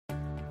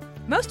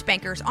Most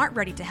bankers aren't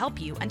ready to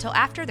help you until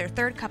after their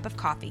third cup of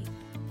coffee.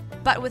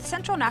 But with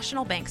Central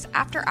National Bank's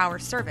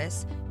after-hours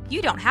service,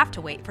 you don't have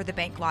to wait for the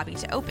bank lobby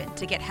to open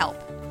to get help.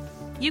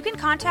 You can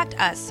contact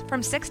us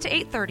from 6 to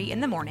 8:30 in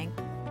the morning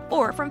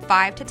or from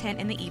 5 to 10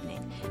 in the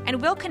evening,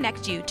 and we'll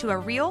connect you to a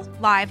real,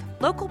 live,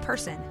 local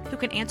person who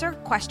can answer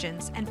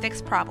questions and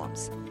fix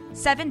problems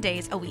 7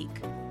 days a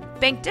week.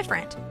 Bank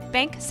different.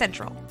 Bank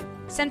Central.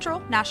 Central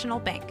National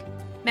Bank.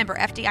 Member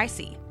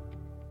FDIC.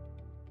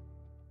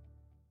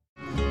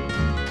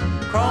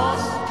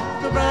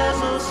 Cross the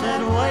Brazos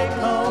and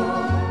Waco,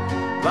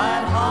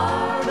 ride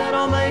hard and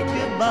I'll make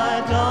it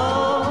by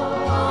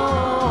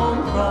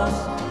dawn.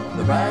 Cross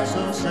the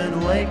Brazos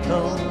and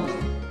Waco.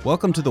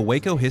 Welcome to the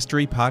Waco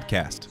History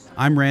Podcast.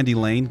 I'm Randy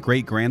Lane,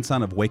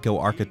 great-grandson of Waco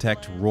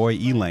architect Roy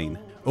E. Lane.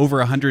 Over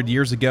 100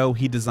 years ago,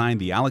 he designed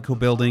the Alico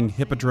Building,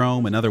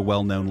 Hippodrome, and other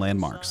well-known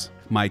landmarks.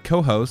 My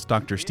co-host,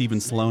 Dr. Stephen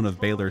Sloan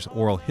of Baylor's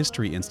Oral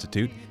History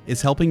Institute,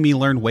 is helping me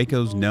learn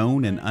Waco's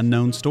known and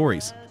unknown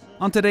stories.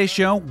 On today's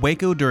show,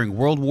 Waco during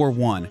World War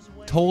I,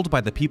 told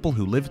by the people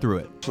who lived through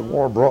it. The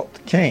war brought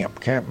the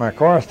Camp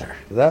MacArthur.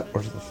 That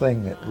was the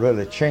thing that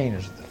really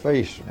changed the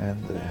face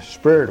and the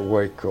spirit of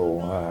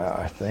Waco,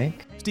 I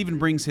think. Stephen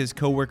brings his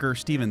co-worker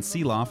Stephen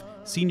Seeloff,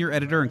 senior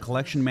editor and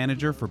collection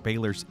manager for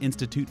Baylor's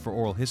Institute for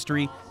Oral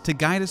History, to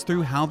guide us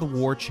through how the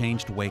war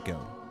changed Waco.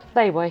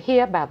 They were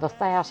here by the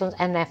thousands,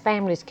 and their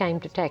families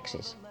came to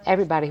Texas.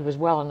 Everybody was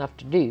well enough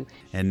to do.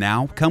 And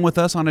now, come with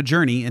us on a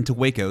journey into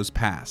Waco's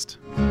past.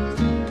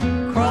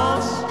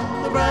 Cross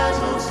the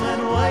Brazos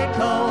and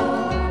Waco,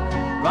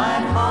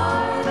 ride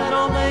hard and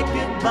I'll make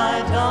it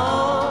by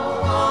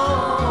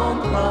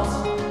dawn.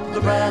 Cross the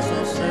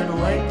Brazos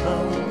and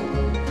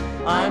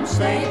Waco, I'm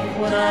safe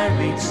when I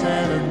reach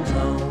San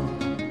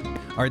Antone.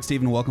 All right,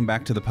 Stephen, welcome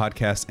back to the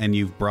podcast, and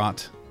you've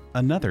brought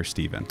another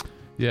Stephen.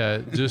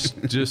 Yeah,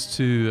 just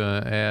to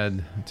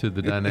add to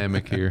the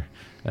dynamic here,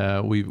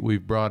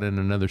 we've brought in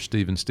another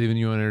Stephen. Stephen,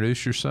 you want to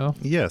introduce yourself?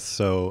 Yes,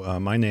 so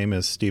my name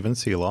is Stephen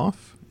Seeloff,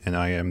 and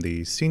I am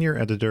the senior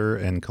editor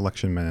and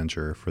collection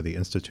manager for the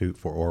Institute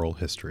for Oral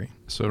History.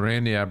 So,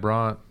 Randy, I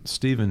brought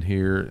Stephen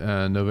here.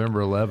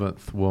 November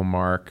 11th will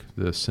mark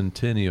the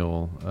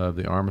centennial of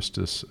the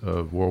armistice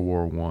of World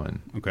War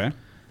I. Okay.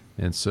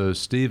 And so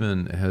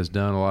Stephen has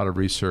done a lot of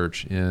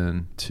research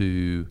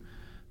into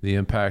the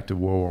impact of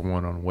World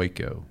War I on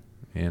Waco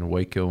and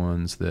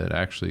Wacoans that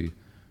actually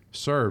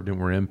served and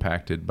were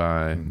impacted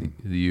by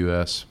the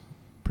U.S.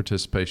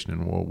 participation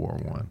in World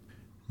War I.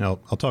 Now,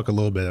 I'll talk a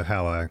little bit of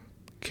how I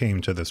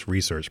came to this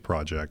research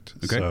project.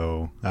 Okay.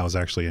 So I was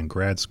actually in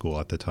grad school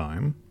at the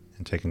time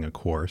and taking a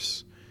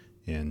course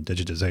in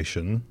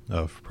digitization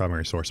of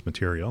primary source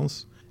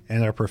materials.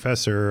 And our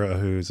professor,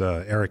 who's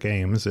Eric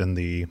Ames in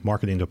the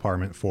marketing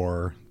department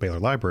for Baylor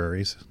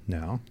Libraries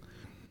now,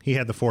 he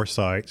had the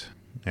foresight,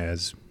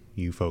 as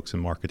you folks in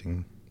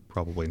marketing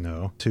probably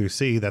know, to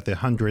see that the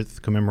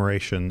 100th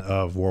commemoration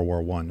of World War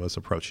I was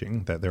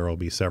approaching, that there will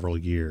be several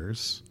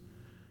years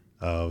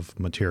of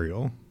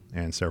material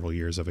and several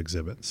years of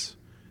exhibits.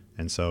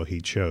 And so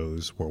he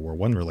chose World War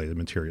I related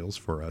materials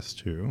for us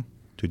to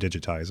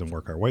digitize and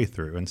work our way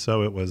through. And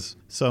so it was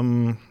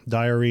some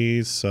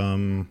diaries,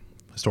 some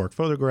historic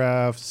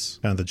photographs.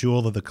 And the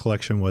jewel of the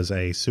collection was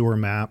a sewer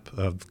map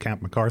of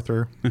Camp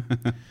MacArthur,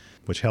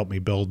 which helped me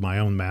build my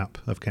own map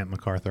of Camp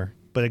MacArthur.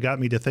 But it got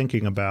me to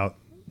thinking about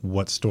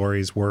what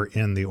stories were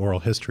in the Oral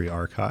History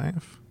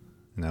Archive.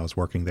 And I was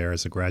working there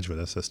as a graduate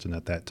assistant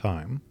at that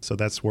time. So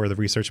that's where the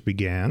research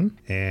began.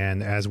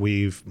 And as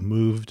we've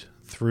moved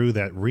through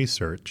that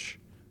research,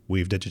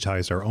 we've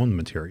digitized our own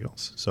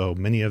materials. So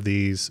many of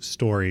these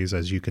stories,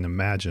 as you can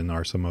imagine,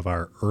 are some of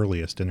our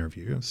earliest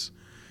interviews.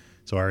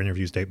 So our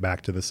interviews date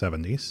back to the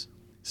 70s.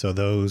 So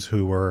those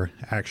who were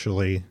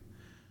actually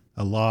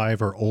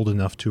alive or old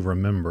enough to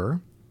remember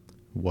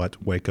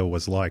what Waco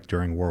was like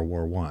during World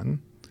War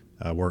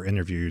I were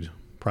interviewed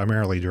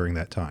primarily during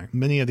that time.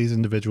 Many of these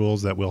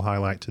individuals that we'll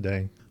highlight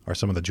today are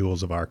some of the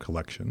jewels of our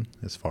collection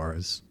as far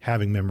as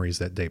having memories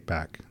that date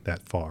back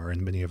that far,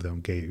 and many of them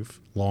gave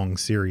long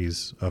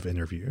series of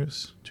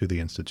interviews to the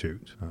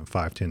Institute,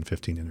 5, 10,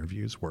 15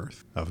 interviews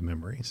worth of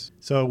memories.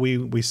 So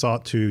we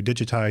sought to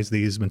digitize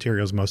these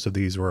materials. Most of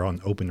these were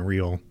on open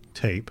reel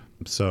tape.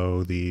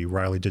 So the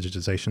Riley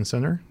Digitization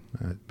Center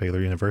at Baylor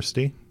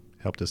University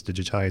helped us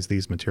digitize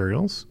these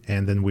materials,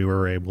 and then we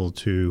were able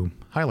to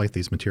highlight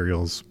these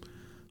materials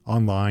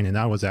online, and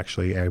I was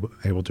actually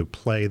able to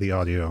play the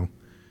audio,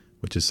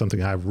 which is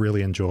something I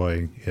really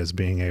enjoy, is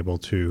being able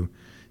to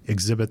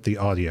exhibit the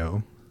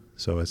audio,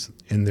 so it's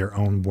in their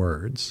own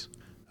words,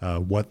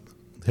 what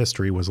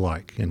history was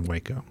like in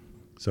Waco.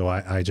 So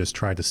I just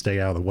try to stay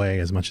out of the way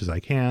as much as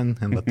I can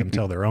and let them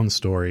tell their own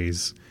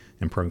stories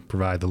and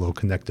provide the little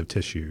connective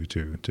tissue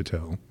to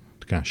tell,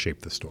 to kind of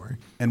shape the story.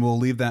 And we'll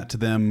leave that to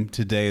them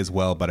today as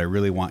well, but I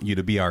really want you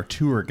to be our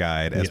tour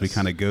guide as we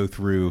kind of go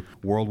through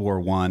World War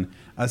I.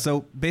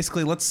 So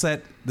basically, let's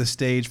set the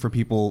stage for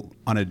people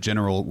on a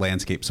general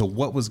landscape. So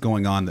what was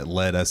going on that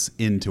led us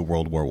into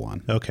World War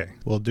I? Okay,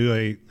 we'll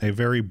do a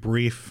very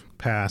brief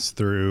pass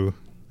through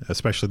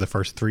especially the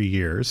first 3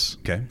 years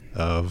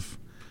of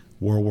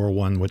World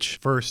War I, which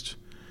first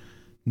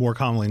more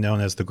commonly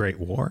known as the Great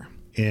War.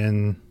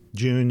 In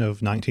June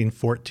of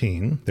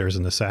 1914, there's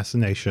an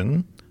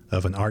assassination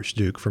of an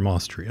archduke from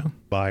Austria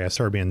by a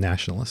Serbian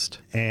nationalist.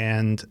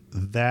 And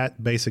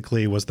that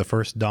basically was the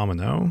first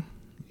domino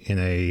in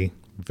a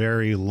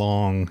very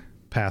long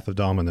path of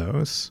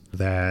dominoes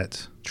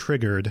that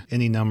triggered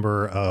any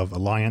number of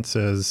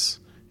alliances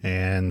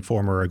and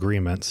former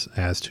agreements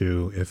as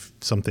to if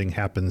something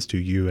happens to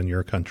you and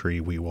your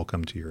country, we will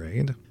come to your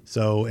aid.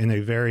 So in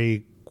a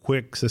very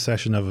quick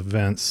succession of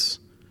events,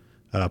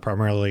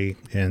 primarily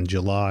in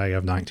July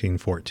of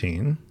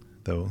 1914,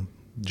 though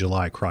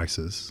July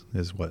Crisis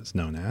is what it's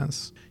known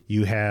as,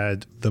 you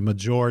had the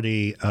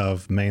majority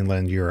of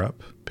mainland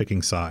Europe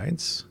picking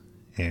sides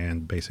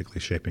and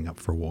basically shaping up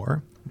for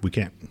war. We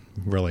can't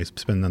really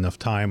spend enough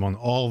time on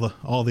all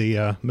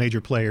the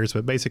major players,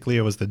 but basically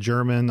it was the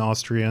German,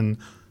 Austrian,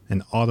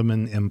 and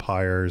Ottoman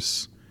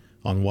empires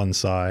on one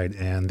side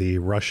and the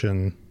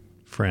Russian,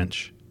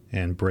 French,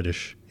 and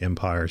British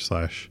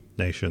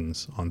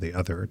empire/nations on the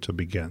other to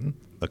begin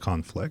the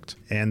conflict.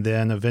 And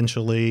then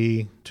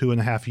eventually,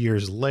 2.5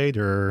 years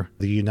later,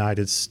 the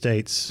United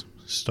States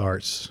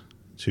starts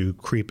to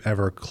creep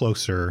ever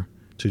closer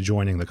to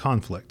joining the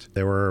conflict.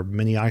 There were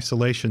many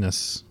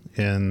isolationists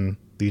in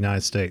the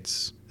United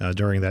States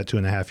during that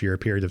 2.5 year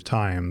period of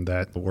time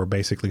that were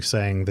basically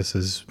saying this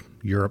is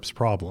Europe's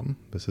problem.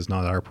 This is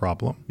not our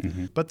problem.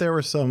 Mm-hmm. But there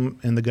were some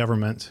in the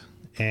government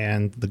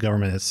and the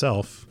government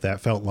itself that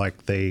felt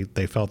like they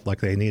felt like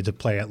they needed to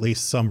play at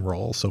least some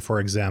role. So, for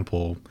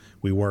example,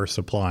 we were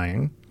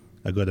supplying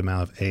a good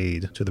amount of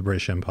aid to the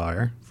British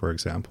Empire, for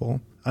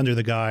example, under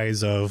the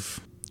guise of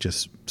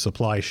just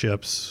supply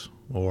ships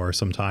or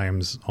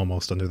sometimes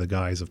almost under the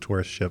guise of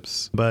tourist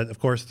ships. But of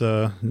course,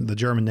 the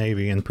German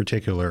Navy in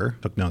particular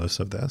took notice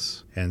of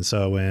this. And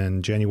so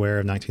in January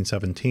of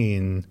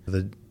 1917,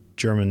 the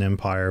German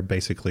Empire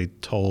basically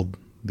told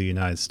the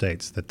United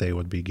States that they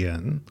would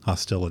begin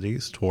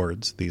hostilities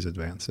towards these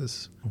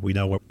advances. We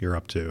know what you're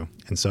up to.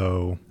 And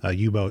so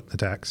U-boat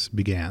attacks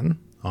began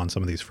on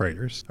some of these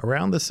freighters.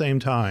 Around the same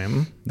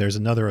time, there's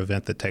another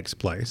event that takes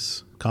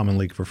place,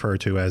 commonly referred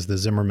to as the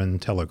Zimmermann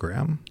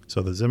Telegram.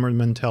 So the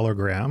Zimmermann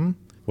Telegram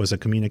was a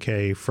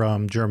communique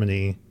from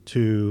Germany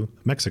to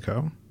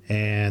Mexico.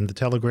 And the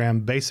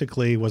telegram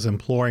basically was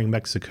imploring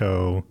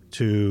Mexico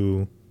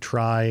to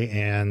try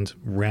and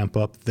ramp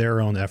up their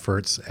own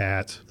efforts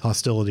at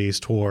hostilities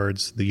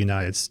towards the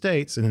United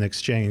States. And in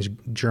exchange,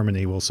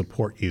 Germany will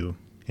support you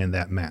in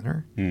that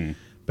manner.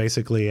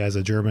 Basically, as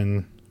a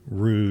German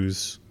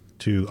ruse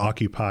to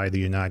occupy the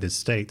United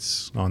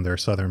States on their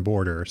southern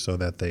border so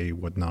that they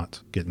would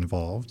not get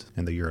involved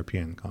in the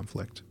European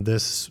conflict.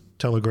 This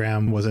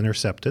telegram was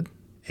intercepted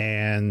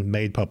and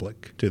made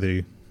public to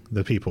the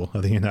people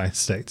of the United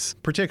States,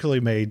 particularly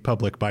made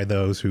public by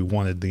those who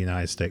wanted the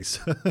United States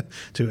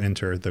to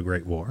enter the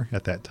Great War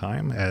at that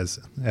time as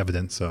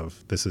evidence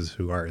of this is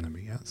who our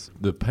enemy is.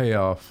 The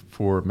payoff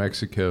for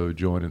Mexico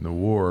joining the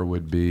war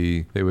would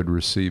be they would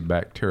receive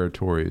back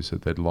territories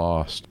that they'd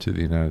lost to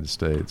the United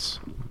States,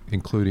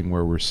 including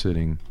where we're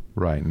sitting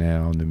right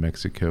now, New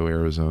Mexico,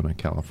 Arizona,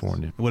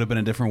 California. It would have been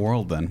a different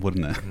world then,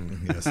 wouldn't it?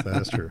 Yes,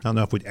 that is true. I don't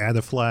know if we'd add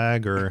a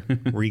flag or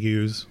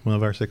reuse one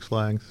of our 6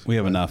 flags. We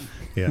have enough.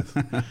 Yes.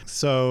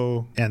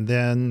 So, and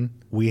then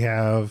we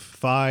have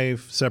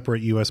 5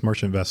 separate U.S.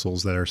 merchant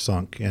vessels that are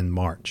sunk in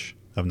March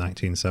of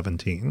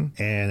 1917.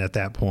 And at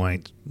that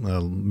point,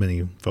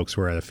 many folks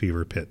were at a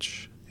fever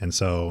pitch. And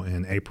so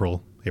in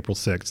April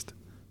 6th,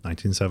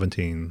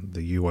 1917,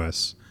 the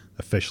U.S.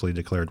 officially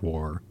declared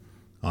war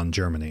on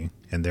Germany,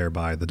 and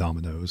thereby the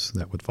dominoes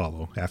that would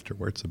follow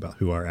afterwards about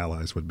who our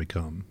allies would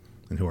become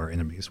and who our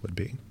enemies would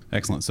be.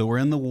 Excellent. So we're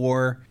in the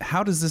war.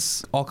 How does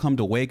this all come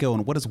to Waco,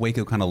 and what does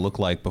Waco kind of look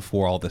like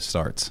before all this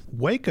starts?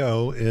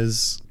 Waco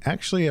is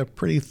actually a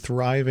pretty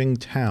thriving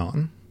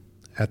town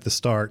at the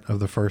start of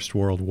the First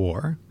World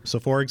War. So,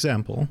 for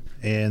example,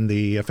 in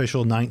the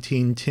official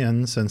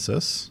 1910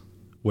 census,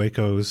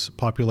 Waco's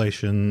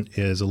population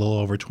is a little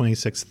over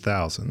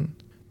 26,000.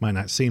 Might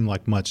not seem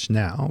like much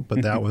now,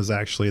 but that was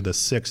actually the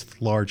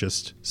 6th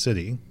largest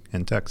city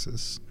in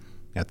Texas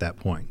at that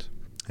point.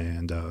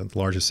 And the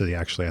largest city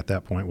actually at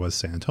that point was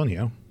San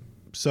Antonio.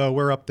 So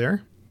we're up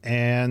there.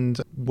 And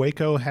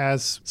Waco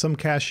has some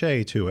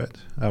cachet to it,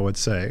 I would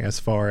say, as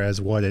far as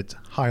what it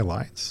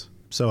highlights.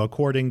 So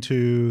according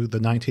to the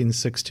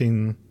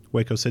 1916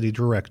 Waco City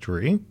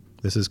Directory,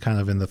 this is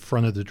kind of in the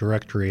front of the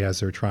directory as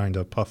they're trying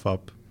to puff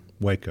up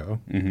Waco,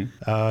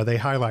 they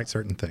highlight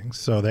certain things.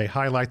 So they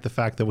highlight the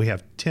fact that we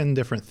have 10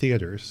 different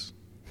theaters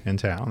in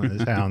town, in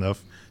a town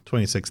of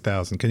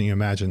 26,000. Can you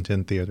imagine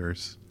 10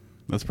 theaters?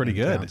 That's pretty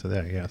good.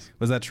 Today, yes.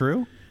 Was that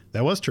true?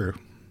 That was true.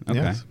 Okay.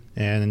 Yes.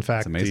 And in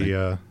fact,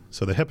 the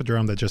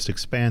Hippodrome that just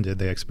expanded,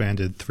 they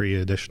expanded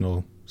 3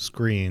 additional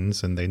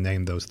screens, and they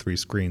named those 3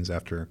 screens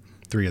after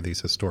 3 of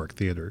these historic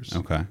theaters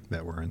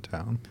that were in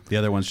town. The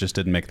other ones just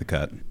didn't make the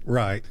cut.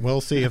 Right. We'll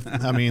see if,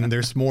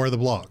 there's more of the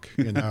block,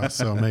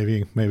 so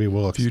maybe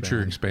we'll expand.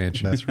 Future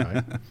expansion. That's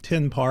right.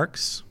 10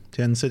 parks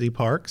 10 city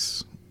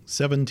parks,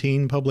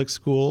 17 public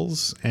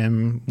schools,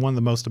 and one of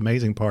the most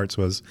amazing parts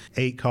was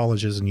 8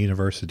 colleges and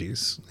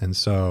universities. And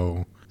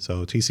so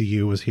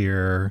TCU was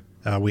here.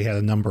 We had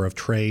a number of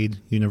trade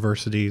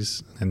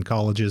universities and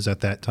colleges at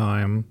that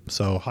time.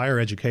 So higher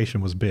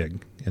education was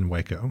big in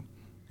Waco.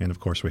 And of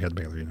course, we had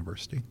Baylor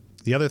University.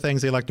 The other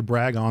things they like to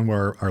brag on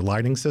were our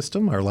lighting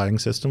system. Our lighting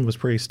system was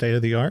pretty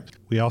state-of-the-art.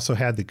 We also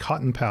had the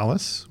Cotton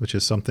Palace, which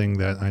is something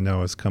that I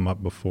know has come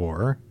up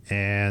before.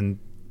 And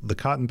the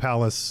Cotton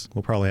Palace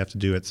will probably have to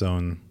do its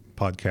own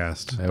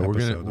podcast. Yeah,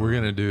 we're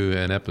gonna do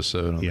an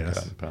episode on the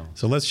Cotton Palace.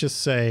 So let's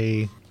just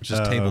say...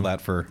 Just table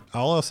that for...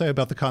 All I'll say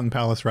about the Cotton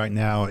Palace right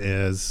now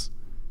is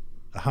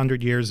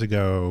 100 years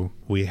ago,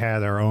 we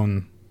had our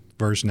own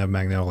version of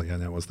Magnolia,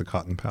 and it was the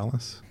Cotton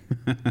Palace.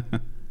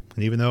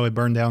 And even though it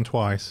burned down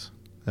twice,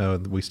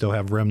 we still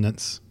have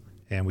remnants,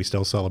 and we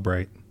still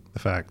celebrate the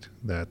fact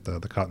that the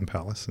Cotton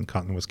Palace and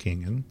cotton was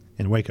king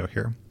in Waco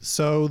here.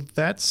 So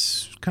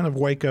that's kind of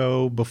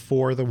Waco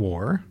before the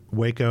war.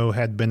 Waco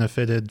had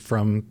benefited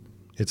from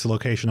its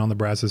location on the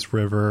Brazos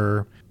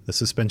River. The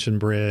suspension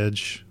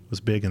bridge was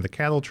big in the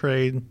cattle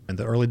trade in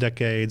the early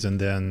decades, and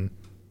then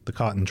the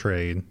cotton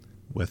trade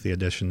with the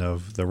addition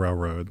of the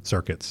railroad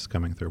circuits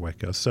coming through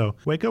Waco. So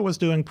Waco was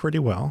doing pretty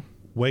well.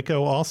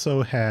 Waco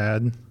also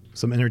had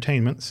some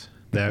entertainments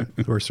that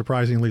were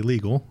surprisingly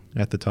legal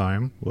at the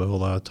time.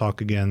 We'll talk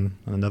again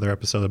on another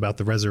episode about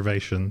the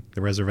reservation.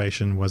 The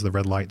reservation was the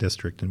red light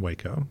district in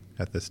Waco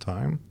at this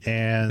time.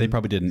 And they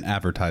probably didn't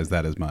advertise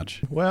that as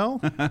much.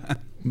 Well,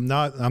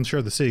 I'm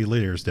sure the city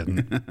leaders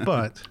didn't,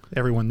 but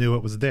everyone knew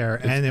it was there,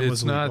 and it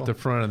was legal. It's not the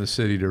front of the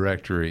city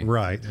directory.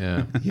 Right.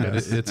 Yeah.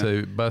 Yes. It's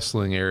a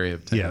bustling area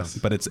of town. Yes.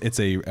 But it's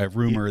a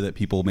rumor that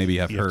people maybe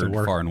have heard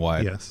far and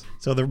wide. Yes.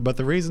 But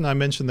the reason I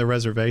mentioned the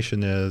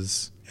reservation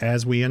is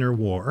as we enter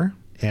war,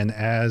 and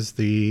as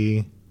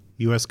the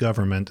U.S.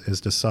 government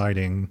is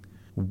deciding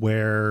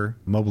where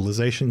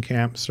mobilization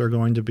camps are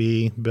going to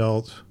be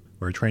built,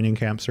 where training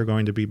camps are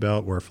going to be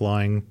built, where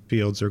flying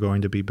fields are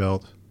going to be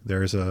built,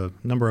 there's a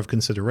number of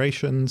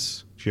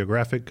considerations,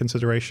 geographic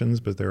considerations,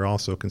 but there are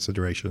also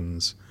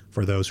considerations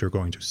for those who are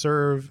going to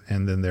serve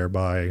and then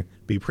thereby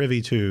be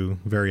privy to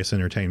various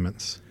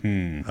entertainments.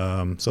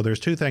 So there's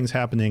 2 things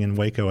happening in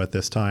Waco at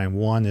this time.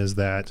 One is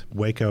that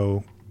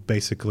Waco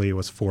basically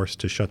was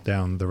forced to shut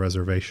down the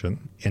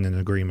reservation in an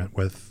agreement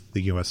with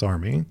the U.S.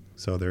 Army.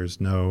 So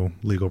there's no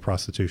legal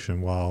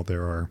prostitution while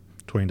there are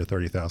 20 to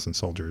 30,000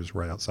 soldiers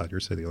right outside your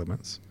city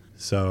limits.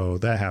 So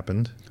that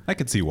happened. I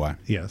could see why.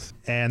 Yes.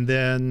 And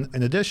then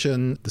in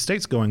addition, the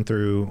state's going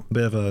through a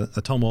bit of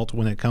a tumult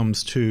when it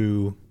comes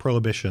to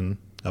prohibition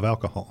of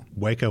alcohol.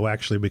 Waco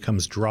actually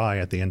becomes dry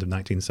at the end of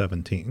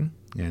 1917,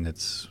 and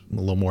it's a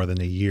little more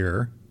than a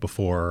year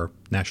before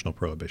national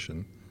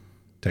prohibition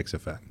takes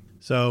effect.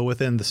 So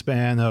within the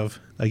span of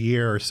a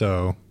year or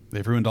so,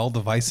 they've ruined all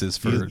the vices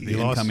for the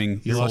incoming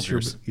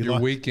soldiers. Your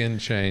weekend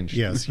changed.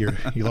 Yes, you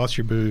lost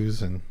your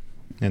booze and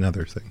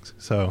other things.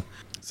 So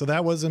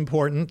that was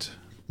important.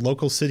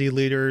 Local city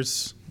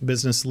leaders,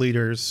 business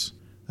leaders,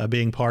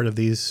 being part of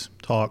these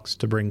talks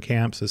to bring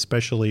camps,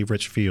 especially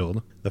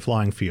Richfield, the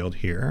flying field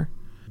here.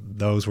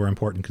 Those were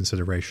important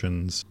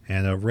considerations,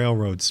 and a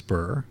railroad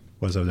spur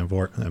was an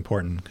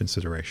important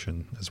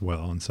consideration as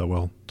well. And so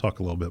we'll talk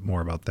a little bit more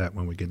about that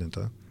when we get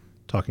into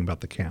talking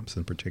about the camps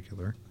in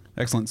particular.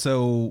 Excellent.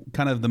 So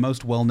kind of the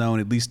most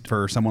well-known, at least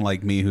for someone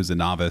like me who's a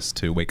novice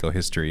to Waco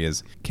history,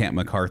 is Camp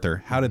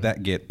MacArthur. How did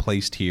that get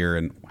placed here,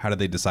 and how did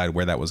they decide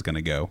where that was going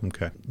to go?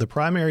 Okay. The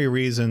primary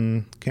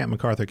reason Camp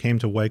MacArthur came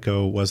to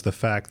Waco was the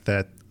fact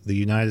that the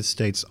United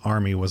States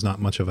Army was not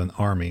much of an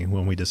army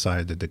when we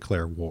decided to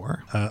declare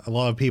war. A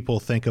lot of people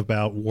think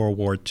about World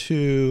War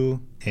II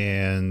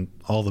and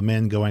all the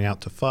men going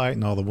out to fight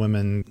and all the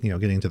women,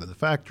 getting to the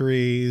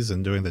factories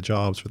and doing the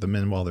jobs for the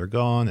men while they're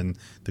gone, and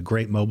the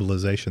great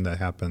mobilization that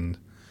happened.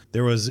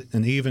 There was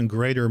an even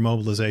greater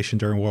mobilization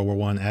during World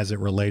War I as it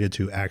related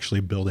to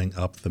actually building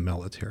up the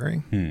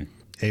military,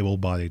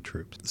 able-bodied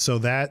troops. So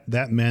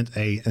that meant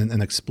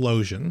an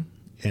explosion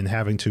in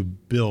having to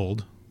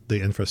build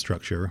the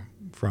infrastructure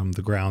from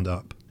the ground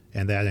up,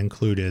 and that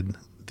included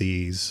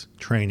these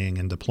training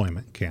and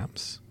deployment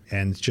camps.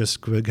 And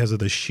just because of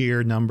the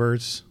sheer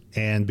numbers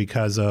and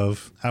because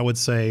of, I would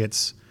say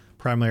it's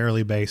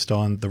primarily based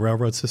on the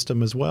railroad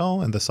system as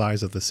well and the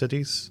size of the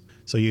cities.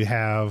 So you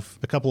have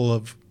a couple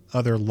of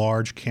other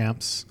large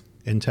camps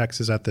in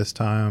Texas at this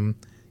time.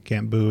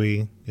 Camp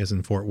Bowie is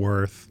in Fort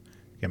Worth.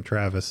 Camp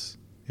Travis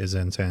is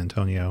in San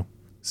Antonio.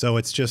 So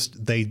it's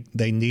just they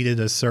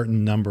needed a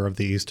certain number of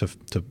these to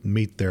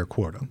meet their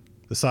quota.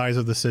 The size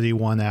of the city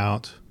won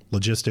out,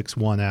 logistics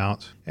won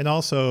out, and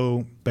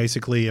also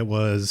basically it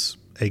was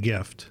a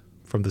gift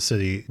from the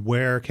city.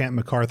 Where Camp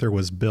MacArthur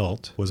was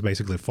built was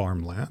basically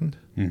farmland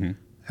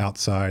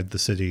outside the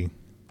city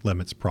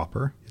limits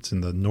proper. It's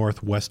in the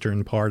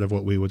northwestern part of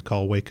what we would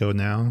call Waco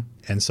now,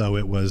 and so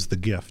it was the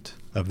gift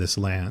of this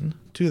land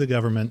to the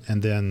government,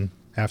 and then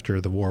after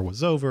the war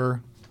was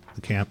over,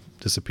 the camp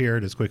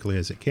disappeared as quickly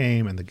as it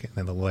came, and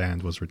the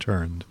land was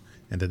returned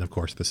And then, of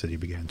course, the city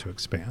began to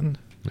expand.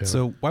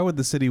 So why would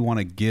the city want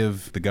to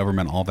give the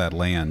government all that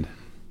land?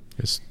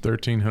 It's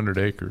 1,300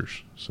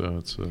 acres, so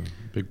it's a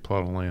big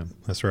plot of land.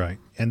 That's right.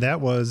 And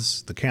that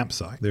was the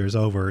campsite. There's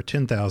over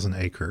 10,000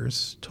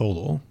 acres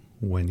total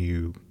when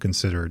you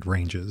considered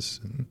ranges.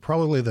 And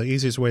probably the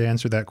easiest way to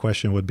answer that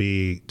question would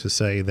be to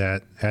say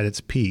that at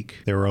its peak,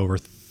 there were over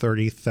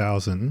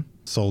 30,000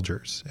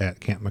 soldiers at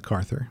Camp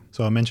MacArthur.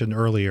 So I mentioned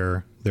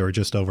earlier there were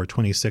just over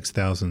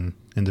 26,000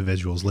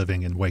 individuals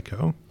living in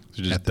Waco.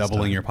 So just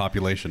doubling your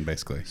population,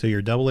 basically. So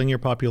you're doubling your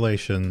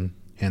population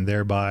and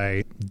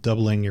thereby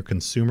doubling your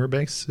consumer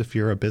base if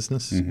you're a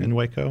business in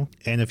Waco.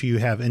 And if you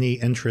have any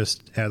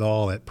interest at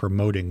all at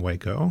promoting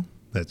Waco,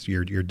 that's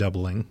you're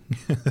doubling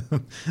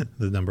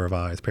the number of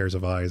eyes, pairs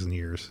of eyes and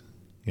ears,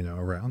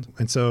 around.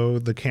 And so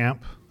the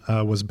camp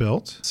was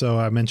built. So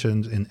I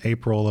mentioned in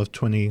April of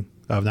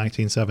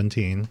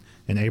 1917.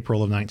 In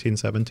April of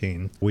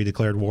 1917, we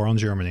declared war on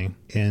Germany.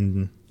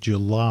 In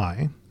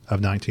July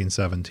of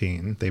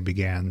 1917, they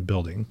began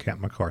building Camp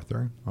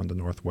MacArthur on the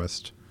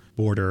northwest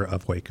border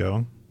of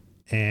Waco.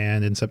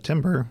 And in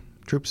September,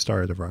 troops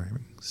started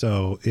arriving.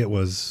 So it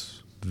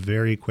was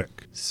very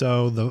quick.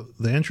 So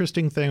the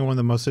interesting thing, one of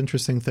the most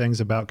interesting things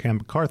about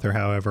Camp MacArthur,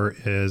 however,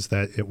 is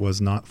that it was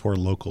not for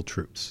local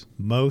troops.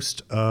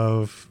 Most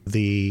of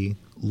the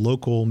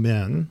local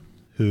men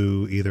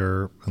who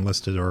either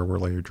enlisted or were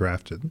later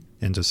drafted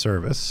into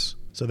service,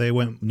 so they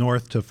went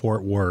north to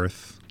Fort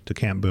Worth to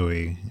Camp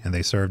Bowie, and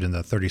they served in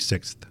the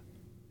 36th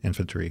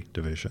Infantry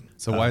Division.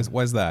 So why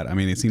is that? I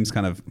mean, it seems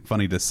kind of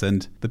funny to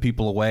send the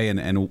people away,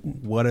 and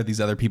what are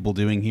these other people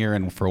doing here,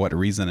 and for what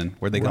reason, and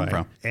where'd they come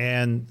from?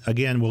 And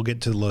again, we'll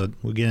get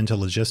into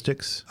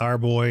logistics. Our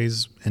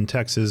boys in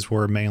Texas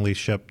were mainly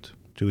shipped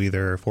to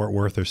either Fort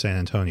Worth or San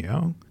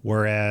Antonio,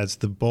 whereas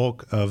the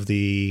bulk of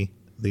the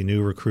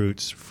new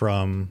recruits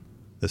from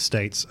the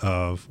states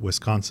of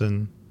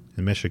Wisconsin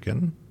and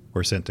Michigan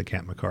were sent to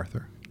Camp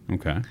MacArthur.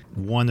 Okay.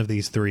 One of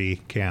these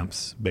three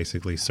camps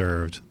basically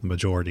served the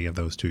majority of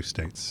those two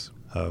states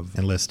of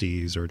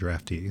enlistees or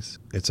draftees.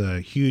 It's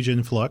a huge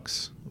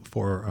influx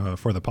for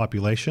the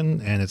population,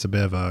 and it's a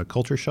bit of a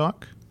culture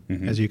shock,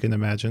 as you can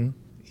imagine.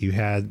 You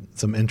had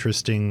some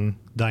interesting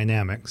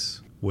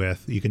dynamics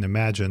with, you can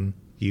imagine,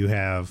 you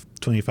have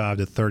 25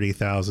 to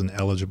 30,000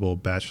 eligible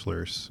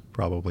bachelors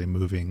probably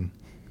moving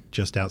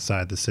just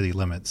outside the city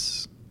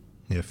limits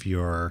if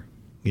you're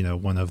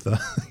one of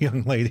the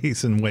young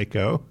ladies in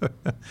Waco,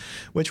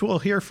 which we'll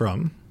hear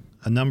from.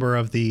 A number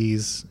of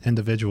these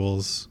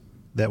individuals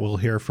that we'll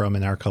hear from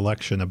in our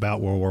collection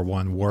about World War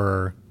I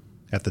were,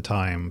 at the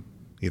time,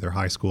 either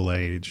high school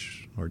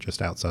age or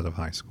just outside of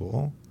high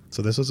school.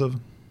 So this is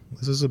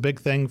a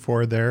big thing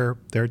for their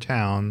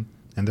town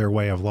and their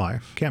way of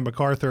life. Camp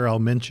MacArthur, I'll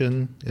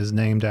mention, is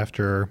named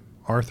after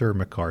Arthur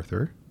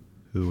MacArthur,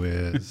 who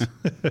is...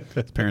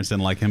 His parents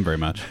didn't like him very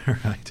much.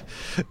 Right.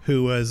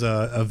 Who was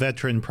a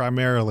veteran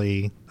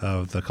primarily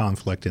of the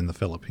conflict in the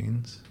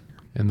Philippines.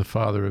 And the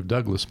father of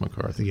Douglas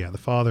MacArthur. Yeah, the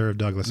father of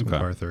Douglas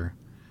MacArthur.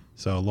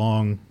 So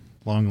long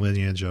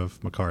lineage of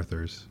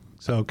MacArthurs.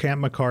 So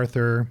Camp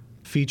MacArthur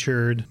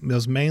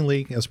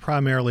was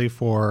primarily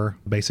for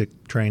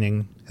basic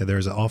training.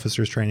 There's an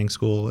officers training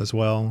school as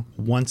well.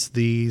 Once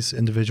these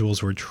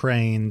individuals were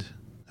trained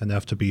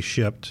enough to be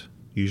shipped,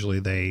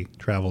 usually they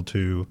traveled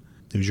to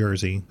New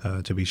Jersey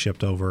to be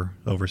shipped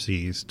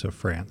overseas to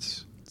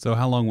France. So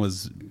how long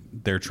was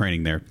their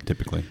training there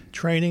typically?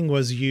 Training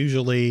was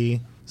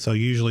usually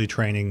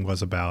training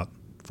was about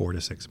 4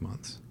 to 6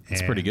 months.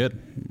 That's pretty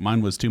good.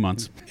 Mine was 2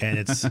 months. And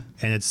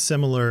it's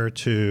similar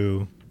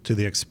to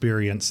the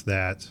experience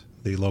that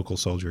the local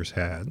soldiers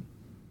had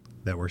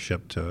that were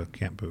shipped to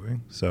Camp Bowie.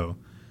 So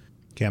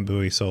Camp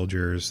Bowie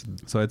soldiers.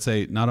 So I'd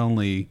say not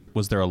only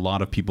was there a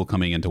lot of people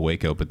coming into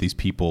Waco, but these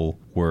people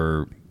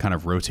were kind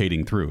of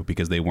rotating through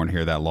because they weren't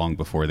here that long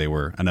before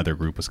another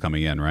group was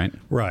coming in, right?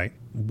 Right.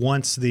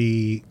 Once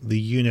the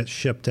unit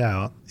shipped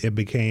out, it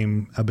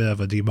became a bit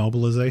of a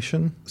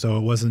demobilization. So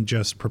it wasn't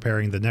just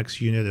preparing the next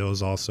unit. It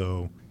was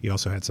you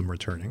also had some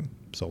returning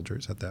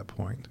soldiers at that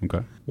point.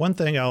 Okay. One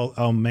thing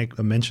I'll make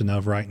a mention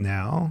of right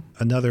now,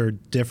 another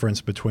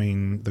difference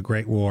between the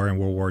Great War and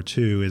World War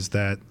II is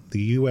that the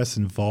U.S.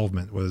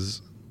 involvement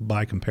was,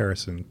 by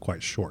comparison,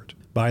 quite short.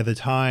 By the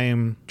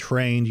time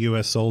trained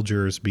U.S.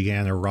 soldiers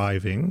began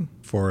arriving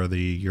for the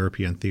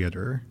European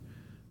theater,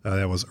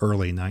 that was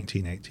early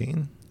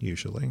 1918,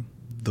 usually.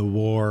 The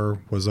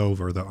war was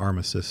over. The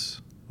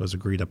armistice was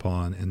agreed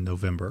upon in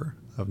November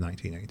of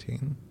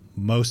 1918.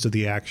 Most of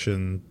the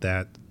action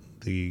that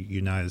the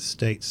United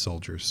States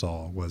soldiers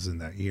saw was in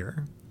that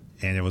year.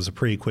 And it was a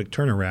pretty quick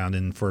turnaround.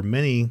 And for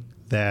many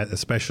that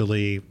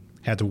especially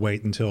had to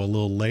wait until a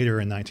little later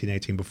in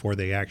 1918 before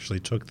they actually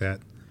took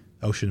that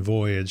ocean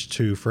voyage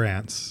to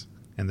France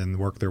and then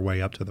worked their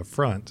way up to the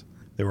front,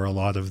 there were a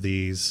lot of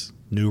these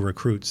new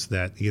recruits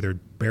that either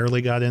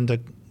barely got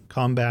into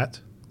combat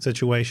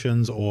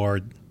situations or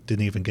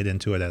didn't even get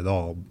into it at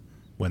all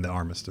when the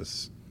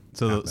armistice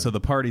happened. So the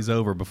party's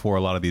over before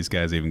a lot of these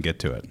guys even get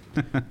to it.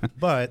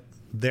 But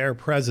their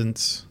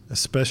presence,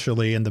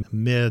 especially in the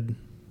mid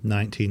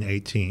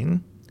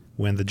 1918,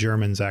 when the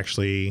Germans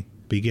actually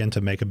began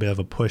to make a bit of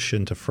a push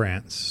into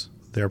France.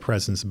 Their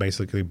presence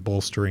basically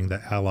bolstering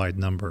the Allied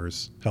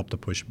numbers helped to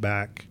push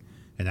back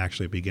and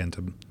actually begin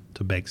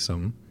to make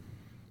some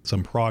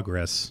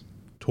progress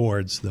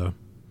towards the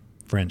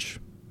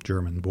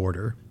French-German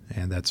border.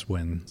 And that's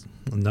when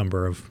a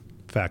number of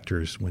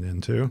factors went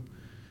into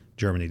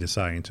Germany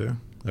deciding to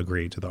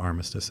agree to the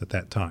armistice at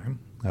that time.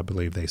 I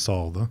believe they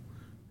saw the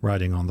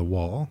writing on the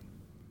wall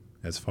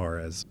as far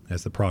as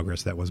the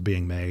progress that was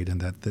being made, and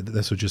that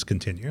this would just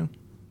continue.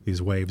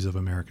 These waves of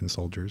American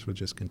soldiers would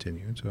just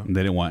continue. So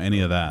They didn't want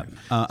any of that.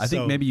 I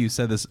think maybe you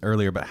said this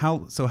earlier, but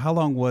how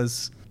long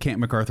was Camp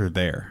MacArthur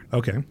there?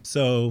 Okay,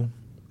 so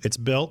it's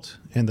built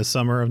in the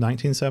summer of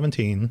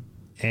 1917,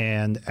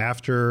 and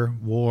after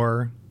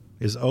war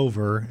is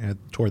over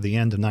toward the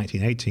end of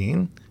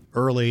 1918,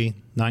 early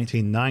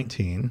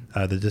 1919,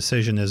 the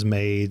decision is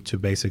made to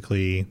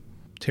basically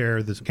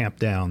tear the camp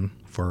down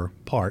for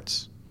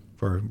parts,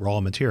 for raw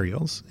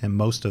materials, and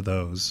most of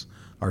those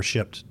are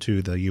shipped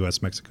to the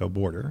U.S.-Mexico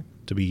border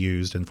to be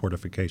used in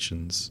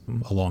fortifications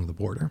along the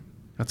border.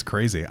 That's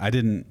crazy. I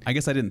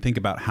guess I didn't think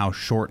about how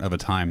short of a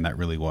time that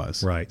really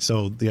was. Right.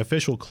 So the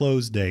official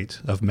close date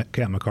of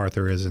Camp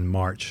MacArthur is in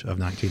March of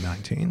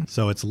 1919.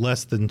 So it's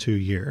less than 2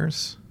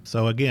 years.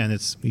 So again,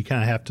 you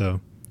kind of have to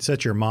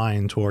set your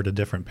mind toward a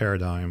different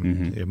paradigm.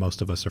 Mm-hmm.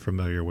 Most of us are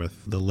familiar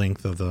with the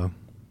length of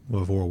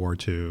World War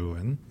II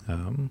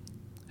and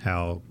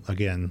how,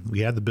 again, we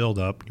had the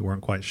build-up. You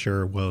weren't quite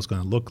sure what it was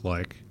going to look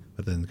like,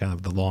 but then kind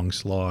of the long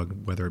slog,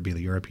 whether it be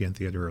the European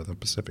theater or the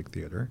Pacific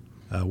theater.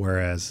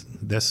 Whereas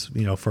this,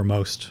 for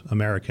most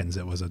Americans,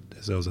 it was a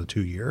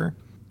 2-year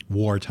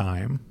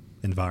wartime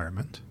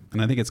environment.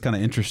 And I think it's kind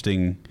of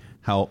interesting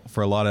how,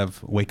 for a lot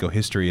of Waco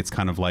history, it's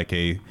kind of like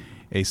a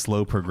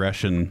slow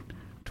progression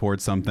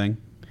towards something.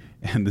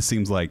 And this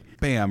seems like,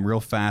 bam,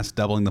 real fast,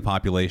 doubling the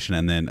population,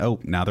 and then,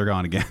 now they're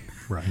gone again.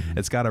 Right.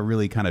 It's got to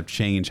really kind of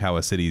change how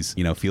a city's,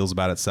 feels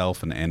about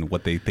itself and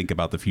what they think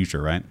about the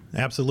future, right?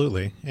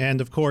 Absolutely.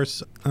 And of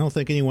course, I don't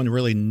think anyone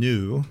really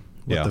knew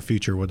what the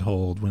future would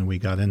hold when we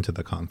got into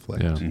the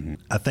conflict. Yeah. Mm-hmm.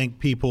 I think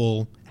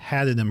people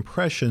had an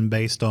impression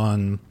based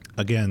on,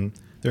 again,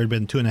 there had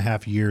been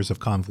 2.5 years of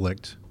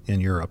conflict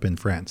in Europe, in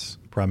France,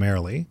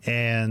 primarily.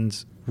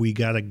 And we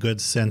got a good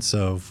sense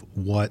of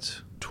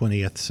what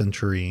 20th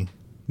century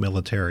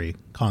military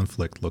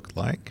conflict looked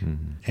like.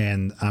 Mm-hmm.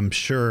 And I'm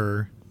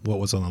sure what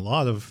was on a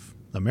lot of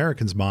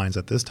Americans' minds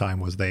at this time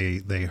was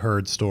they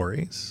heard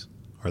stories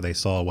or they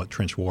saw what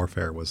trench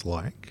warfare was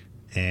like.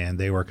 And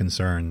they were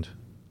concerned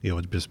it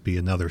would just be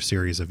another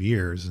series of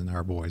years and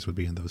our boys would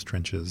be in those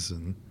trenches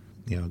and,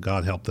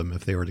 God help them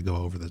if they were to go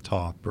over the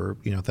top or,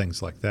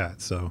 things like that.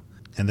 So,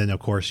 and then of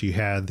course you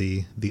had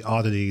the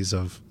oddities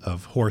of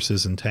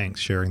horses and tanks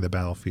sharing the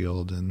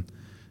battlefield and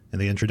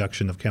the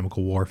introduction of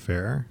chemical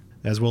warfare.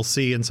 As we'll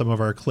see in some of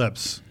our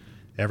clips,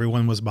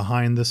 everyone was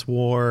behind this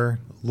war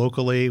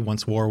locally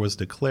once war was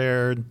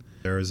declared.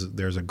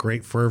 There's a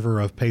great fervor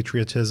of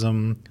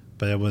patriotism,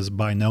 but it was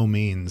by no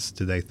means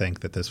did they think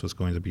that this was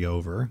going to be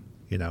over,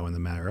 in the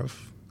matter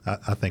of,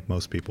 I think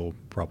most people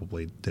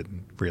probably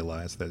didn't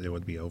realize that it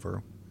would be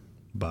over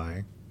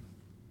by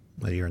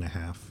a year and a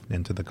half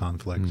into the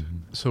conflict.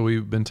 Mm-hmm. So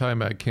we've been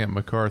talking about Camp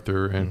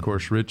MacArthur, and of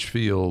course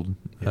Richfield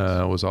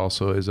is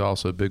also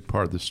a big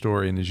part of the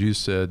story. And as you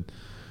said,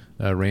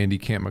 Randy,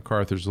 Camp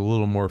MacArthur is a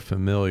little more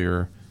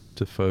familiar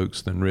to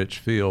folks than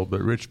Richfield, but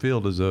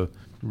Richfield is a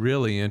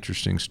really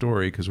interesting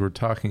story because we're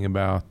talking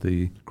about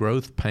the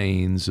growth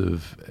pains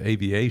of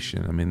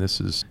aviation. I mean,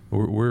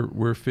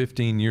 we're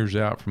 15 years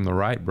out from the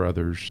Wright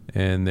brothers,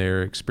 and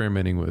they're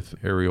experimenting with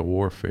aerial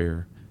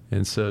warfare.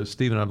 And so,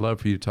 Stephen, I'd love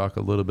for you to talk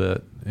a little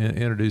bit,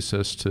 introduce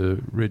us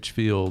to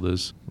Richfield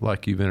as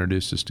like you've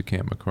introduced us to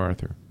Camp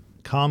MacArthur.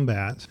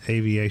 Combat,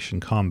 aviation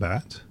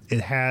combat.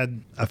 It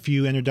had a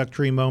few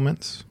introductory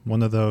moments.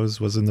 One of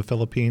those was in the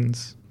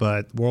Philippines,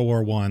 but World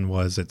War I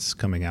was its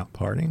coming out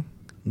party.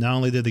 Not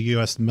only did the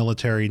U.S.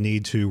 military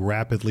need to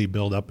rapidly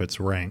build up its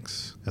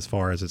ranks as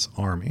far as its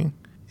army,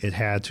 it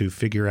had to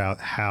figure out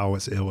how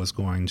it was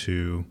going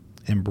to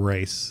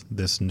embrace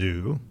this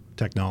new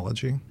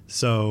technology.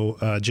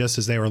 So just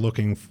as they were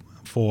looking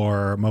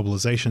for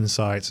mobilization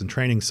sites and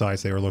training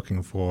sites, they were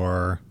looking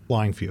for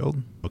flying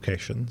field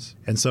locations.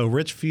 And so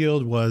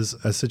Richfield was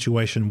a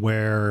situation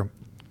where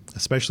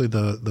especially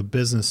the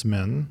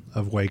businessmen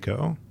of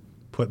Waco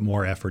put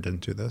more effort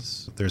into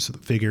this. There's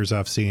figures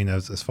I've seen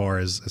as far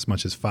as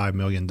much as $5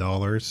 million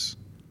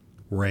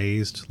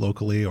raised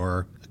locally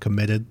or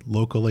committed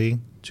locally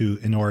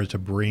in order to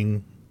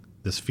bring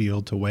this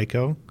field to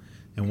Waco.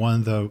 And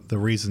one of the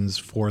reasons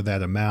for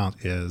that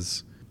amount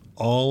is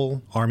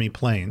all Army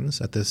planes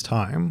at this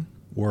time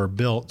were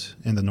built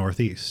in the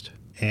Northeast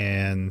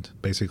and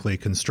basically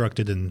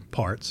constructed in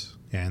parts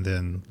and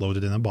then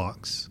loaded in a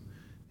box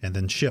and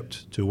then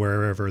shipped to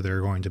wherever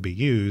they're going to be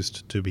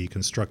used to be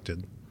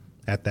constructed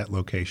at that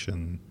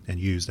location and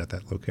used at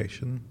that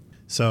location.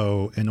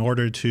 So in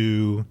order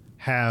to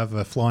have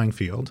a flying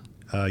field,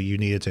 you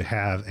needed to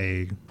have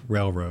a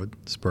railroad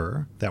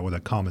spur that would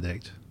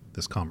accommodate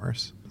practice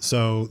commerce.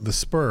 So the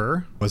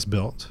spur was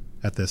built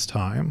at this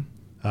time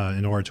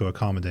in order to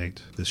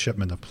accommodate the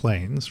shipment of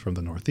planes from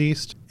the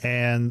Northeast.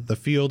 And the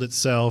field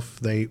itself,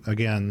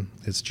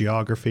 it's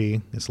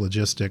geography, it's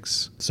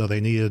logistics. So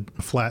they needed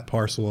a flat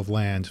parcel of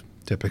land,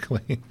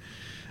 typically,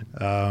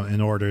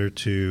 in order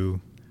to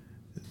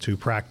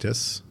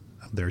practice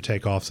their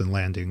takeoffs and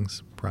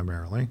landings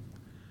primarily.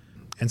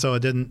 And so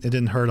it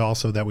didn't hurt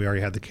also that we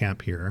already had the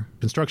camp here.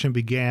 Construction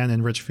began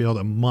in Richfield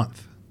a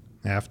month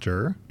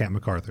after Camp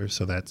MacArthur,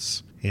 so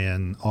that's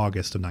in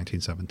August of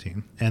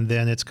 1917. And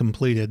then it's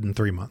completed in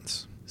 3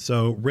 months.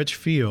 So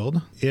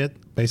Richfield, it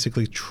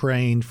basically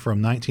trained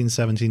from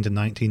 1917 to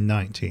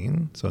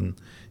 1919. So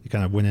it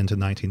kind of went into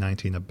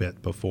 1919 a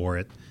bit before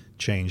it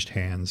changed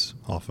hands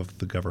off of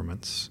the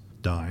government's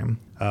dime.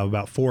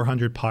 About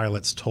 400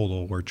 pilots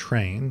total were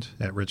trained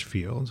at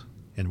Richfield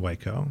in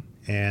Waco.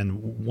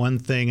 And one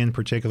thing in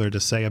particular to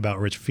say about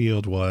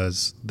Richfield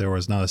was there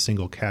was not a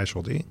single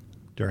casualty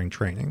during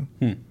training,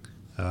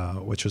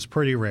 which was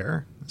pretty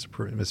rare. It's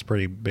a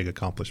pretty big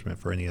accomplishment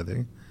for any of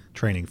the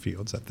training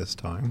fields at this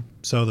time.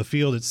 So the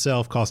field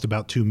itself cost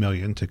about $2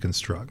 million to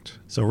construct.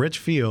 So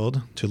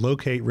Richfield, to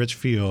locate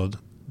Richfield,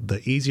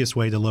 the easiest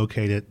way to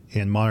locate it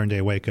in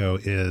modern-day Waco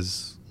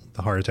is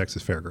the Heart of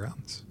Texas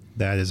Fairgrounds.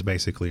 That is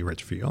basically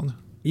Richfield.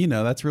 You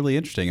know, that's really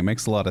interesting. It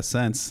makes a lot of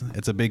sense.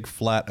 It's a big,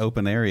 flat,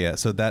 open area.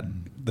 So that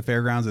the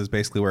fairgrounds is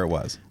basically where it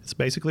was. It's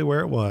basically where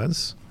it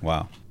was.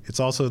 Wow. It's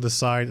also the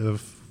site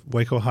of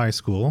Waco High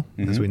School,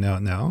 as we know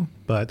it now.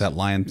 But that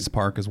Lions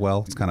Park as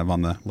well. It's kind of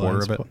on the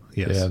border of it.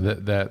 Yes. Yeah,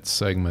 that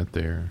segment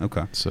there.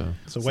 Okay. So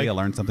See, I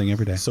learned something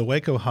every day. So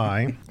Waco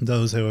High,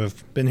 those who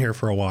have been here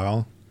for a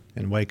while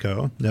in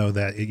Waco know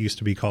that it used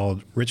to be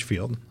called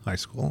Richfield High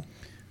School.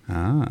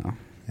 Ah.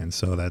 And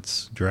so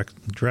that's direct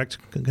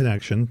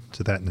connection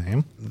to that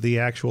name. The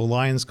actual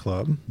Lions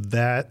Club,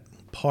 that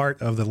part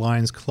of the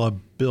Lions Club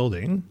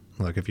building,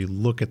 like if you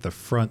look at the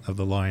front of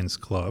the Lions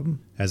Club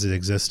as it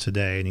exists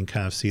today, and you can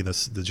kind of see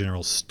the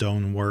general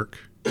stonework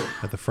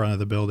at the front of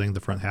the building, the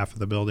front half of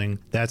the building,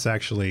 that's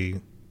actually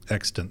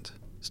extant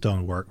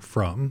stonework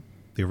from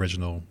the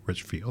original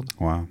Richfield.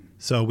 Wow.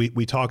 So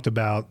we talked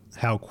about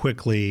how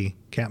quickly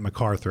Camp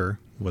MacArthur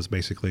was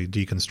basically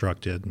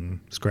deconstructed and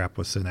scrap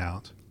was sent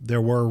out. There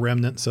were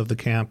remnants of the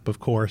camp, of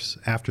course,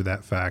 after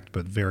that fact,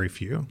 but very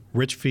few.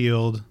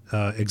 Richfield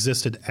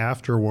existed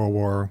after World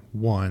War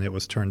I. It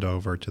was turned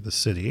over to the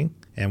city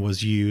and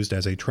was used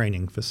as a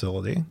training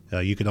facility.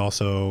 You could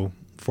also,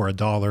 for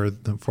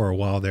 $1, for a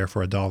while there,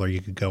 for $1,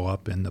 you could go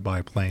up in the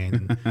biplane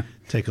and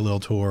take a little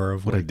tour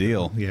of What a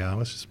deal. Yeah, it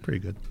was just pretty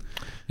good.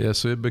 Yeah,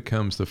 so it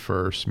becomes the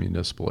first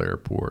municipal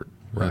airport.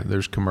 Right.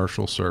 There's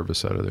commercial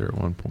service out of there at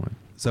one point.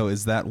 So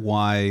is that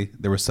why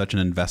there was such an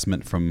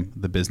investment from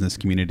the business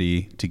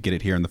community to get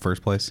it here in the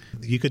first place?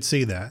 You could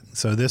see that.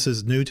 So this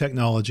is new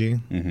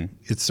technology. Mm-hmm.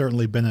 It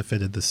certainly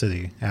benefited the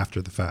city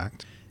after the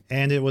fact.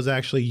 And it was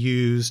actually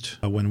used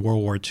when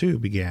World War II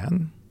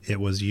began. It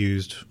was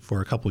used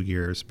for a couple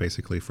years,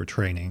 basically for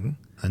training,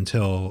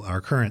 until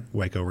our current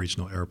Waco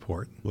Regional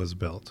Airport was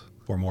built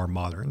for more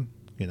modern,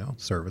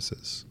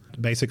 services.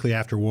 Basically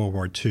after World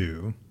War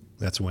II,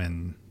 that's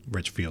when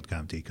Richfield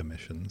kind of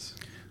decommissions.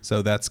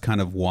 So that's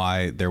kind of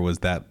why there was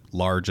that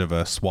large of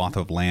a swath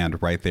of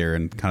land right there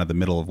in kind of the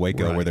middle of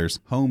Waco, Right. where there's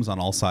homes on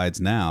all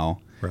sides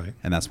now. Right.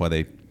 And that's why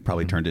they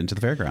probably turned it into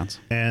the fairgrounds.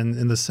 And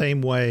in the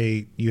same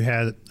way, you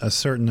had a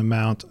certain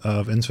amount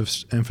of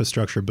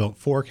infrastructure built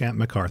for Camp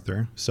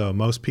MacArthur. So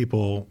most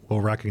people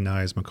will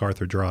recognize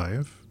MacArthur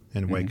Drive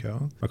in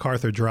Waco.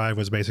 MacArthur Drive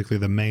was basically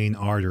the main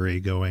artery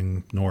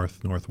going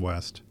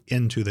northwest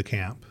into the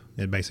camp.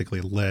 It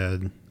basically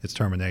led, its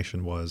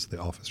termination was the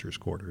officers'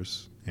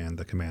 quarters and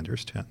the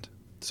commander's tent.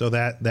 So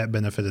that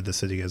benefited the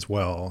city as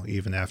well.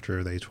 Even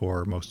after they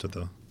tore most of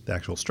the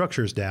actual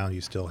structures down,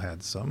 you still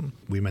had some.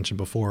 We mentioned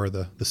before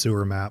the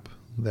sewer map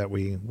that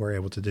we were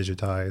able to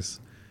digitize.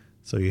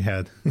 So you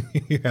had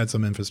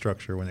some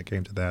infrastructure when it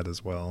came to that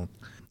as well.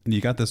 And you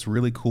got this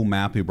really cool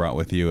map you brought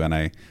with you, and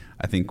I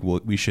think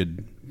we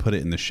should put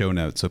it in the show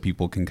notes so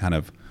people can kind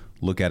of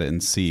look at it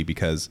and see,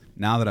 because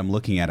now that I'm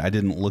looking at it, I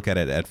didn't look at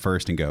it at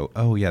first and go,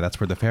 oh yeah, that's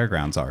where the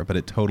fairgrounds are, but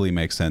it totally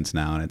makes sense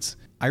now. And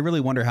I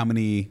really wonder how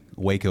many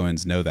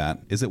Wacoans know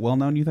that. Is it well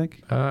known, you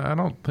think? I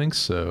don't think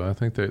so. I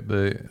think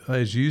that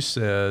as you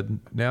said,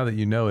 now that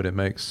you know it, it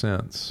makes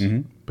sense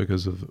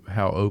because of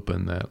how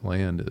open that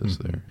land is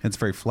there. It's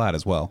very flat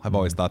as well. I've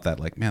always thought that,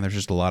 like, man, there's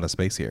just a lot of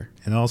space here.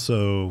 And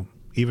also,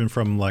 even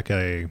from like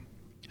a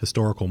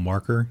historical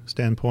marker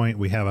standpoint,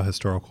 we have a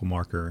historical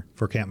marker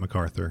for Camp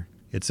MacArthur.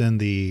 It's in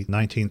the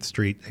 19th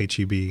Street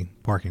HEB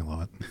parking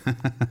lot.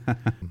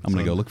 I'm going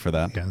to go look for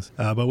that. Yes,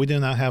 but we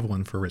do not have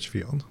one for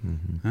Richfield.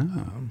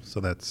 Oh. So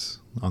that's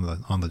on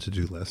the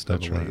to-do list, I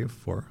believe,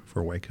 for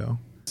Waco.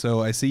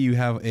 So I see you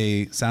have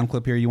a sound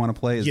clip here you want to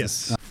play. Is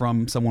Yes. this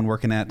from someone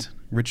working at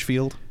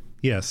Richfield?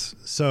 Yes.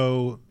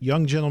 So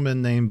young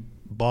gentleman named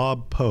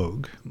Bob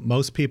Pogue.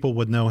 Most people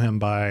would know him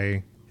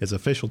by his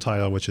official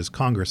title, which is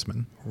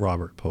Congressman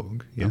Robert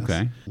Pogue. Yes.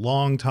 Okay.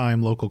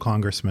 Longtime local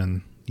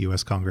congressman,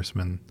 U.S.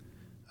 congressman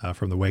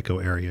from the Waco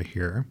area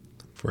here.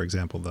 For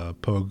example, the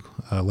Pogue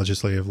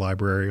Legislative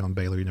Library on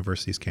Baylor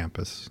University's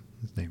campus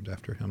is named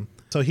after him.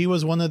 So he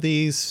was one of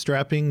these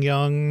strapping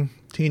young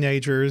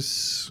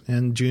teenagers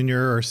in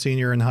junior or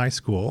senior in high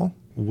school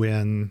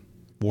when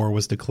war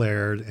was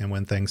declared and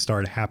when things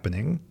started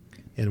happening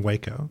in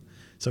Waco.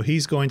 So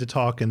he's going to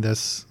talk in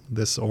this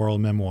oral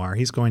memoir.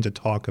 He's going to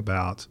talk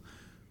about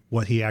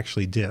what he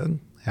actually did,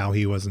 how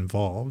he was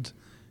involved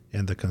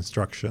in the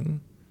construction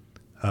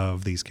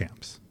of these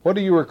camps. What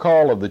do you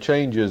recall of the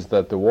changes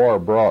that the war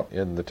brought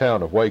in the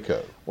town of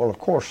Waco? Well, of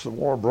course, the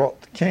war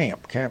brought the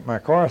Camp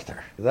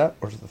MacArthur. That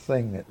was the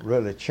thing that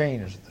really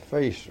changed the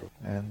face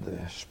and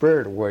the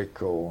spirit of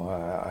Waco,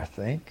 I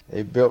think.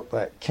 They built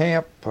that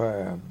camp,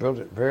 built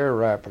it very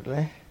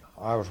rapidly.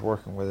 I was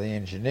working with the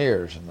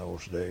engineers in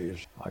those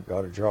days. I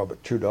got a job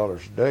at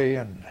 $2 a day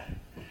and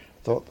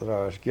thought that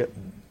I was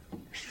getting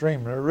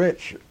extremely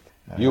rich.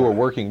 You were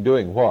working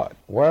doing what?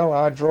 Well,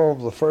 I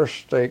drove the first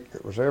stake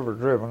that was ever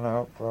driven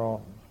out from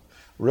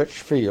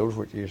Richfield,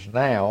 which is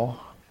now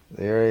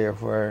the area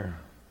where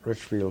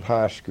Richfield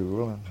High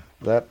School and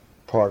that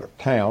part of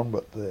town,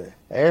 but the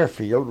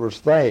airfield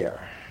was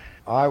there.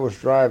 I was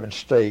driving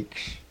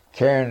stakes,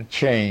 carrying a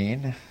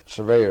chain,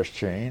 surveyor's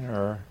chain,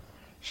 or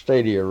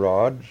stadia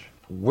rods.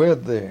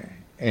 With the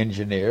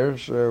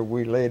engineers,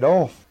 we laid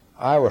off.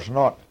 I was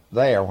not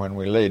there when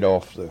we laid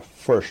off the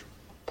first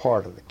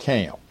part of the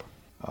camp.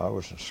 I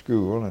was in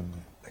school, and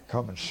the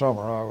coming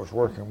summer I was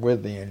working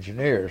with the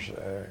engineers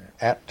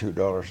at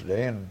 $2 a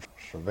day and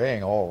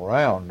surveying all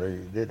around. They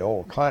did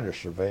all kind of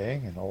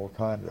surveying and all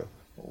kind of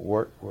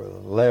work with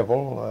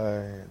level.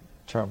 I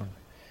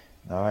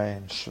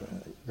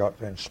got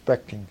to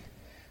inspecting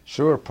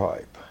sewer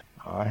pipe.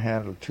 I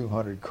handled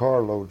 200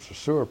 carloads of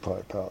sewer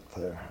pipe out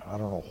there. I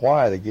don't know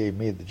why they gave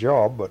me the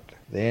job, but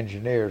the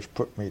engineers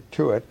put me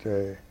to it.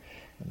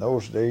 In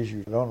those days,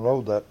 you'd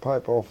unload that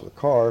pipe off of the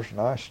cars,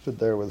 and I stood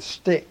there with a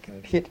stick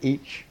and hit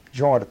each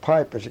joint of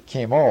pipe as it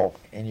came off,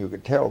 and you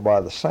could tell by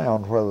the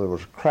sound whether there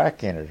was a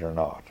crack in it or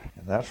not.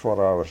 And that's what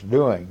I was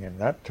doing, and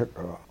that took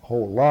a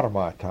whole lot of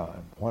my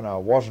time. When I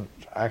wasn't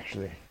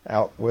actually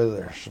out with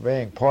a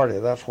surveying party,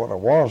 that's what I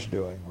was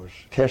doing, was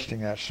testing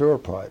that sewer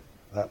pipe.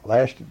 That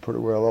lasted pretty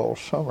well all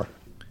summer.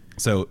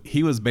 So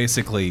he was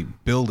basically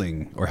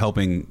building or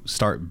helping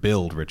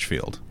build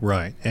Richfield.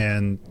 Right.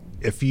 And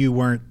if you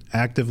weren't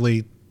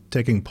actively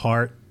taking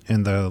part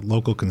in the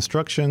local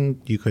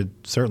construction, you could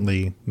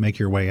certainly make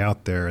your way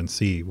out there and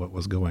see what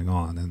was going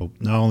on. And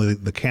not only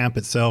the camp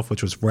itself,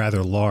 which was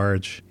rather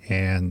large,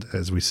 and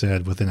as we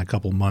said, within a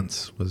couple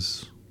months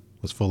was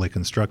fully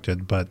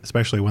constructed, but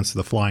especially once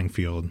the flying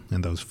field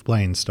and those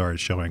planes started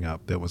showing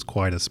up, it was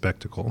quite a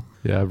spectacle.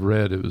 Yeah, I've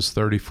read it was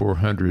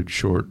 3,400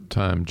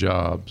 short-time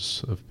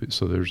jobs.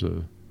 So there's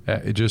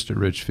just at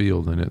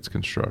Richfield and its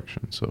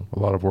construction. So a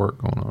lot of work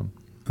going on.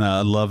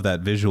 I love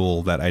that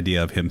visual, that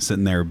idea of him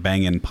sitting there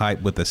banging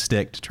pipe with a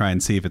stick to try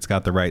and see if it's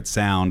got the right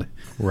sound.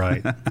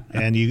 Right.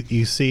 And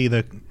you see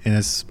and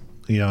it's,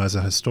 as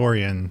a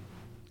historian,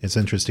 it's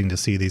interesting to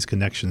see these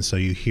connections. So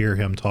you hear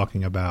him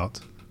talking about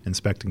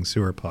inspecting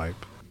sewer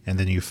pipe, and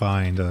then you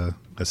find a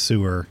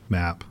sewer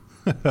map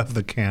of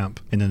the camp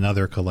in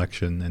another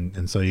collection,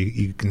 and so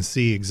you can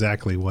see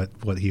exactly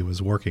what he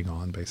was working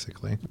on,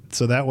 basically.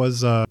 So that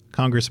was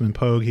Congressman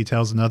Pogue. He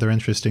tells another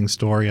interesting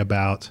story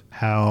about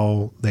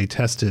how they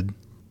tested,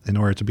 in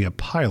order to be a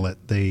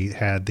pilot, they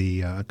had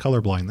the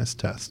color blindness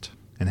test,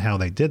 and how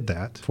they did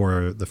that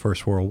for the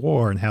First World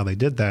War, and how they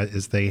did that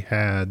is they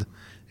had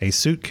a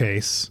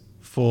suitcase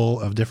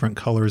full of different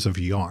colors of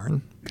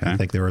yarn. Okay. I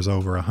think there was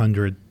over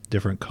 100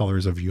 different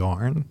colors of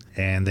yarn,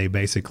 and they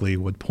basically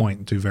would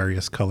point to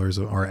various colors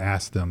or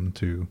ask them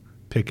to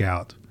pick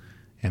out,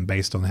 and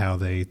based on how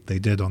they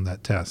did on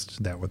that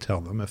test, that would tell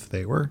them if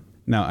they were.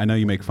 Now, I know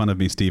you make fun of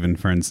me, Stephen,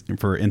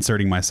 for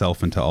inserting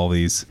myself into all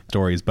these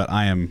stories, but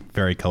I am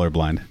very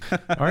colorblind.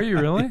 Are you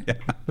really? Yeah.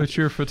 But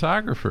you're a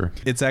photographer.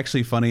 It's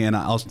actually funny, and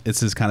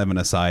this is kind of an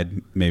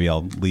aside, maybe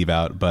I'll leave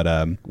out, but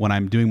when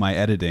I'm doing my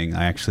editing,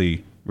 I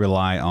actually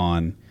rely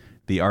on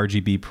the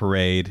RGB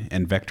parade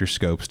and vector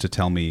scopes to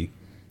tell me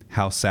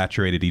how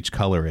saturated each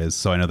color is,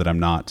 so I know that I'm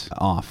not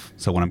off.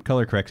 So when I'm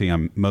color correcting,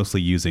 I'm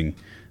mostly using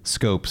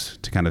scopes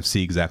to kind of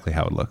see exactly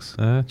how it looks.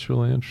 That's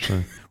really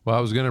interesting. Well, I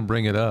was going to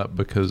bring it up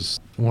because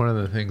one of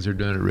the things they're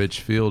doing at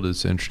Richfield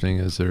is interesting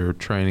is they're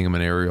training them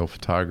in aerial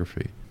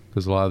photography,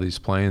 because a lot of these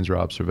planes are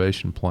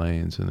observation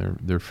planes, and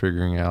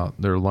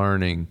they're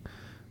learning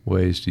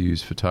ways to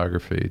use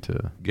photography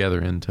to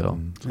gather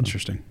intel.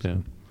 Interesting. Yeah.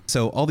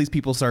 So all these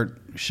people start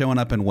showing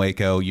up in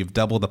Waco. You've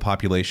doubled the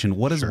population.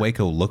 What does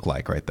Waco look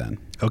like right then?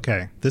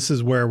 Okay. This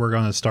is where we're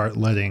going to start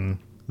letting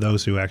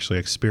those who actually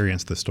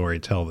experience the story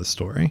tell the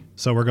story.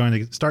 So we're going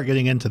to start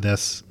getting into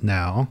this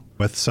now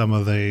with some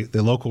of the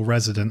local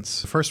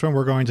residents. The first one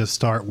we're going to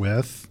start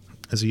with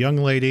is a young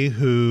lady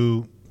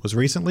who was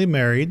recently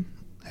married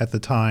at the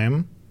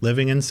time,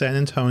 living in San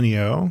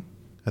Antonio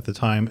at the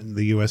time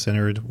the U.S.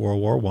 entered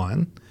World War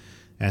I,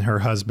 and her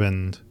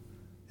husband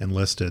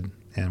enlisted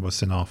and was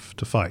sent off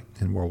to fight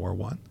in World War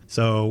I.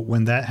 So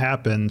when that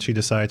happened, she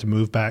decided to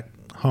move back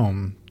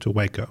home to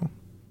Waco.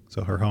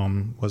 So her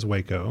home was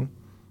Waco.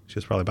 She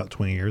was probably about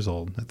 20 years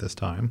old at this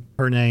time.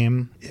 Her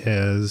name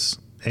is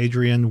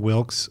Adrienne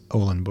Wilkes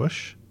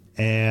Ohlenbusch,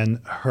 and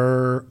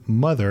her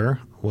mother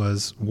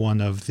was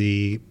one of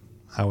the,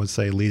 I would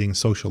say, leading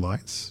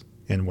socialites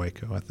in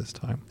Waco at this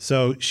time.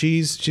 So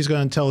she's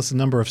going to tell us a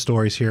number of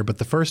stories here, but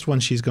the first thing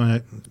she's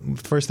going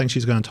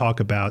to talk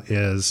about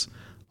is,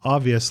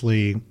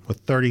 obviously, with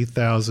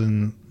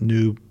 30,000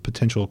 new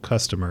potential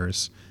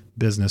customers,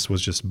 business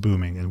was just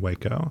booming in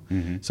Waco.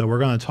 Mm-hmm. So we're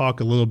going to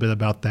talk a little bit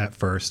about that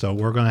first. So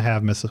we're going to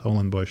have Mrs.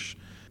 Ohlenbusch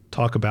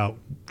talk about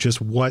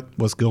just what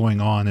was going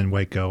on in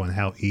Waco and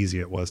how easy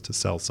it was to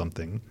sell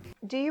something.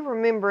 Do you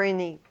remember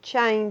any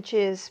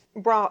changes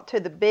brought to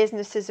the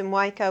businesses in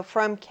Waco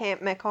from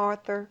Camp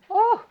MacArthur?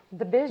 Oh,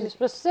 the business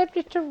was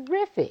simply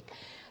terrific.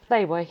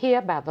 They were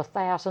here by the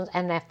thousands,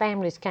 and their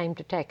families came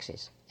to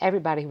Texas.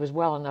 Everybody who was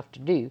well enough to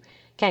do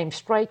came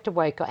straight to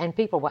Waco, and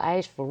people were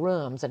asked for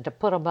rooms and to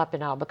put them up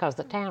and all because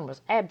the town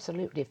was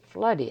absolutely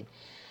flooded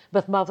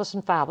with mothers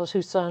and fathers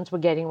whose sons were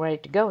getting ready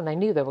to go, and they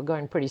knew they were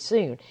going pretty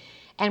soon.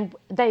 And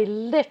they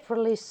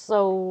literally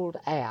sold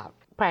out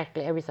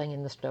practically everything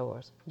in the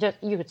stores. Just,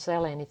 you could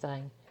sell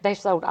anything. They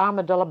sold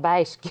armadillo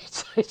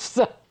baskets.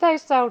 They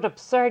sold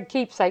absurd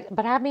keepsakes.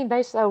 But I mean,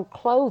 they sold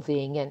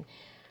clothing and,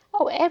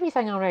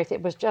 everything on earth.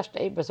 It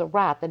was a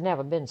riot. There'd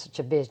never been such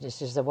a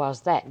business as there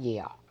was that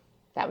year.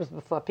 That was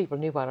before people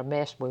knew what a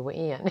mess we were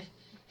in.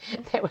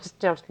 They were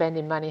still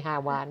spending money high,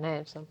 wide, and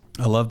handsome.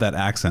 I love that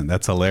accent.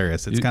 That's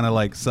hilarious. It's kind of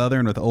like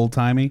Southern with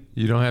old-timey.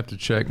 You don't have to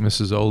check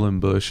Mrs.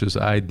 Ohlenbusch's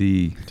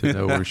ID to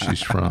know where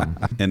she's from.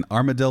 And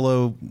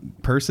armadillo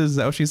purses, is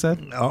that what she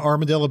said?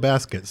 Armadillo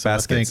baskets. So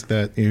Baskets. I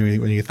think that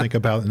when you think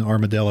about an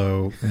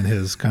armadillo and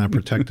his kind of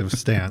protective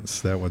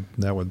stance, that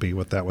would be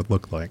what that would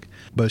look like.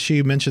 But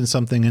she mentioned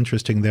something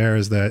interesting there,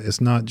 is that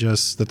it's not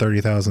just the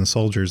 30,000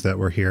 soldiers that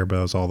were here, but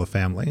it was all the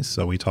families.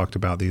 So we talked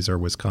about these are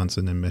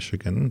Wisconsin and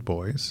Michigan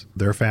boys.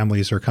 Their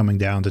families are coming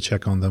down to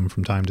check on them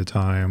from time to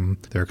time.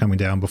 They're coming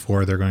down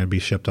before they're going to be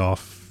shipped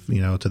off,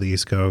 to the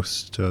East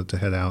Coast to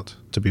head out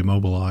to be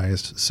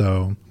mobilized.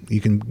 So you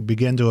can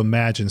begin to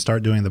imagine,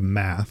 start doing the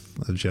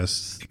math of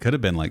just... It could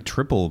have been like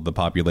triple the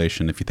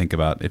population if you think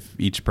about if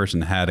each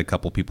person had a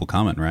couple people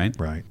coming, right?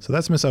 Right. So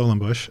that's Miss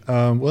Ohlenbusch.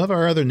 One of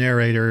our other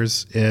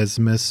narrators is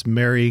Miss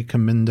Mary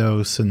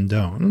Camindo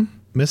Sindone.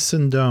 Miss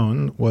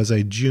Sindone was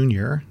a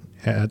junior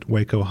at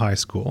Waco High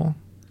School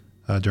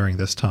during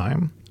this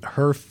time.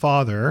 Her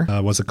father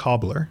was a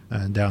cobbler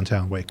in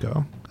downtown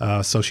Waco.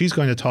 So she's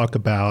going to talk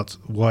about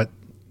what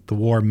the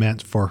war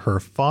meant for her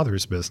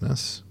father's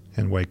business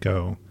in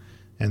Waco,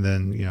 and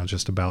then,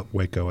 just about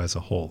Waco as a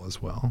whole as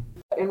well.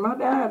 And my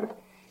dad,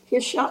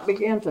 his shop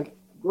began to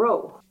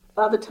grow.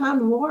 By the time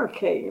the war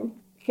came,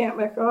 Camp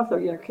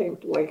MacArthur, came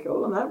to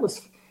Waco, and that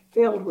was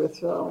filled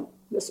with the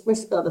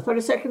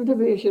 32nd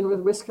Division with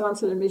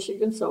Wisconsin and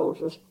Michigan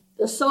soldiers.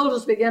 The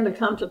soldiers began to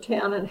come to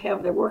town and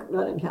have their work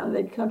done in town.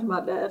 They'd come to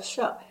my dad's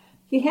shop.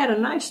 He had a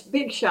nice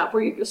big shop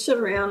where you could sit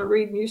around and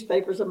read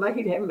newspapers, and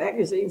he'd have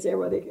magazines there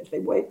where they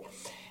could wait.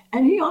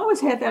 And he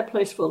always had that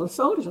place full of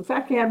soldiers. In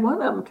fact, he had one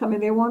of them come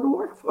in there wanted to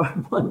work for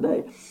him one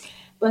day.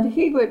 But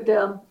he would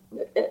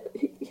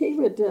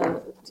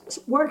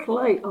work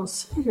late on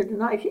Saturday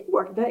night. He'd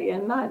work day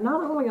and night,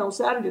 not only on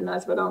Saturday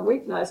nights, but on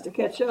weeknights to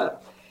catch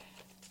up.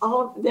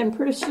 Then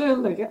pretty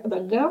soon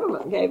the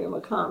government gave him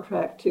a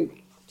contract to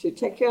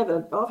take care of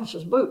the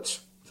officers'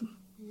 boots.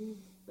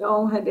 They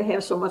all had to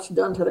have so much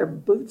done to their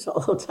boots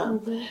all the time.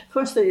 Of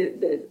course,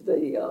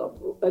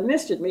 the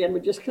enlisted men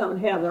would just come and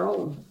have their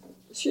own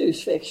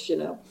shoes fixed,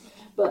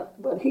 But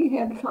he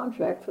had a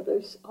contract for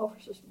those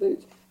officers'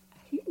 boots.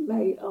 He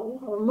made a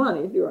lot of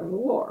money during the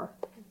war.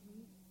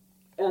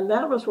 And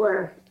that was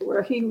where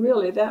he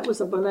really, that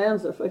was a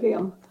bonanza for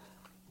him.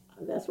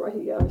 And that's where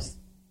he got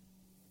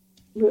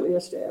really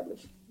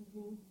established.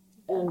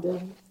 And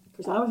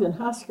because I was in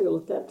high school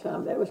at that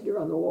time, that was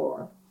during the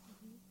war.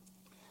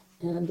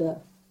 And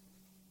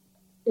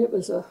it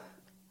was a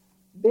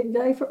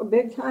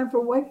big time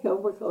for Waco,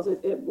 because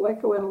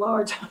Waco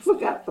enlarged. I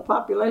forgot, the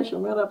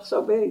population went up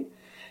so big.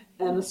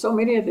 And so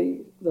many of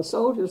the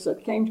soldiers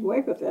that came to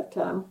Waco at that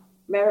time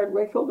married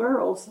Waco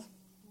girls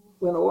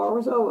when the war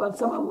was over, and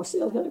some of them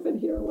still had been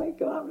here in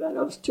Waco. I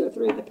noticed 2 or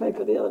 3 in the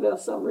paper the other day,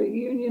 some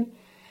reunion,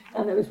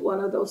 and there was one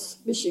of those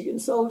Michigan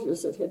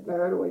soldiers that had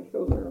married a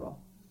Waco girl.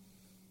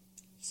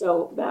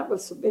 So that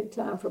was a big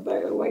time for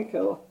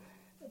Waco.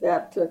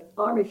 That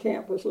Army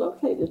camp was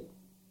located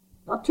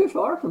not too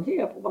far from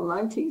here, up on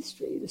 19th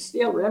Street. There's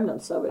still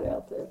remnants of it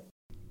out there.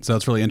 So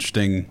it's really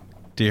interesting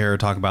to hear her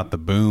talk about the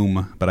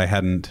boom, but I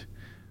hadn't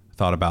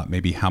thought about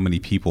maybe how many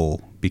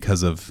people,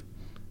 because of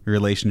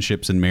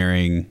relationships and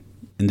marrying,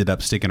 ended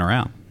up sticking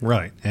around.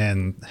 Right.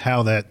 And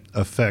how that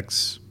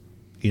affects,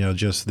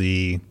 just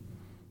the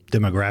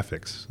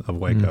demographics of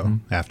Waco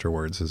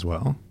afterwards as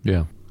well.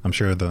 Yeah. I'm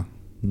sure the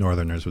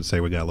Northerners would say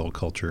we got a little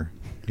culture,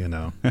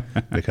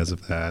 because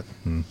of that.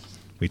 And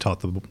we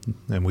taught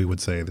we would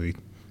say that we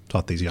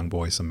taught these young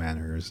boys some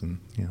manners and,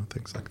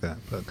 things like that.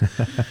 But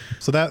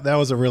so that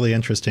was a really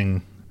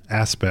interesting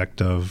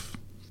aspect of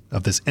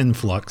of this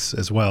influx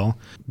as well.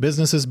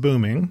 Business is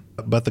booming,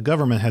 but the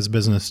government has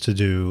business to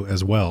do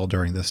as well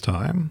during this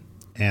time.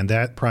 And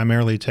that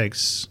primarily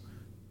takes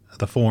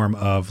the form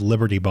of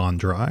Liberty Bond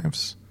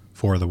drives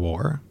for the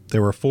war.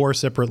 There were 4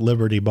 separate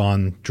Liberty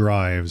Bond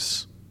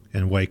drives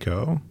in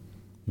Waco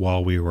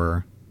while we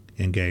were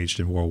engaged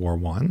in World War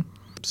I.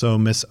 So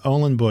Miss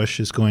Olin Bush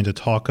is going to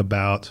talk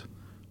about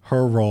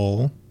her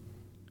role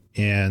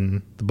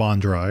in the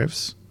bond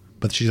drives,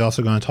 but she's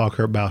also going to talk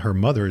about her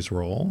mother's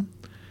role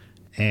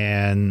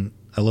and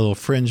a little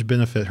fringe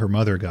benefit her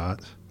mother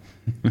got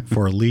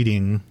for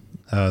leading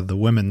the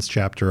women's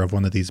chapter of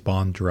one of these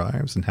bond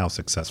drives and how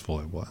successful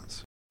it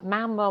was.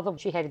 My mother,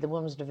 she headed the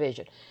women's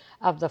division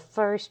of the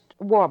first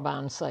war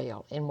bond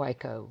sale in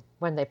Waco,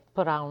 when they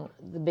put on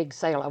the big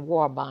sale of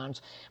war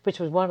bonds, which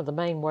was one of the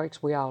main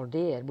works we all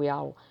did. We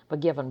all were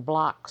given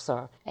blocks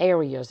or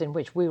areas in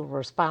which we were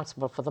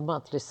responsible for the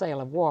monthly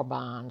sale of war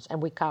bonds,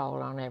 and we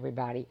called on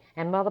everybody.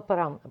 And Mother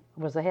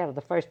was the head of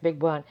the first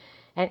big one,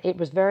 and it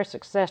was very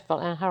successful,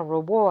 and her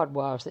reward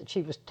was that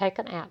she was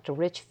taken out to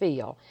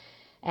Richfield,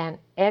 and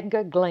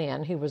Edgar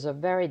Glenn, who was a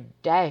very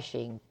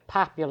dashing,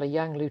 popular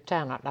young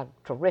lieutenant, a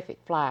terrific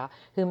flyer,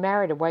 who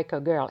married a Waco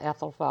girl,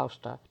 Ethel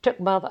Foster, took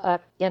Mother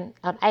up in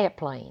an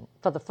airplane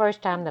for the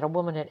first time that a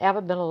woman had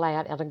ever been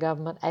allowed in a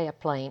government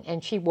airplane.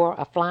 And she wore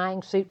a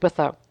flying suit with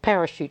a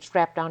parachute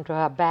strapped onto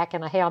her back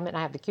and a helmet. And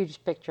I have the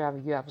cutest picture of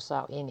her you ever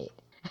saw in it.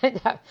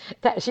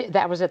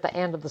 That was at the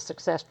end of the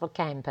successful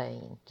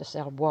campaign to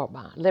sell war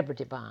bonds,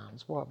 Liberty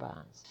bonds, war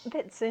bonds.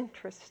 That's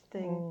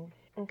interesting.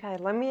 Okay,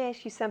 let me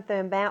ask you something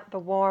about the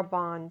war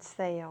bond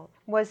sale.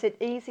 Was it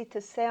easy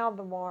to sell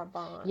the war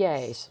bonds?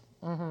 Yes.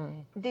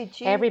 Mm-hmm. Did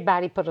you?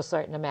 Everybody put a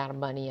certain amount of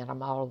money in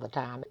them all the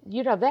time.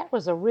 You know, that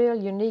was a real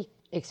unique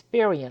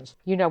experience.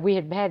 You know, we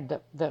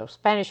had the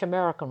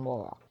Spanish-American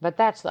War, but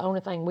that's the only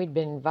thing we'd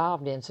been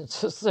involved in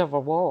since the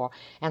Civil War,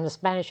 and the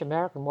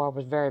Spanish-American War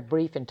was very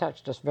brief and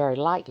touched us very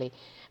lightly.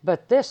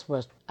 But this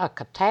was a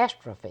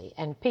catastrophe,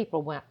 and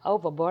people went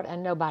overboard,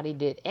 and nobody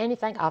did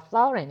anything or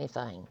thought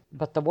anything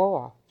but the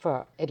war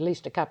for at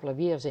least a couple of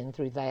years in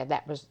through there.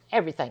 That was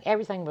everything.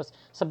 Everything was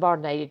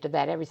subordinated to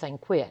that. Everything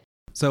quit.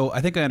 So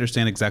I think I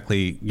understand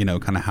exactly,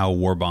 kind of how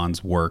war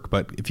bonds work,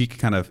 but if you could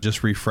kind of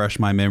just refresh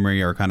my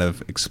memory or kind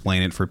of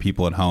explain it for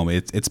people at home,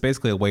 it's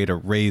basically a way to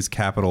raise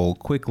capital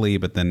quickly,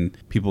 but then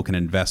people can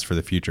invest for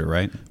the future,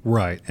 right?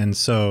 Right. And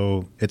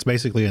so it's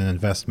basically an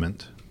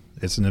investment.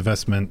 It's an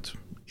investment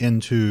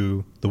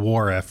into the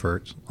war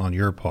effort on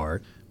your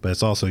part, but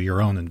it's also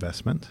your own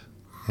investment.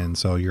 And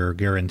so you're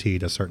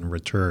guaranteed a certain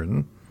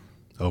return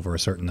over a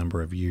certain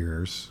number of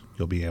years.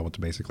 You'll be able to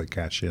basically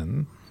cash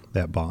in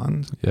that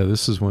bond. Yeah,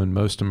 this is when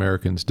most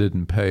Americans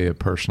didn't pay a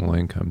personal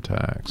income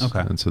tax.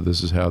 Okay. And so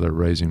this is how they're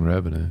raising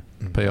revenue,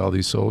 pay all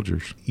these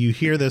soldiers. You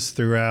hear this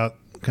throughout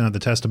kind of the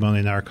testimony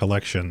in our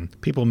collection.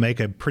 People make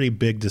a pretty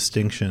big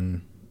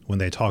distinction when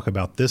they talk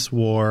about this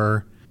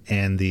war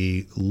and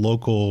the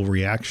local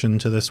reaction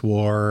to this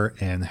war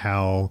and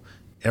how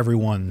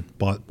everyone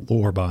bought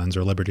war bonds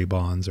or Liberty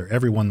bonds, or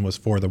everyone was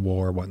for the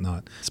war or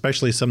whatnot.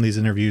 Especially some of these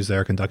interviews that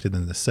are conducted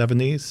in the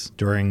 70s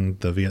during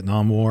the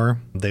Vietnam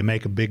War, they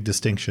make a big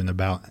distinction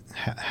about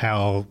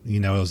how,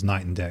 it was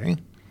night and day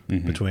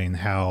between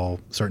how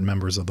certain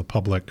members of the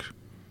public,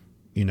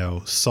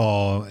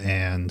 saw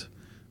and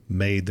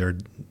made their,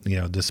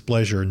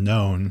 displeasure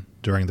known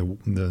during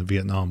the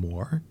Vietnam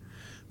War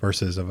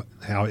versus of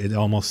how it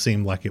almost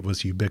seemed like it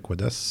was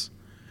ubiquitous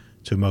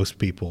to most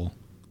people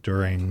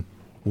during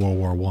World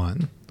War I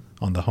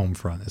on the home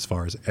front, as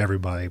far as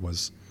everybody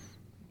was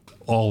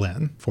all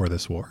in for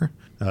this war.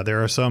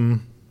 There are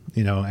some,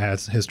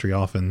 as history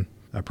often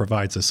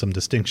provides us some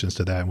distinctions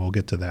to that, and we'll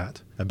get to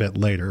that a bit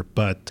later.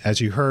 But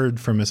as you heard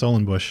from Miss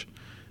Olenbush,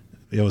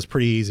 it was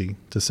pretty easy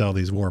to sell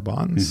these war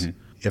bonds.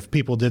 If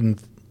people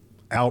didn't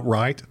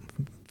outright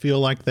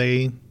feel like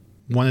they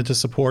wanted to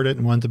support it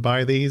and wanted to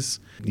buy these,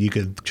 you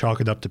could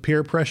chalk it up to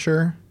peer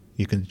pressure.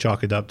 You can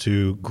chalk it up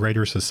to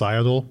greater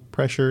societal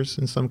pressures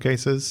in some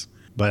cases.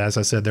 But as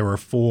I said, there were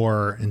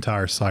 4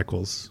 entire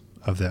cycles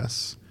of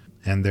this.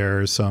 And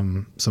there's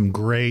some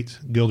great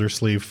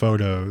Gildersleeve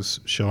photos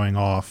showing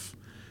off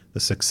the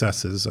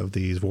successes of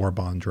these war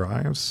bond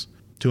drives.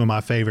 2 of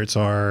my favorites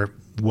are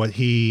what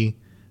he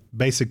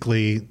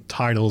basically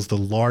titles the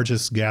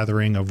largest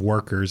gathering of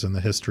workers in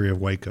the history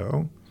of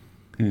Waco,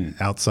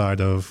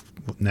 outside of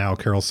now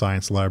Carroll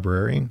Science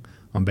Library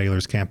on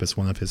Baylor's campus,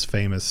 one of his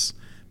famous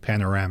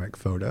panoramic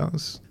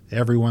photos.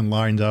 Everyone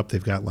lined up.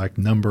 They've got like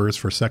numbers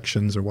for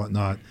sections or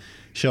whatnot,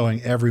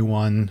 showing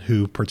everyone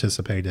who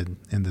participated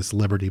in this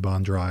Liberty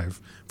Bond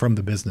drive from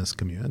the business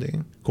community.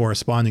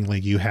 Correspondingly,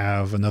 you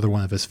have another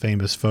one of his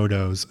famous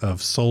photos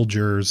of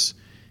soldiers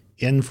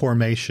in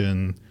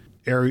formation,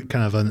 kind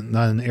of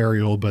not an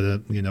aerial,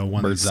 but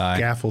one of the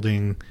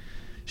scaffolding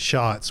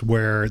shots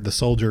where the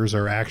soldiers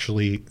are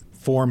actually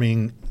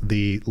forming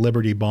the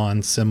Liberty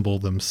Bond symbol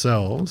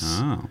themselves.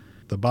 Oh.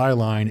 The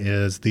byline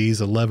is these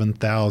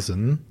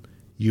 11,000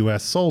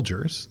 U.S.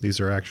 soldiers, these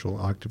are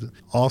actual active,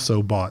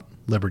 also bought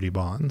Liberty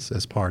bonds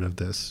as part of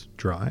this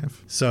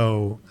drive.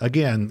 So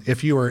again,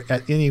 if you were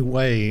at any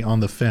way on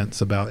the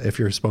fence about if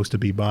you're supposed to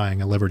be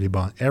buying a Liberty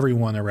bond,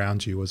 everyone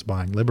around you was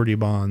buying Liberty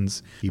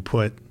bonds. You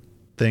put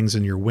things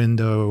in your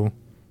window,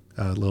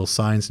 little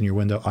signs in your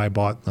window. I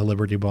bought a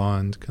Liberty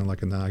bond, kind of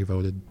like an I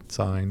voted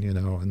sign,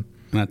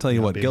 And I tell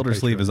you what,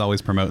 Gildersleeve is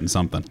always promoting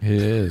something. He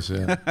is,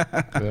 yeah.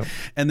 Yep.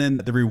 And then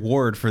the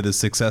reward for this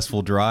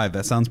successful drive,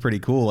 that sounds pretty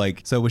cool.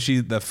 Like, so was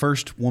she the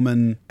first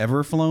woman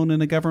ever flown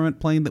in a government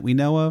plane that we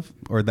know of?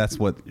 Or that's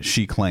what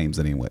she claims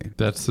anyway?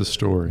 That's the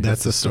story.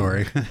 That's the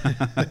story.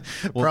 Well,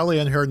 probably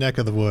in her neck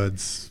of the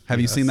woods.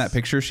 Have you seen that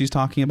picture she's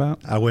talking about?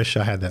 I wish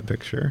I had that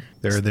picture.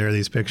 There are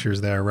these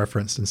pictures that are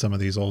referenced in some of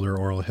these older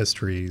oral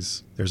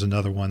histories. There's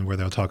another one where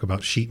they'll talk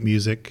about sheet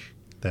music,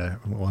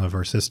 that one of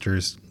her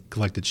sisters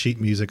collected sheet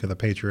music of the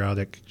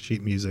patriotic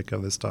sheet music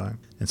of this time.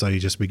 And so you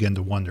just begin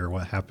to wonder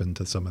what happened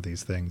to some of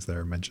these things that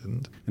are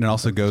mentioned. And it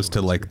also goes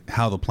to like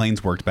how the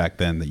planes worked back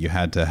then, that you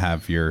had to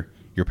have your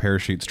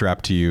parachute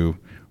strapped to you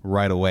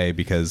right away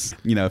because,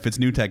 if it's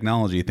new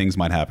technology, things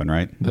might happen,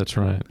 right? That's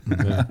right.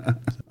 Yeah.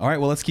 All right,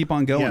 well, let's keep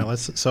on going. Yeah,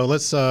 so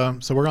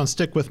we're going to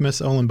stick with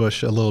Miss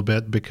Ohlenbusch a little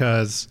bit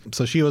because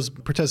she was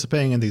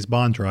participating in these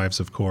bond drives,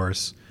 of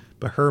course.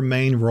 But her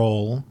main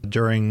role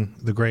during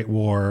the Great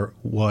War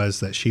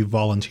was that she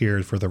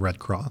volunteered for the Red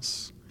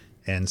Cross.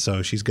 And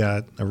so she's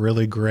got a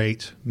really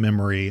great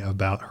memory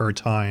about her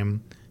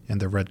time in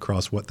the Red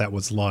Cross, what that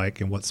was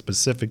like, and what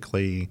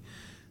specifically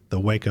the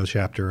Waco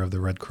chapter of the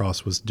Red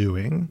Cross was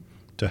doing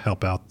to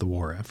help out the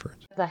war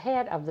effort. The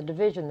head of the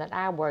division that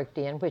I worked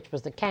in, which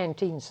was the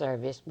canteen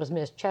service, was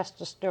Miss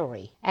Chester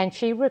Story. And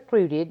she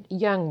recruited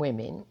young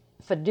women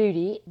for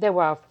duty. There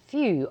were a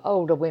few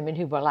older women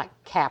who were like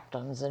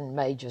captains and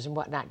majors and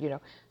whatnot,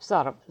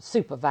 sort of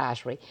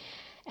supervisory.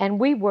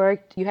 And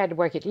you had to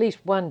work at least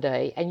one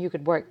day, and you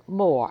could work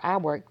more. I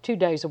worked 2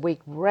 days a week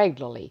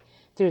regularly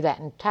through that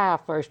entire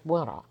first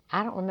winter.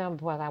 I don't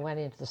remember whether I went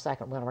into the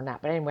second winter or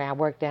not, but anyway, I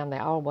worked down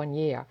there all 1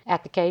 year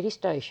at the Katy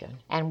Station.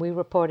 And we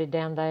reported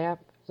down there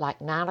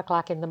like 9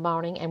 o'clock in the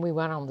morning, and we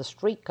went on the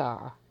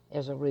streetcar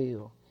as a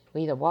rule.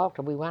 We either walked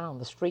or we went on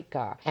the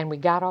streetcar. And we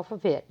got off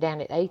of it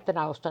down at 8th and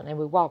Austin, and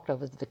we walked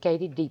over to the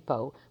Katy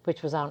Depot,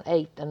 which was on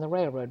 8th and the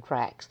railroad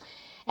tracks.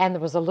 And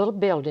there was a little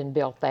building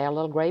built there, a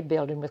little gray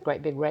building with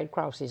great big red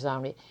crosses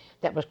on it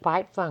that was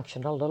quite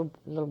functional, a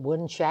little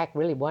wooden shack,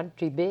 really wasn't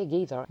too big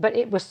either. But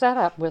it was set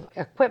up with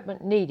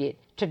equipment needed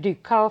to do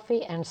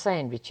coffee and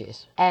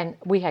sandwiches. And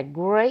we had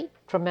great,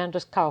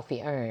 tremendous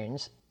coffee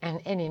urns and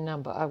any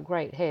number of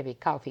great heavy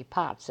coffee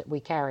pots that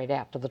we carried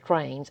out to the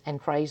trains and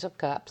trays of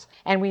cups.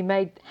 And we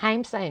made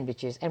ham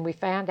sandwiches, and we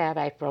found out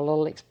after a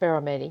little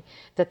experimenting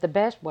that the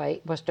best way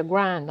was to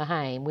grind the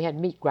ham. We had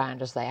meat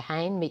grinders there,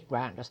 ham meat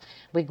grinders.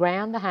 We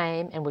ground the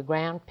ham and we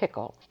ground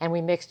pickle, and we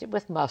mixed it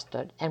with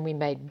mustard, and we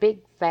made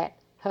big, fat,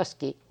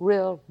 husky,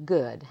 real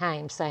good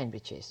ham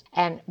sandwiches.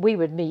 And we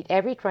would meet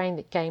every train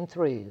that came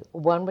through.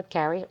 One would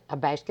carry a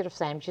basket of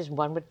sandwiches,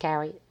 one would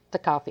carry the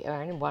coffee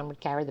urn, and one would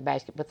carry the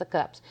basket with the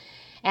cups.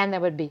 And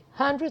there would be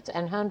hundreds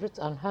and hundreds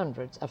and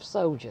hundreds of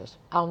soldiers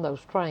on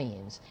those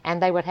trains.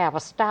 And they would have a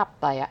stop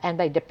there, and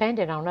they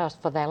depended on us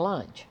for their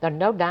lunch. There were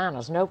no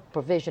diners, no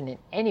provision in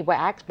any way.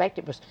 I expect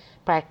it was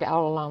practically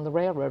all along the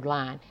railroad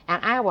line.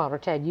 And I want to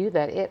tell you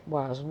that it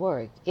was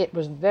work. It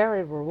was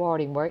very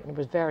rewarding work, and it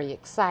was very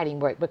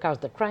exciting work, because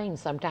the trains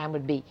sometimes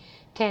would be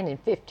 10 and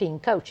 15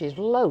 coaches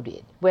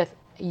loaded with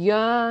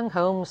young,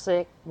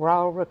 homesick,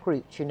 raw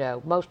recruits,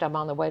 most of them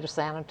on their way to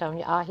San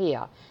Antonio or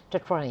here to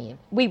train.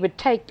 We would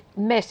take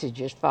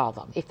messages for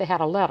them if they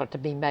had a letter to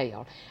be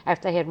mailed.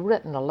 If they had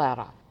written a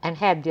letter and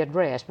had the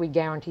address, we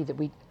guarantee that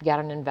we'd get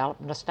an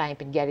envelope and a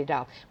stamp and get it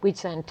off. We'd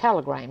send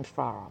telegrams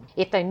for them.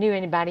 If they knew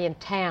anybody in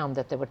town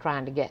that they were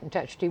trying to get in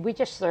touch to, we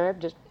just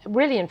served as,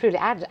 really and truly,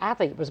 I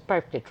think it was a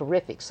perfectly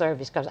terrific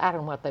service, because I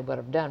don't know what they would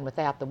have done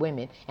without the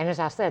women. And as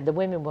I said, the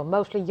women were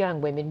mostly young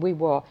women. We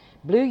wore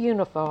blue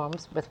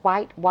uniforms with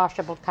white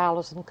washable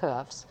collars and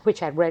cuffs,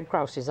 which had red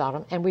crosses on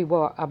them, and we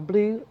wore a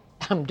blue,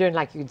 I'm doing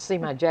like you could see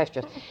my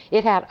gestures.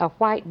 It had a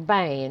white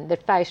band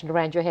that fastened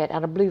around your head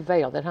and a blue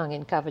veil that hung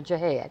and covered your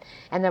head.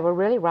 And they were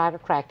really right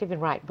attractive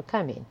and right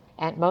becoming.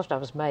 And most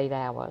of us made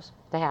ours.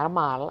 They had a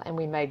model, and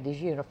we made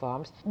these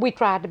uniforms. We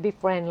tried to be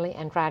friendly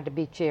and tried to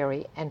be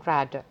cheery and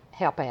tried to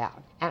help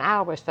out. And I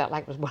always felt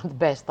like it was one of the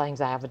best things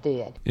I ever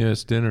did.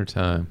 It's dinner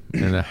time,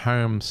 and a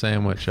ham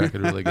sandwich, I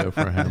could really go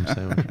for a ham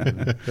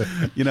sandwich.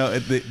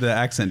 The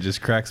accent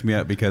just cracks me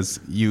up,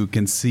 because you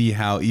can see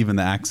how even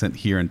the accent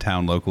here in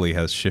town locally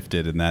has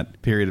shifted in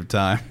that period of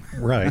time.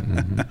 Right.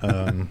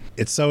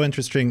 It's so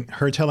interesting,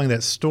 her telling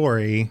that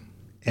story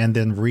and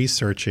then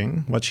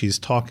researching what she's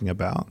talking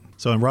about.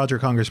 So in Roger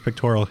Conger's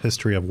Pictorial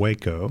History of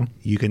Waco,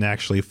 you can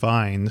actually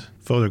find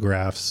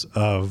photographs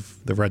of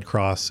the Red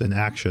Cross in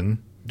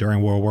action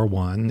during World War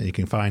I. You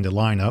can find a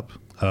lineup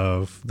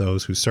of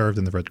those who served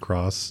in the Red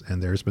Cross,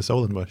 and there's Miss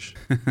Ohlenbusch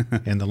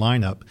in the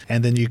lineup.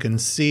 And then you can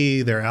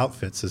see their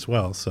outfits as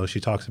well. So she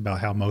talks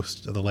about how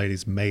most of the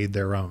ladies made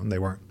their own. They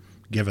weren't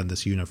given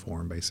this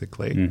uniform,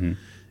 basically. Mm-hmm.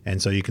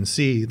 And so you can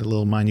see the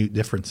little minute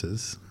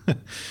differences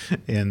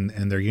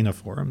in their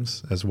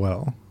uniforms as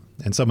well.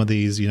 And some of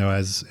these,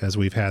 as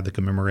we've had the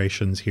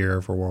commemorations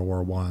here for World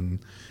War I,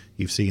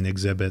 you've seen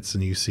exhibits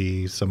and you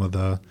see some of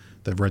the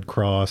Red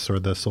Cross or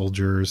the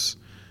soldiers'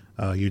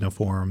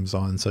 uniforms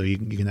on. So you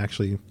can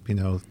actually,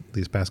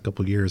 these past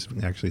couple of years,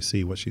 actually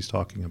see what she's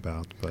talking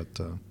about. But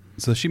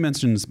So she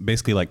mentions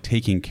basically like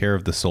taking care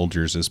of the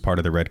soldiers as part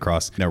of the Red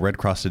Cross. Red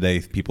Cross today,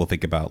 people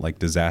think about like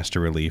disaster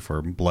relief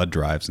or blood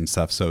drives and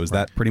stuff. So is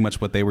that pretty much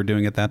what they were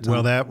doing at that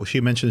time? Well,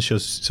 she mentioned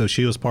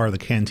she was part of the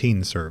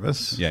canteen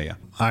service. Yeah.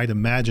 I'd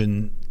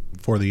imagine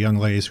for the young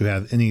ladies who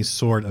have any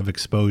sort of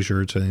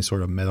exposure to any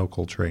sort of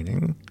medical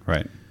training,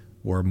 right,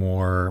 were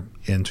more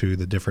into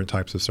the different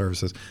types of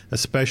services,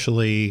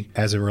 especially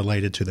as it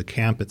related to the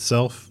camp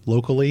itself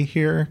locally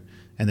here.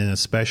 And then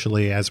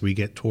especially as we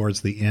get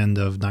towards the end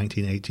of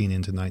 1918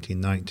 into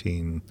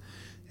 1919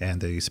 and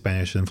the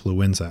Spanish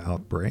influenza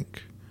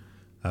outbreak,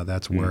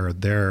 that's where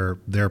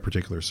their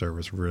particular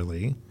service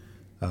really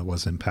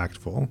was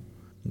impactful.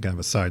 Kind of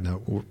a side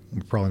note, we're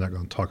probably not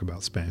going to talk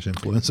about Spanish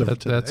influenza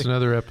today. That's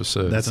another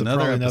episode. That's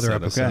probably another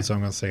episode, okay. so I'm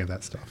going to save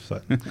that stuff.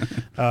 So,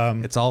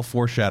 it's all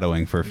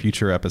foreshadowing for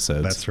future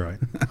episodes. That's right.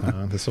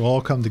 This will all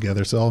come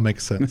together, so it all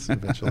makes sense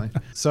eventually.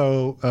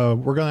 So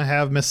we're going to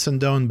have Miss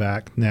Sindone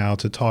back now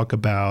to talk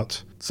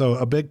about, so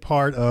a big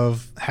part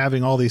of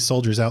having all these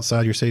soldiers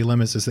outside your city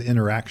limits is the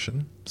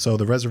interaction. So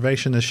the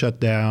reservation is shut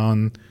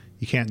down.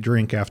 You can't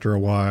drink after a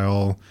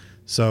while.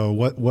 So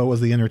what was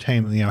the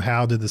entertainment?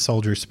 How did the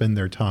soldiers spend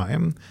their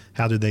time?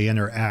 How did they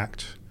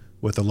interact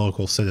with the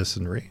local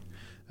citizenry?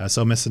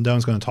 So Miss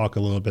Sindone's going to talk a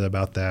little bit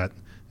about that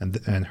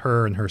and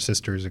her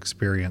sister's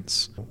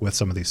experience with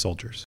some of these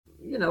soldiers.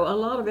 A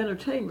lot of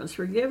entertainments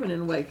were given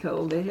in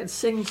Waco. They had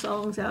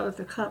sing-songs out at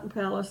the Cotton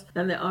Palace,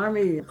 and the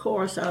Army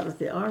chorus out at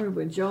the Army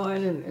would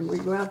join, and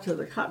we'd go out to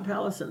the Cotton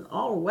Palace, and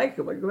all of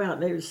Waco would go out,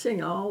 and they would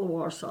sing all the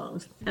war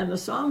songs. And the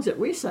songs that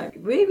we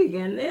sang, we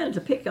began then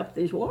to pick up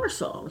these war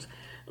songs,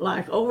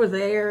 like Over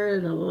There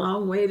and A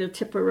Long Way to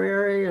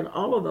Tipperary and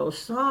all of those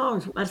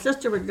songs. My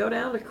sister would go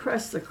down to the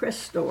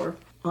Crest store.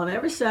 On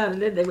every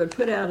Saturday, they would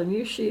put out a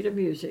new sheet of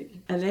music,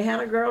 and they had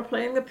a girl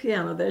playing the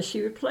piano there.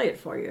 She would play it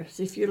for you,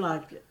 see if you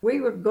liked it.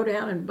 We would go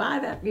down and buy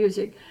that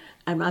music,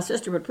 and my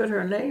sister would put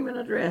her name and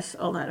address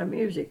on that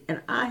music.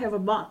 And I have a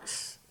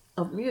box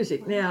of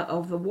music now,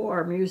 of the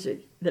war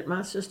music that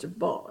my sister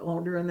bought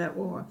during that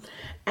war.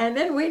 And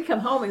then we'd come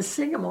home and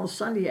sing them on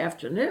Sunday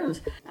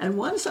afternoons. And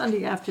one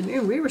Sunday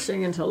afternoon, we were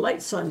singing till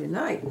late Sunday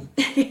night.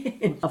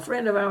 A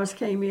friend of ours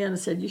came in and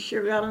said, "You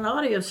sure got an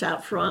audience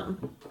out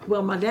front."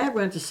 Well, my dad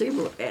went to see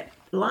them,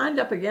 lined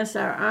up against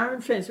our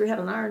iron fence. We had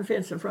an iron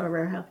fence in front of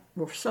our house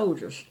with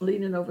soldiers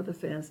leaning over the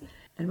fence.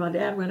 And my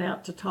dad went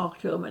out to talk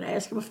to them and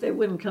ask them if they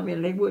wouldn't come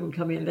in. They wouldn't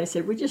come in. They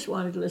said, "We just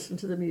wanted to listen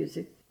to the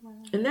music." Wow.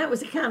 And that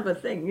was the kind of a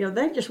thing.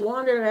 They just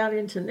wandered out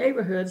into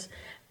neighborhoods,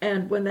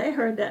 and when they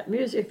heard that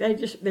music,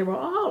 they were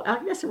all,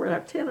 I guess there were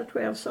like 10 or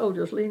 12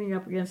 soldiers leaning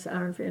up against the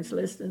iron fence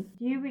listening.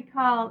 Do you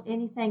recall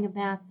anything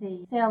about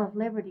the sale of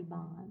Liberty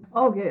bonds?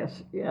 Oh,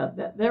 yes. Yeah,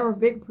 there were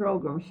big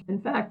programs. In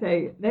fact,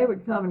 they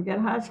would come and get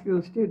high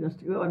school students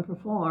to go and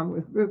perform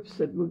with groups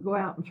that would go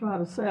out and try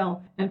to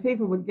sell, and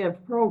people would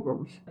give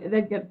programs.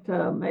 They'd get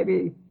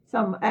maybe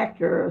some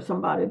actor or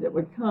somebody that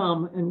would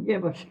come and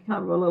give a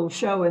kind of a little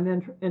show and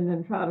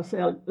then try to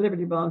sell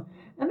Liberty bonds.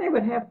 And they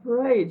would have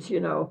parades,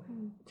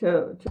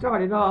 to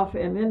start it off,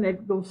 and then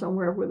they'd go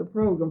somewhere with a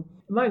program.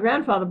 My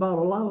grandfather bought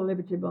a lot of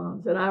Liberty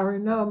bonds, and I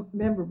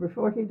remember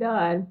before he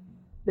died,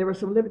 there were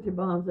some Liberty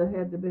bonds that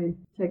had to be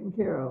taken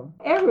care of.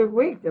 Every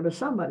week there was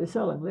somebody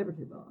selling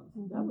Liberty bonds.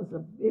 That was a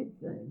big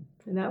thing.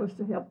 And that was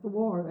to help the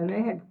war. And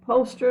they had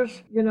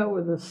posters,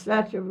 with the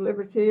Statue of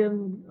Liberty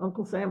and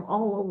Uncle Sam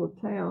all over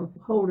town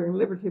holding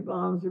Liberty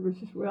bonds. It was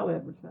just well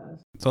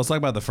advertised. So let's talk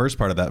about the first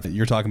part of that.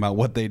 You're talking about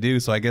what they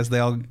do, so I guess they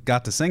all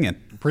got to singing.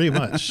 Pretty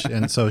much.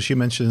 And so she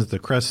mentions the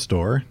Crest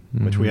store,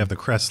 which we have the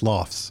Crest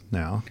Lofts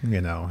now,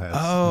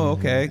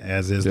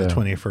 as is the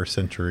 21st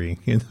century,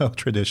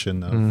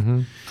 tradition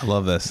of. I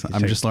love this.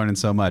 I'm just learning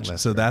so much.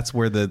 So that's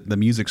where the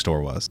music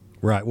store was.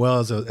 Right. Well,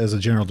 as a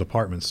general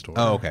department store.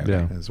 Oh, okay.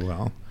 Yeah. As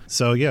well.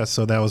 So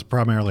that was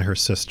primarily her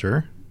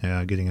sister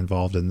getting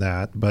involved in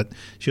that. But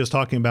she was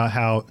talking about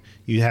how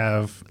you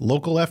have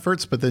local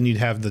efforts, but then you'd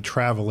have the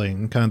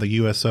traveling, kind of the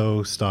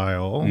USO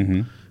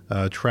style,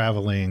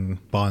 traveling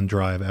bond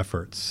drive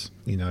efforts.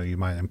 You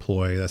might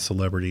employ a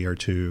celebrity or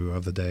two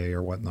of the day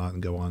or whatnot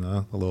and go on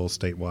a little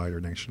statewide or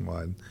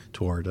nationwide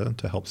tour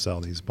to help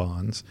sell these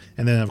bonds.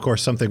 And then, of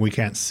course, something we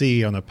can't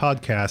see on a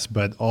podcast,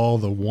 but all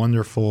the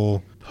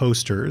wonderful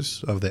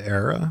posters of the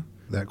era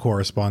that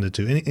corresponded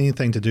to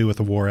anything to do with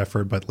the war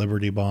effort, but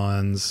Liberty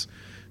bonds.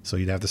 So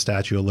you'd have the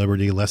Statue of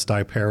Liberty, lest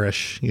I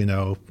perish,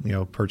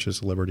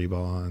 purchase a Liberty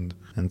bond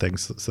and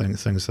things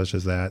such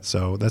as that.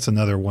 So that's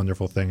another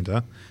wonderful thing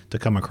to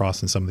come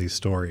across in some of these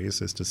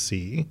stories, is to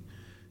see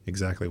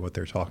exactly what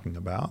they're talking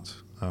about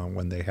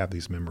when they have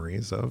these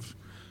memories of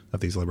of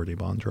these Liberty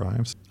Bond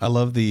drives. I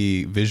love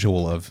the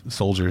visual of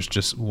soldiers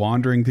just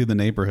wandering through the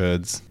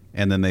neighborhoods,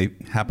 and then they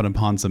happen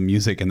upon some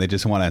music and they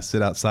just want to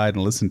sit outside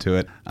and listen to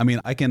it. I mean,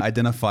 I can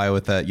identify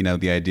with that,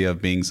 the idea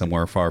of being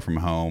somewhere far from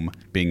home,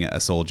 being a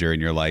soldier,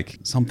 and you're like,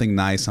 something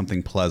nice,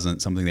 something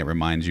pleasant, something that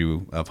reminds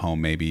you of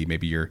home. Maybe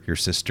your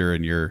sister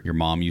and your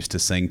mom used to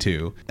sing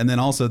to. And then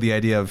also the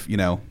idea of,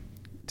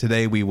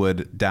 today we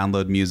would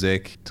download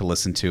music to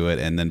listen to it,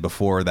 and then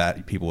before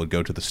that people would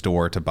go to the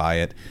store to buy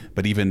it.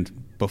 But even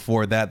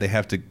before that, they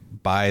have to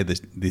buy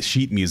the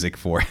sheet music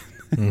for it.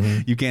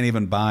 Mm-hmm. You can't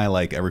even buy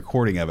like a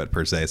recording of it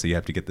per se, so you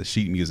have to get the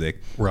sheet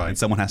music, right? And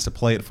someone has to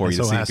play it for you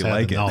to see if you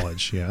like it.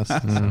 Knowledge, yes.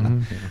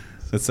 Mm-hmm. Yeah.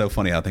 It's so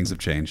funny how things have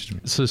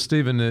changed. So,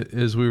 Stephen,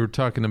 as we were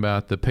talking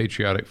about the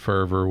patriotic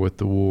fervor with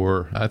the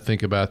war, I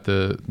think about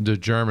the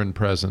German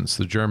presence,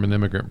 the German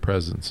immigrant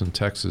presence in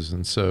Texas.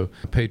 And so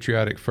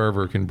patriotic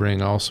fervor can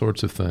bring all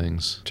sorts of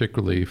things,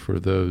 particularly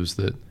for those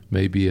that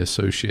may be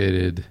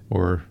associated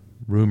or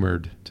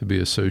rumored to be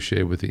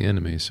associated with the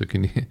enemy. So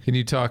can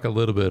you talk a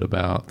little bit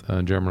about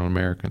German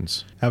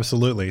Americans?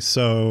 Absolutely.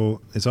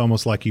 So it's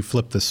almost like you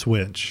flip the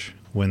switch.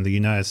 When the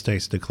United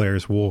States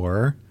declares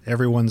war,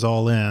 everyone's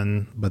all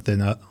in, but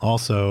then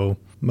also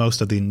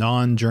most of the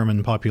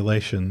non-German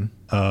population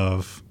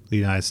of the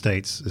United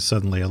States is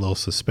suddenly a little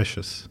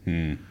suspicious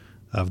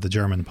of the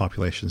German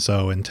population.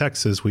 So in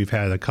Texas, we've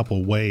had a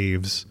couple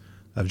waves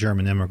of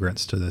German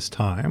immigrants to this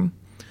time.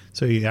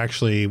 So you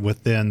actually,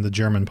 within the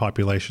German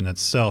population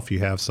itself, you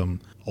have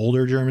some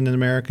older German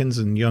Americans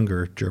and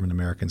younger German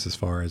Americans as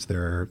far as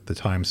the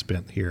time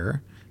spent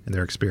here and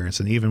their experience.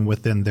 And even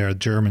within their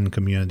German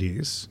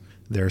communities,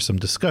 there's some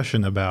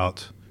discussion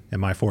about,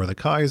 am I for the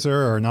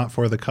Kaiser or not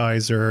for the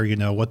Kaiser?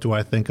 What do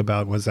I think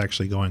about what's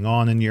actually going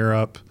on in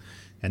Europe?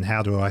 And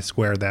how do I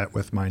square that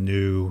with my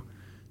new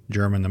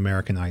German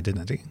American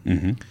identity?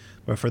 Mm-hmm.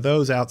 But for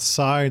those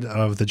outside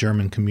of the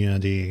German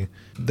community,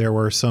 there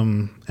were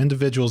some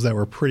individuals that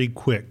were pretty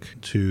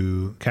quick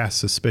to cast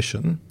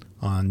suspicion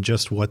on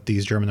just what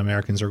these German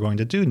Americans are going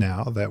to do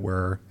now that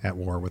we're at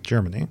war with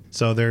Germany.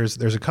 So there's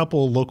a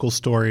couple local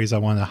stories I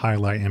want to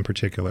highlight in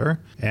particular.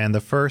 And the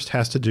first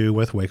has to do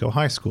with Waco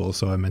High School.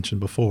 So I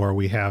mentioned before,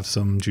 we have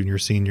some junior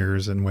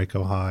seniors in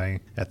Waco High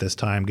at this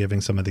time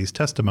giving some of these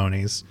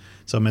testimonies.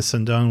 So Miss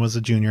Sindone was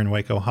a junior in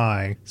Waco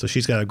High. So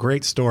she's got a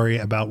great story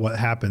about what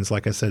happens,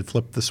 like I said,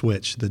 flip the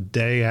switch, the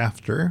day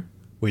after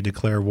we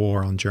declare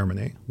war on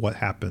Germany. What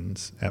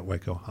happens at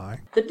Waco High?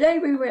 The day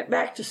we went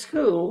back to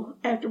school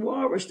after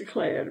war was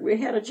declared,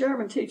 we had a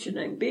German teacher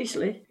named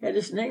Beasley, had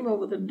his name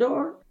over the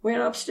door.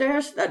 Went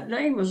upstairs, that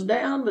name was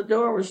down, the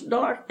door was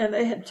dark, and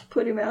they had to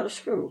put him out of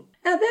school.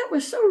 Now that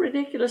was so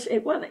ridiculous,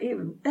 it wasn't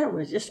even, that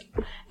was just,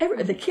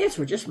 the kids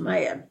were just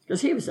mad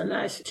because he was a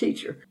nice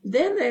teacher.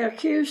 Then they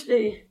accused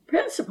the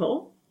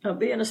principal of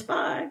being a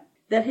spy.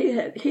 That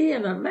he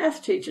and a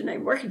math teacher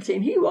named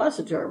Workington, he was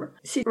a German.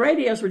 See,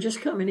 radios were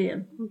just coming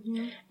in.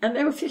 Mm-hmm. And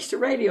they were fixed a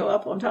radio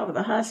up on top of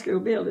the high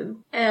school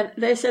building. And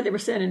they said they were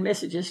sending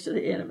messages to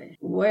the enemy.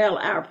 Well,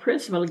 our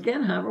principal,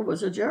 Genheimer,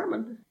 was a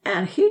German.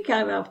 And he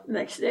came up the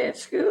next day at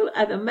school.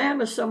 And the man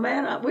was so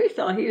mad, we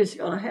thought he was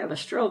going to have a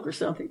stroke or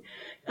something.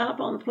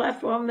 Up on the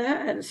platform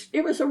there, and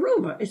it was a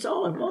rumor. It's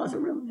all it was, a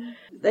rumor.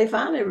 They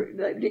finally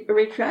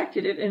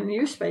retracted it in the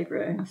newspaper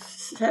and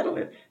settled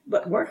it.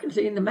 But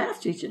Workington, the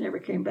math teacher, never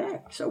came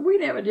back. So we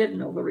never did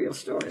know the real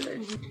story there.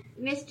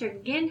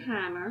 Mr.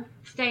 Genheimer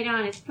stayed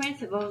on as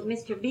principal.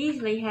 Mr.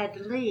 Beasley had to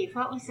leave.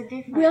 What was the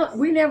difference? Well,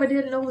 we never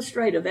did know the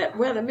straight of that.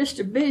 Whether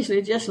Mr.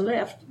 Beasley just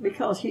left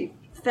because he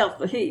felt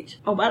the heat.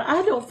 Oh, but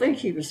I don't think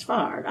he was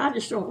fired. I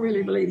just don't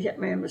really believe that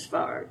man was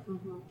fired.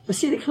 Mm-hmm. But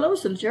see, they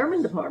closed the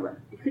German department.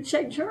 You couldn't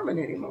say German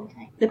anymore.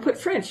 They put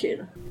French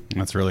in.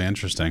 That's really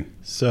interesting.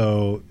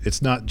 So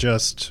it's not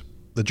just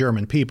the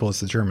German people,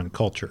 it's the German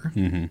culture.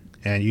 Mm-hmm.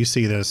 And you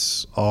see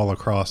this all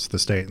across the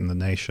state and the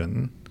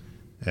nation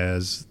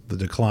as the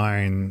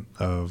decline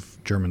of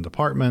German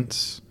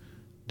departments,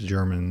 the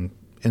German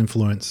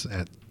influence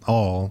at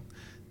all,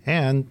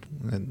 and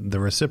the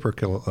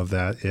reciprocal of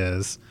that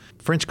is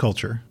French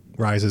culture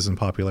rises in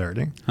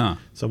popularity. Huh.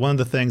 So one of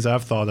the things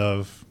I've thought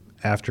of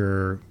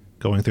after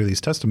going through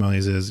these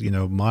testimonies is,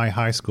 my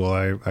high school,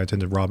 I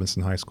attended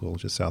Robinson High School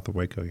just south of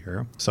Waco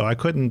here. So I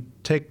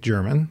couldn't take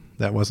German.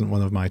 That wasn't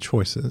one of my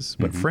choices,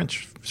 but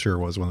French sure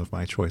was one of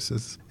my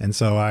choices. And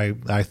so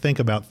I think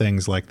about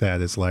things like that.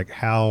 It's like,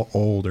 how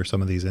old are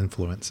some of these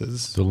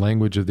influences? The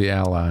language of the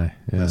ally.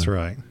 Yeah. That's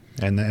right.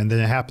 And then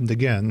it happened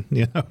again,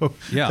 a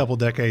couple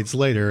decades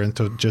later,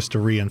 and just to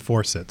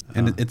reinforce it.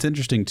 And it's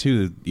interesting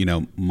too,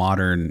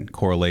 modern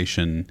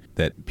correlation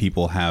that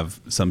people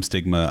have some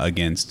stigma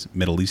against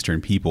Middle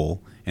Eastern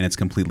people, and it's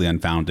completely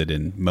unfounded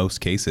in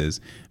most cases.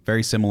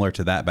 Very similar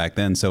to that back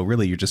then. So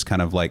really, you're just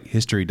kind of like,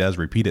 history does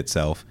repeat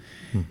itself,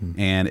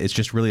 and it's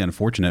just really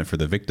unfortunate for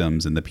the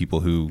victims and the people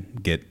who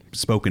get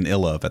spoken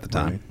ill of at the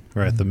time.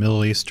 Right. The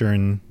Middle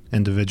Eastern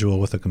individual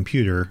with a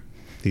computer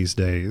these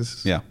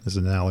days is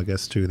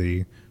analogous to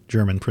the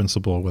German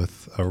principal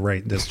with a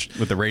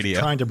with the radio,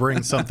 trying to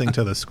bring something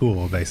to the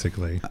school,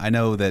 basically. I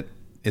know that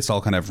it's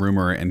all kind of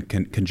rumor and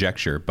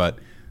conjecture, but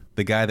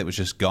the guy that was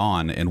just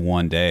gone in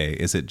one day?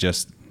 Is it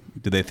just,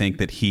 do they think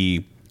that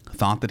he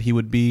thought that he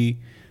would be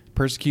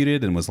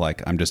persecuted and was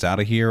like, I'm just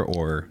out of here?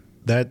 Or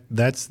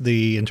that's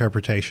the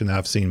interpretation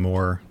I've seen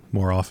more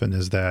often,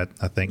 is that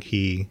I think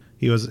he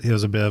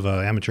was a bit of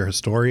an amateur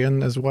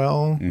historian as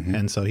well,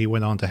 and so he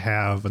went on to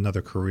have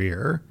another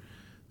career,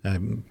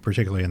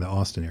 particularly in the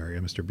Austin area,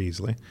 Mr.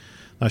 Beasley.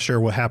 Not sure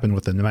what happened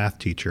with the math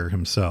teacher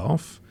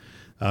himself.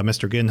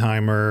 Mr.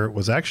 Genheimer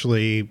was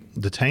actually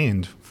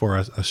detained for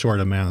a short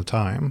amount of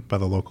time by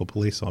the local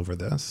police over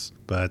this,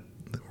 but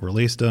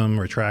released him,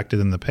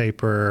 retracted in the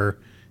paper.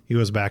 He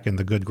was back in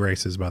the good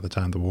graces by the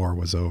time the war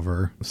was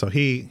over. So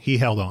he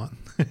held on.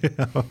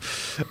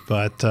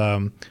 But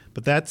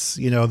that's,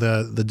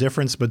 the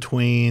difference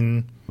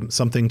between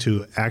something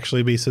to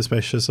actually be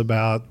suspicious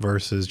about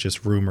versus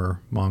just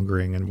rumor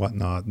mongering and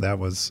whatnot.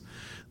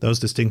 Those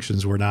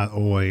distinctions were not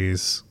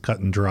always cut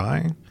and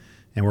dry.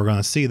 And we're going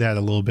to see that a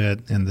little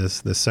bit in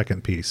this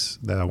second piece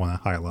that I want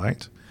to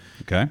highlight.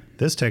 Okay.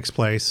 This takes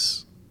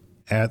place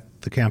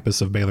at the campus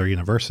of Baylor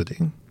University.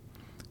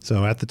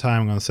 So at the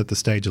time, I'm going to set the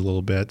stage a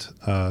little bit.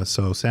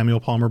 So Samuel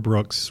Palmer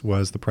Brooks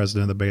was the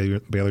president of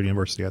the Baylor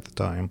University at the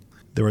time.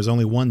 There was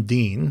only one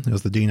dean. It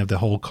was the dean of the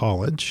whole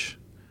college.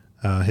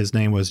 His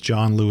name was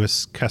John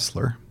Lewis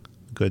Kessler,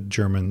 good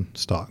German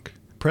stock.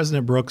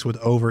 President Brooks would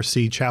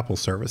oversee chapel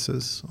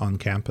services on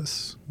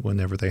campus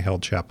whenever they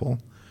held chapel.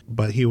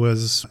 But he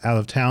was out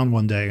of town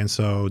one day, and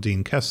so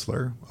Dean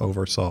Kessler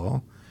oversaw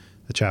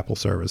the chapel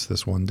service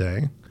this one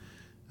day.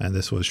 And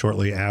this was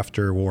shortly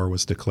after war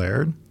was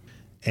declared.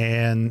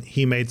 And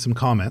he made some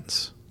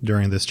comments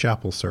during this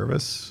chapel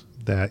service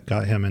that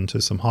got him into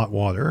some hot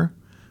water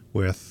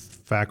with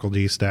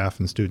faculty, staff,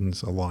 and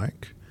students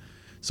alike.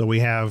 So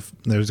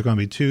there's going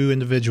to be two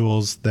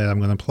individuals that I'm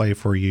going to play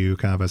for you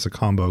kind of as a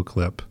combo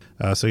clip.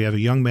 So you have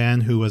a young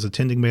man who was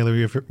attending Baylor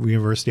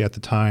University at the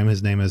time.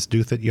 His name is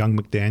Duthat Young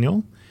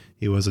McDaniel.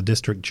 He was a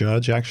district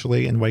judge,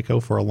 actually, in Waco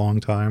for a long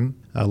time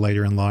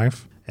later in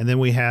life. And then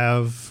we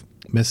have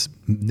Miss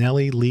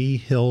Nellie Lee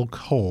Hill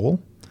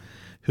Cole,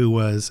 who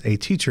was a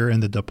teacher in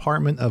the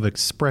Department of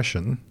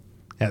Expression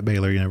at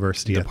Baylor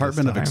University.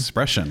 Department of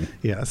Expression.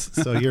 Yes.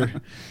 So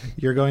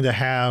you're going to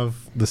have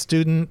the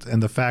student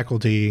and the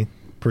faculty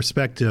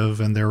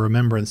perspective and their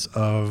remembrance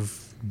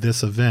of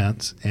this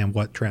event and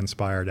what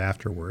transpired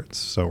afterwards.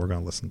 So we're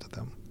going to listen to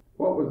them.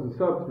 What was the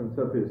substance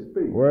of his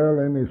speech? Well,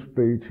 in his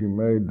speech, he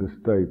made the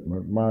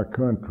statement, my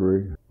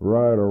country,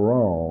 right or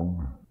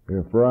wrong,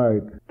 if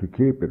right, to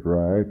keep it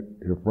right,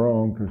 if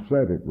wrong, to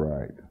set it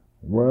right.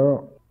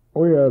 Well,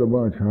 we had a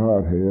bunch of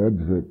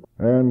hotheads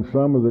and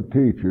some of the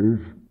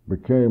teachers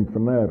became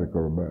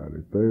fanatical about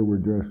it. They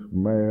were just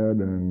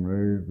mad and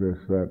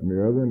this, that, and the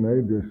other, and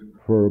they just,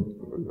 for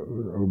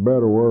a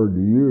better word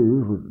to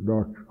use,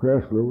 Dr.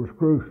 Kessler was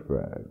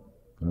crucified.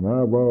 And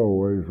I've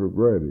always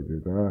regretted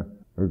it. I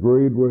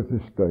agreed with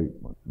his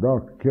statement.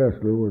 Dr.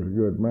 Kessler was a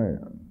good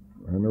man,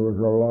 and there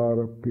was a lot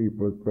of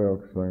people that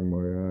felt the same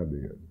way I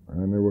did,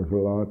 and there was a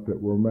lot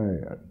that were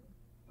mad.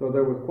 So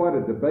there was quite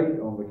a debate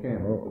on the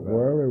campus.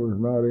 Well, it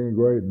was not any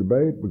great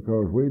debate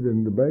because we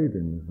didn't debate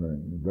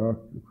anything.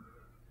 Dr.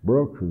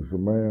 Brooks was the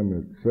man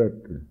that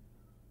set the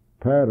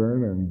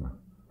pattern, and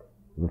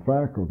the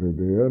faculty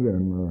did,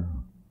 and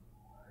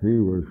he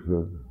was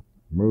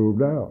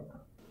moved out.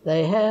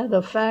 They had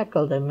a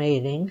faculty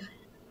meeting,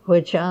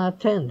 which I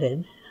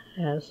attended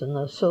as an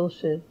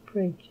associate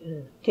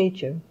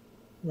teacher.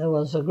 There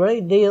was a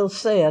great deal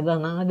said,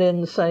 and I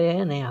didn't say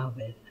any of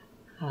it.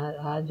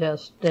 I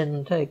just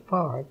didn't take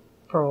part,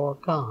 pro or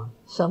con.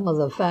 Some of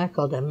the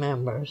faculty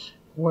members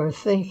were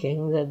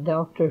thinking that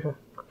Dr.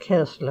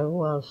 Kessler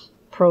was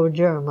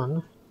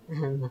pro-German,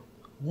 and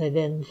they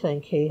didn't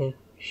think he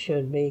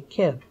should be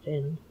kept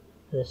in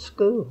the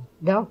school.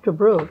 Dr.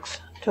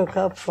 Brooks took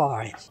up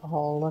for it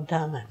all the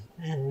time,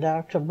 and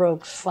Dr.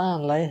 Brooks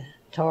finally,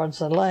 towards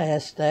the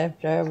last,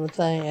 after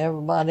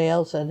everybody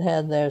else had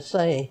had their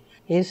say,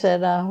 he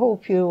said, I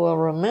hope you will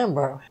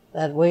remember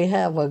that we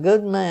have a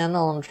good man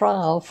on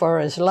trial for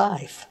his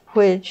life,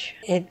 which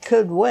it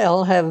could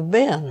well have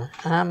been.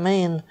 I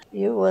mean,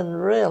 you wouldn't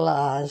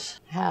realize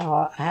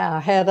how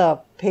head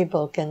up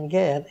people can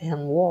get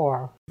in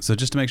war. So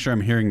just to make sure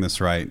I'm hearing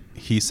this right,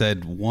 he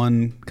said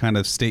one kind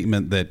of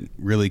statement that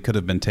really could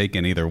have been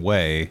taken either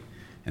way,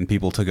 and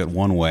people took it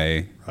one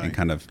way and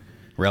kind of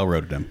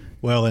railroaded him.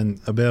 Well, and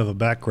a bit of a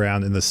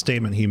background in the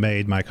statement he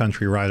made, my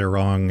country right or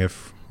wrong,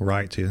 if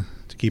right to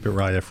keep it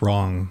right, if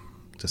wrong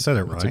to set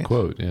it right. That's a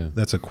quote, yeah.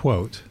 That's a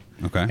quote.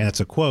 Okay. And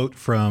it's a quote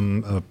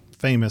from a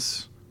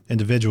famous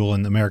individual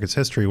in America's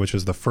history, which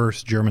was the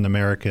first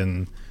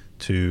German-American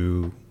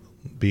to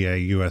be a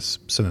U.S.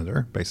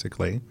 senator,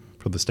 basically,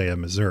 for the state of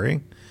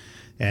Missouri.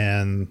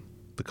 And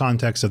the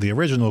context of the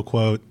original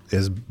quote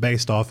is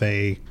based off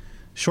a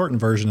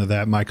shortened version of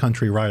that, my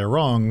country right or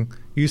wrong,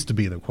 used to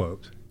be the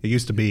quote. It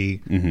used to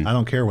be, I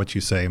don't care what you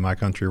say, my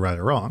country right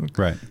or wrong.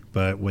 Right.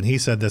 But when he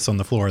said this on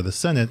the floor of the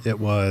Senate, it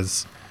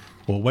was,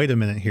 well, wait a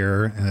minute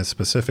here, and it's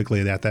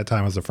specifically at that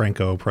time was the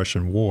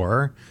Franco-Prussian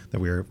War that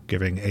we were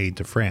giving aid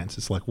to France.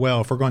 It's like,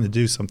 well, if we're going to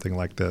do something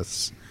like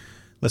this,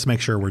 let's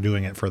make sure we're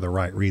doing it for the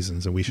right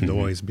reasons. And we should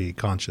always be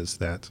conscious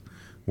that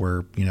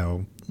we're,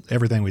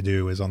 everything we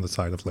do is on the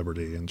side of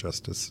liberty and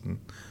justice and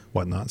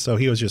whatnot. So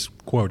he was just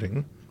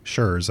quoting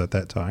Schurz at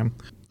that time.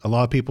 A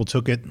lot of people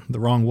took it the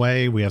wrong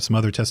way. We have some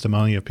other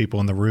testimony of people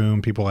in the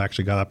room. People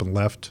actually got up and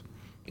left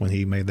when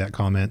he made that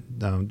comment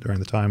during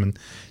the time, and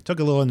took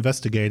a little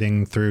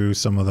investigating through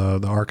some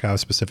of the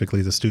archives,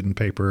 specifically the student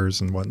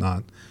papers and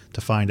whatnot, to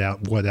find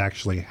out what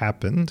actually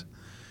happened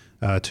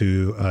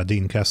to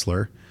Dean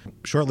Kessler.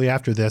 Shortly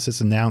after this,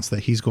 it's announced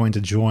that he's going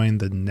to join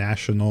the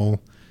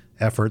national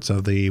efforts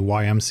of the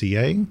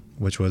YMCA,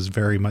 which was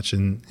very much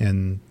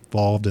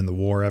involved in the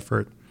war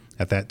effort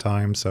at that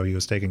time. So he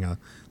was taking a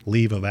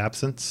leave of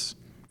absence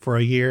for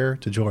a year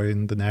to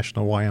join the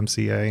national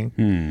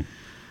YMCA.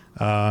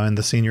 And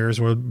the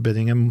seniors were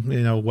bidding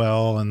him,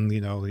 well, and,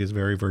 he's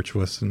very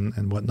virtuous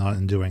and whatnot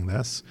in doing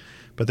this.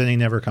 But then he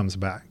never comes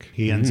back.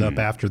 He ends up,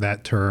 after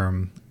that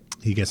term,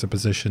 he gets a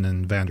position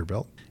in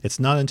Vanderbilt. It's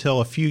not until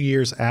a few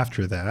years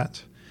after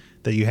that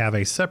you have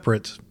a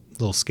separate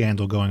little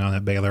scandal going on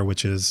at Baylor,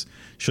 which is,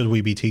 should we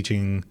be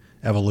teaching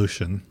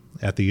evolution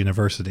at the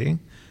university?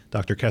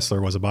 Dr. Kessler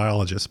was a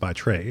biologist by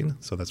trade,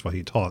 so that's why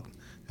he taught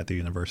at the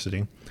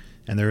university.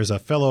 And there is a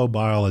fellow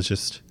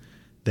biologist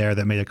there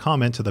that made a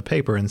comment to the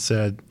paper and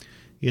said,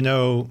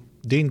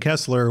 Dean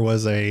Kessler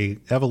was a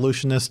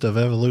evolutionist of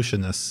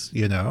evolutionists,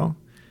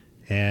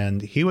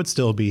 and he would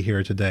still be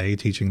here today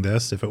teaching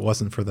this if it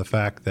wasn't for the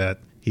fact that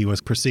he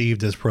was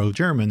perceived as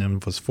pro-German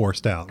and was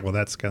forced out. Well,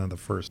 that's kind of the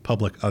first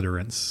public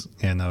utterance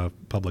in a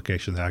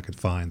publication that I could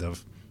find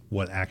of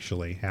what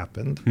actually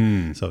happened,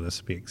 so to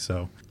speak.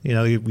 So,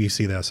 we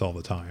see this all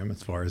the time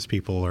as far as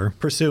people are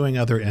pursuing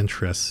other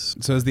interests.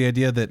 So is the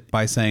idea that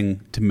by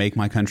saying to make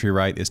my country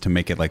right is to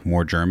make it like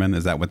more German?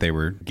 Is that what they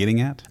were getting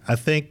at? I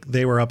think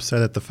they were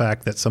upset at the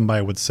fact that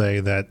somebody would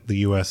say that the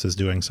U.S. is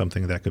doing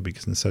something that could be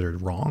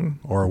considered wrong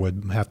or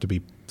would have to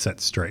be set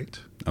straight.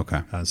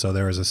 Okay. So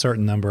there is a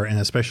certain number, and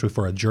especially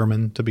for a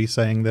German to be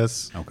saying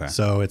this. Okay.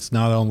 So it's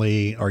not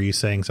only are you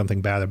saying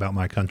something bad about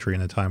my country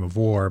in a time of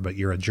war, but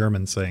you're a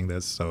German saying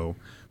this, so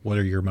what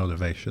are your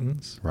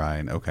motivations?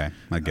 Right. Okay.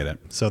 I get it.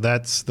 So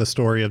that's the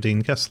story of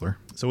Dean Kessler.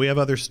 So we have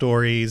other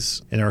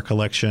stories in our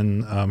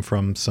collection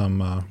from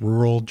some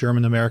rural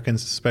German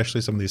Americans,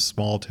 especially some of these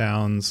small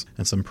towns,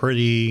 and some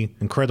pretty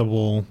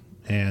incredible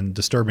and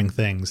disturbing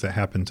things that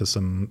happened to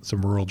some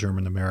rural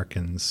German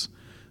Americans.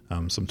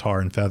 Some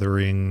tar and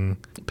feathering.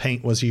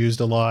 Paint was used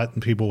a lot,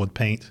 and people would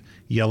paint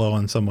yellow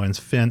on someone's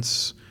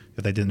fence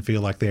if they didn't feel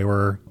like they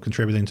were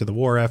contributing to the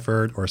war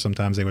effort, or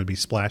sometimes they would be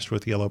splashed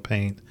with yellow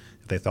paint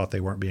if they thought they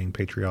weren't being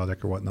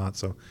patriotic or whatnot.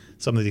 So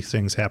some of these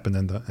things happened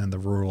in the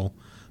rural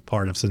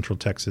part of Central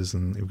Texas,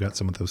 and we've got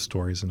some of those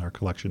stories in our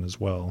collection as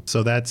well.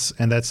 So that's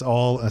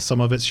all.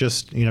 Some of it's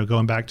just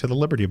going back to the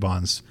Liberty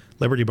Bonds,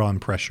 Liberty Bond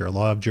pressure. A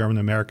lot of German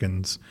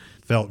Americans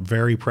felt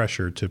very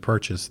pressured to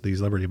purchase these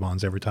Liberty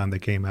Bonds every time they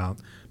came out,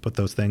 put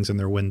those things in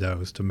their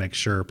windows to make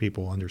sure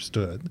people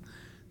understood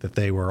that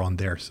they were on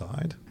their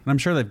side. And I'm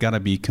sure they've got to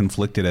be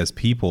conflicted as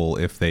people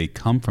if they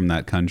come from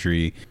that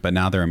country, but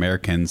now they're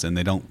Americans and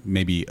they don't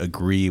maybe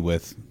agree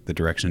with the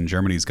direction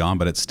Germany's gone,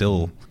 but it's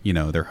still,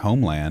 their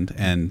homeland.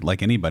 And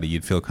like anybody,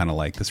 you'd feel kind of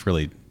like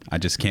I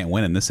just can't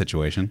win in this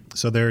situation.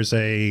 So there's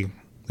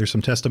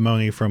some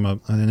testimony from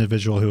an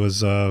individual who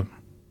was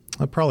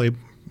probably,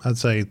 I'd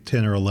say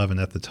 10 or 11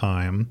 at the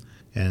time,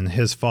 and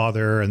his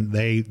father, and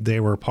they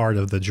were part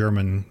of the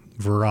German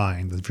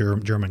Verein, the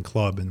German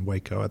club in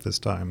Waco at this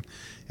time.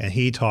 And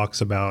he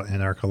talks about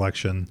in our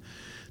collection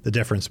the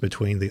difference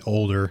between the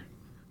older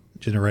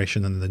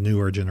generation and the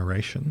newer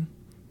generation,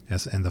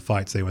 and the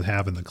fights they would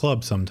have in the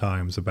club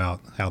sometimes about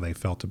how they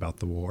felt about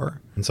the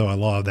war. And so a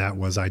lot of that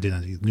was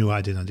identity, new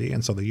identity.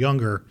 And so the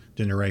younger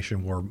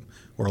generation were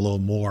a little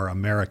more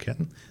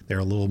American. They're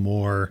a little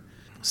more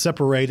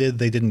separated.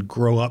 They didn't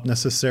grow up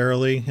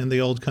necessarily in the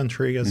old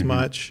country as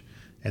much,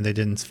 and they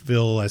didn't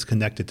feel as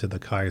connected to the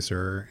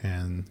Kaiser.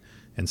 And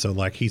so,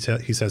 like he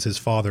says, his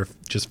father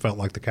just felt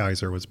like the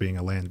Kaiser was being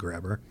a land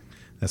grabber.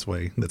 That's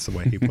the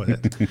way he put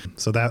it.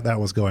 So that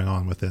was going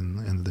on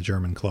in the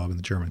German club and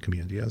the German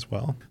community as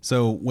well.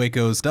 So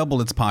Waco's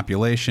doubled its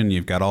population.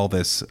 You've got all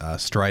this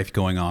strife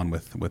going on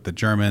with the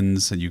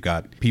Germans, and you've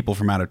got people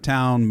from out of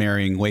town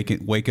marrying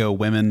Waco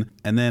women.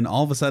 And then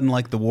all of a sudden,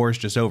 the war's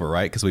just over,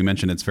 right? Because we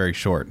mentioned it's very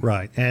short.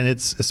 Right. And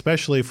it's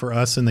especially for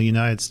us in the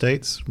United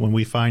States when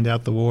we find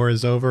out the war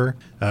is over.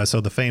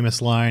 So the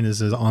famous line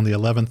is on the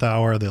 11th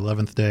hour, the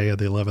 11th day of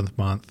the 11th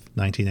month,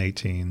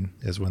 1918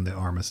 is when the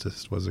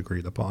armistice was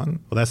agreed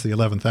upon. Well, that's the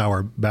 11th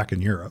hour back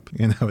in Europe.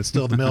 It's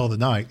still the middle of the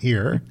night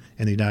here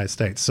in the United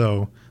States.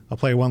 So I'll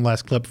play one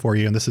last clip for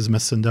you, and this is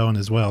Miss Sindone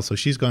as well. So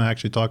she's going to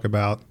actually talk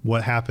about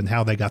what happened,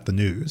 how they got the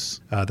news,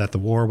 that the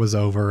war was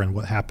over, and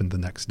what happened the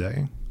next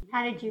day.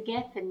 How did you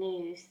get the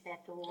news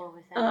that the war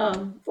was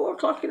over? 4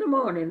 o'clock in the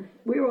morning.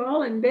 We were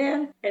all in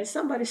bed, and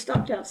somebody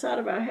stopped outside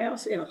of our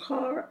house in a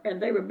car,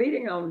 and they were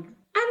beating on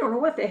I don't know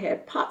what they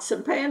had, pots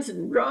and pans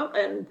and drum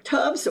and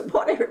tubs or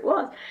whatever it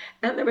was.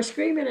 And they were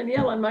screaming and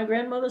yelling my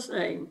grandmother's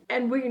name.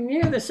 And we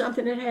knew that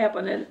something had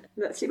happened.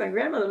 And see, my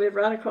grandmother lived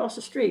right across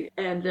the street.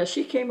 And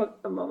she came,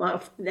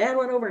 my dad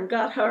went over and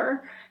got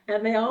her.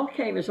 And they all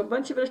came. There's a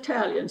bunch of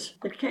Italians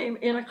that came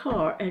in a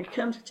car and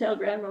come to tell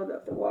Grandma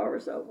that the war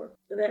was over.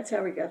 So that's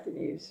how we got the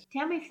news.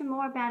 Tell me some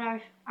more about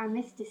our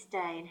Armistice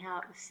Day and how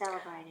it was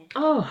celebrated.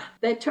 Oh,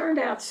 they turned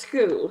out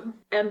school,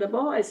 and the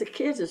boys, the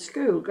kids at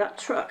school, got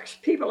trucks.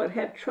 People that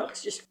had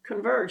trucks just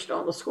converged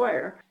on the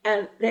square,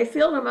 and they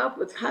filled them up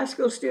with high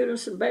school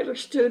students and Baylor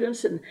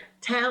students and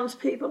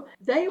townspeople.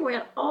 They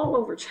went all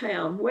over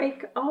town,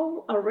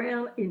 all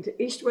around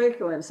into East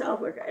Waco and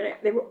South Waco, and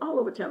they were all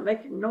over town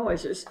making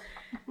noises,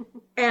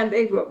 and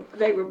they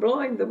were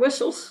blowing the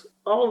whistles.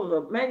 All of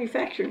the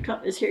manufacturing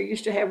companies here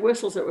used to have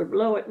whistles that would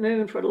blow at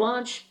noon for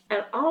lunch,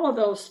 and all of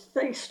those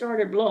things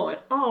started blowing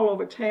all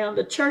over town.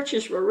 The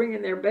churches were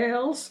ringing their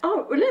bells.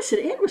 Oh, listen,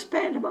 it was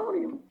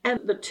pandemonium.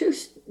 And the two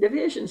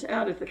divisions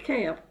out at the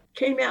camp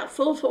came out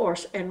full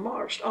force and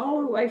marched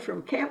all the way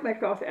from Camp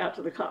McCarthy out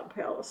to the Cotton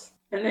Palace.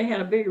 And they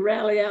had a big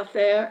rally out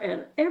there,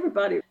 and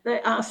everybody,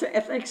 I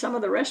think some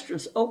of the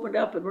restaurants opened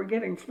up and were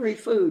giving free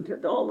food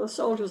to all the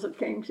soldiers that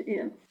came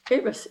in.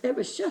 It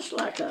was just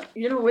like there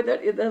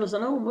was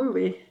an old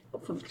movie,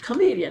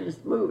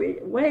 comedian's movie,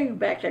 way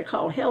back there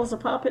called Hell's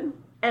A-Poppin'.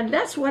 And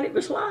that's what it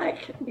was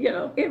like,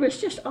 It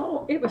was just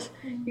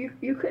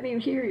you couldn't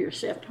even hear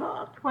yourself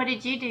talk. What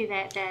did you do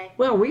that day?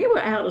 Well, we were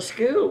out of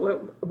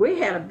school. We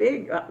had a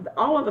big,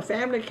 all of the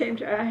family came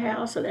to our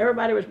house, and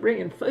everybody was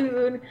bringing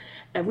food.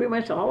 And we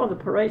went to all of the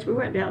parades. We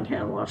went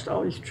downtown and watched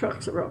all these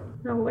trucks around.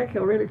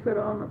 Waco really put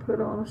on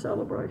a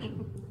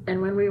celebration.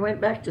 And when we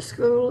went back to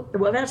school,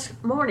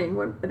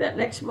 that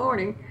next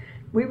morning,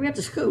 we went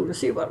to school to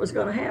see what was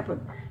going to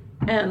happen.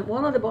 And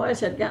one of the boys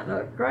had gotten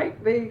a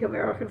great big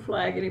American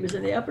flag, and he was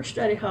in the upper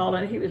study hall,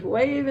 and he was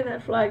waving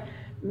that flag.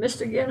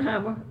 Mr.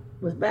 Genheimer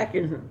was back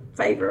in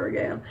favor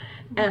again,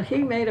 and he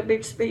made a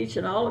big speech,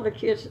 and all of the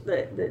kids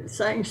that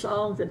sang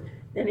songs, and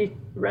then he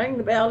rang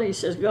the bell, and he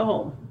says, "Go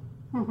home."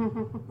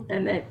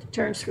 And they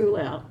turned school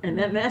out. And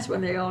then that's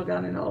when they all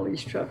got in all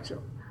these trucks.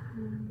 So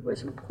it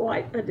was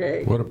quite a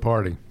day. What a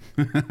party.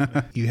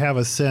 You have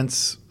a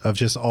sense of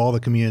just all the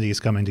communities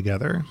coming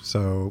together.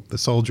 So the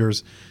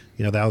soldiers,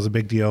 that was a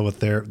big deal with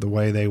the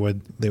way they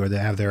would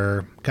have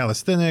their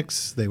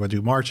calisthenics. They would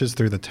do marches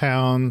through the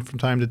town from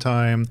time to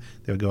time.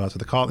 They would go out to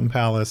the Cotton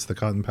Palace. The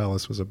Cotton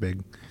Palace was a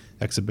big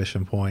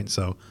exhibition point.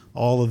 So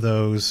all of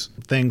those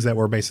things that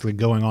were basically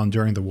going on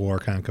during the war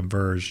kind of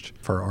converged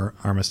for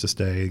Armistice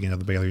Day. The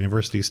Baylor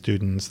University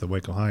students, the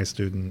Waco High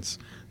students,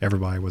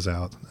 everybody was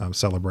out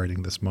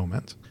celebrating this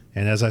moment.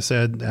 And as I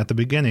said at the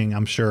beginning,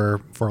 I'm sure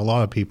for a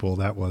lot of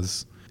people it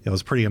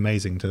was pretty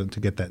amazing to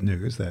get that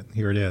news that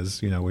here it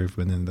is. We've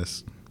been in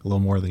this a little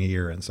more than a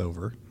year and it's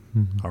over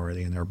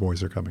already, and our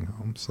boys are coming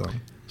home.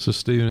 So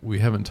Stephen, we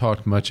haven't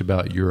talked much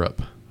about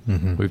Europe.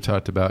 Mm-hmm. We've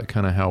talked about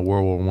kind of how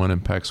World War I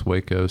impacts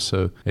Waco.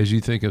 So as you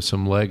think of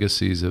some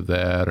legacies of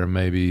that, or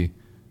maybe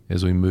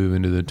as we move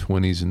into the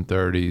 20s and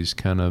 30s,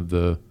 kind of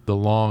the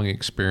long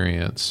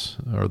experience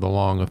or the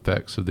long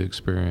effects of the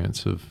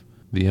experience of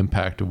the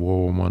impact of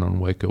World War I on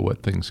Waco,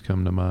 what things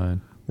come to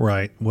mind?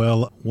 Right.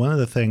 Well, one of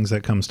the things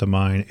that comes to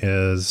mind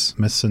is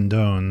Miss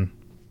Sindone.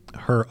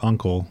 Her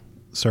uncle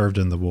served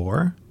in the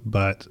war,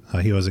 but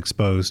he was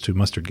exposed to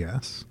mustard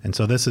gas. And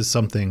so this is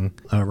something,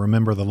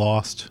 remember the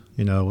lost,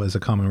 is a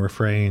common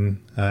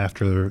refrain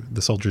after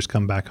the soldiers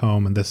come back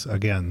home. And this,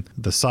 again,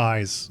 the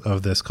size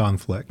of this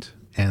conflict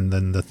and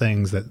then the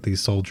things that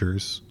these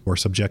soldiers were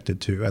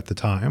subjected to at the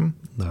time,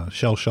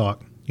 shell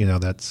shock,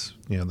 that's,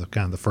 the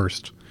kind of the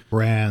first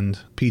brand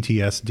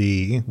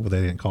PTSD. Well,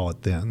 they didn't call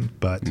it then,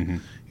 but,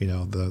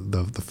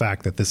 the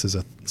fact that this is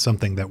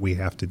something that we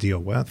have to deal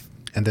with.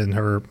 And then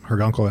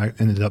her uncle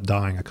ended up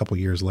dying a couple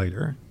years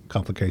later,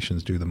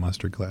 complications due to the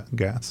mustard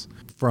gas.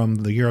 From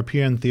the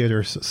European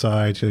theater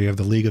side, you have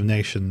the League of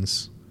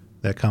Nations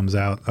that comes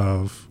out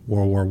of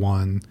World War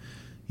I.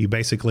 You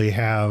basically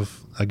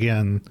have,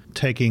 again,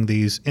 taking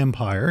these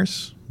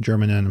empires,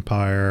 German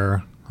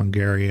Empire,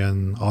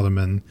 Hungarian,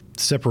 Ottoman,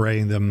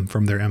 separating them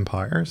from their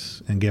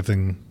empires and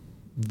giving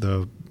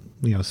the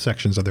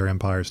sections of their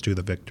empires to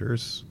the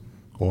victors,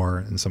 or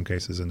in some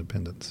cases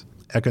independence.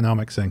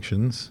 Economic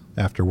sanctions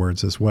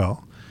afterwards as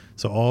well.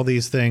 So all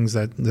these things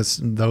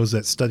those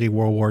that study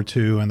World War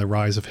II and the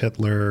rise of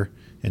Hitler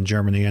in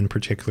Germany in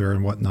particular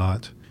and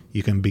whatnot,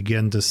 you can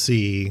begin to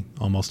see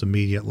almost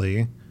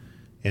immediately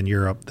in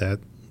Europe that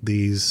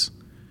these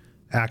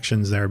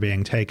actions that are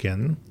being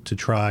taken to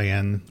try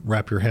and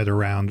wrap your head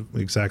around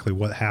exactly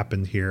what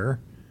happened here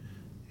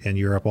in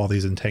Europe, all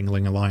these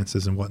entangling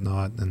alliances and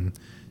whatnot, and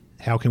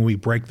how can we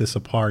break this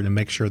apart and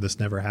make sure this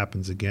never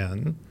happens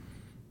again,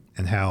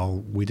 and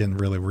how we didn't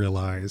really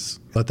realize,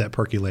 let that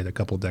percolate a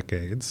couple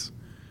decades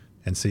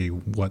and see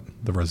what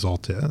the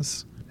result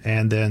is.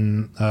 And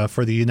then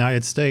for the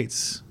United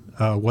States,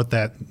 what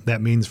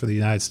that means for the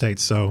United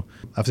States. So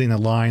I've seen a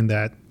line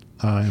that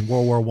in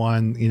World War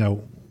I,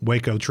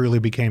 Waco truly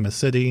became a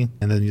city,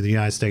 and then the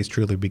United States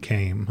truly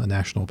became a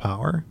national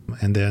power.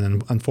 And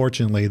then,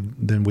 unfortunately,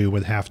 then we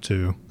would have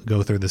to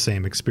go through the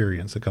same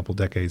experience a couple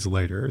decades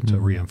later to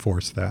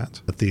reinforce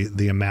that. But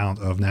the amount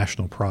of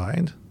national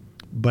pride,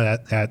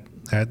 but at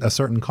a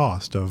certain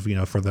cost of,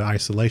 for the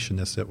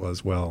isolationists, it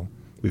was, well,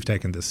 we've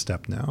taken this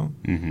step now.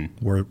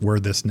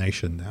 We're this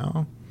nation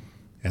now.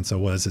 And so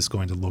what is this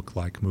going to look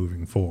like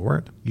moving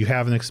forward? You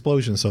have an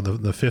explosion. So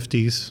the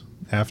 50s,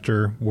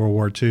 after World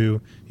War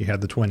II, you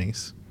had the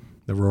 20s,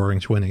 the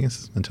roaring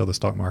 20s, until the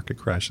stock market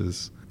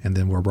crashes. And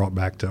then we're brought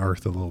back to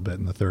earth a little bit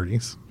in the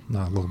 30s.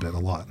 Not a little bit, a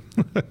lot.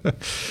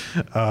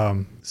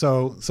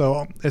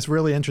 So it's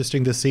really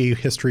interesting to see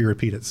history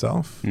repeat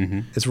itself.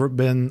 It's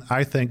been,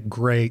 I think,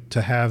 great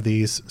to have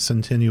these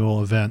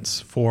centennial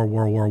events for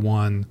World War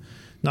I,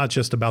 not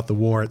just about the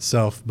war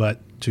itself, but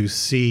to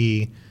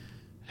see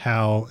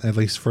how, at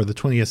least for the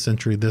 20th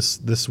century, this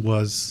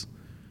was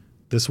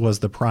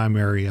the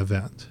primary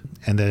event,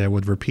 and that it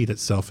would repeat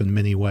itself in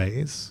many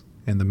ways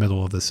in the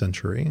middle of the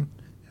century.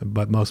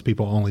 But most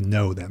people only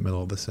know that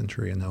middle of the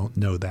century and don't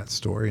know that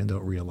story and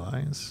don't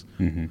realize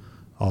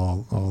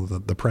all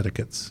the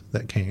predicates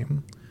that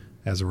came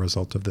as a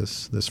result of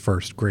this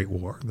first Great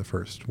War, the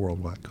first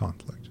worldwide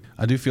conflict.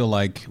 I do feel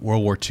like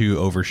World War II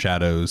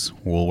overshadows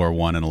World War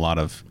I in a lot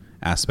of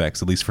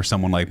aspects, at least for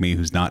someone like me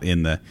who's not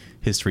in the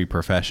history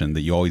profession,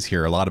 that you always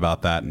hear a lot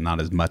about that and not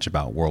as much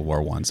about World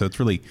War I. So it's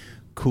really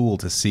cool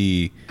to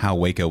see how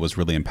Waco was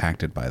really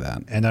impacted by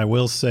that. And I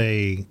will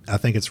say, I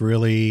think it's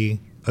really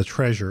a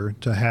treasure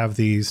to have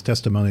these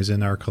testimonies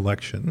in our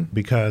collection,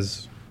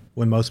 because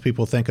when most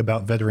people think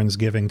about veterans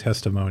giving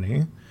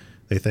testimony,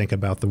 they think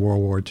about the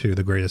World War II,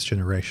 the Greatest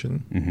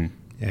Generation,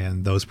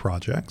 and those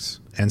projects.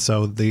 And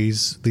so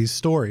these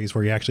stories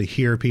where you actually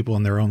hear people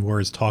in their own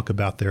words talk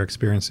about their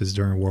experiences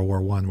during World War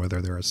I, whether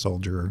they're a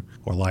soldier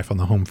or life on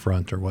the home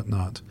front or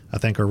whatnot, I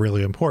think are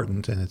really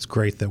important. And it's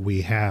great that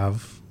we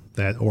have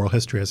that oral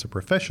history as a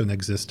profession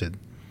existed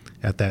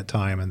at that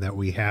time, and that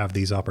we have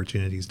these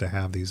opportunities to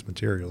have these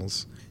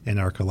materials in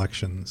our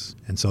collections.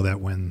 And so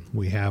that when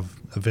we have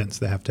events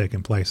that have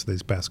taken place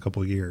these past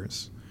couple of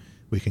years,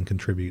 we can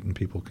contribute and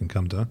people can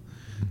come to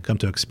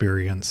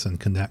experience and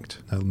connect,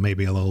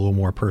 maybe a little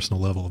more personal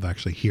level of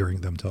actually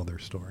hearing them tell their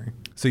story.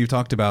 So you've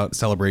talked about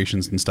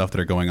celebrations and stuff that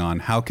are going on.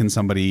 How can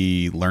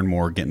somebody learn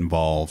more, get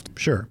involved?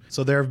 Sure.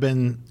 So there have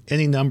been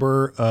any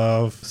number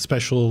of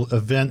special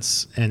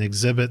events and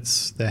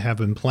exhibits that have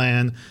been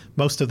planned.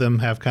 Most of them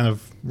have kind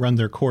of run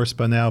their course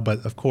by now,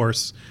 but of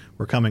course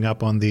we're coming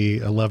up on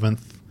the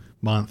 11th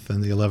month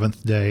and the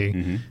 11th day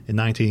in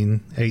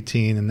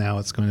 1918, and now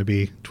it's going to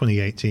be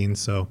 2018.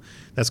 So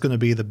that's going to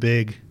be the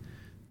big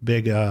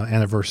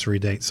anniversary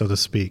date, so to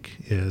speak,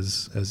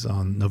 is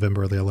on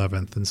November the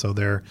 11th. And so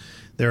there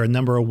are a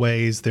number of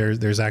ways.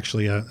 There's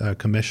actually a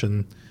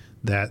commission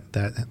that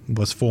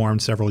was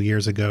formed several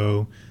years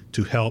ago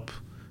to help.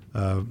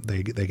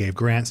 They gave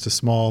grants to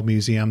small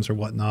museums or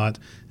whatnot,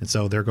 and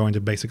so they're going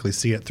to basically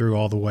see it through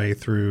all the way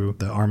through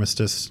the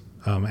armistice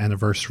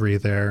anniversary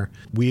there.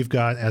 We've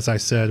got, as I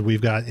said,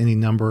 any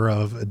number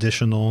of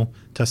additional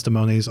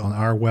testimonies on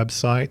our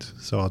website.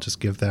 So I'll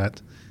just give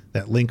that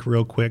link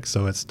real quick.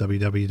 So it's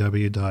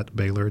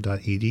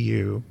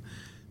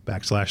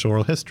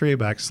www.baylor.edu/oral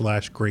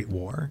history/Great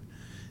War.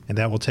 And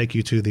that will take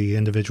you to the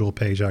individual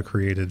page I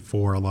created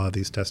for a lot of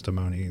these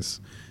testimonies.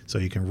 So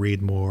you can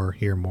read more,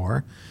 hear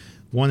more.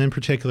 One in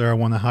particular I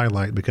want to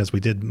highlight, because we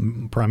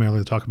did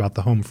primarily talk about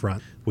the home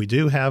front. We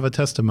do have a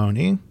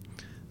testimony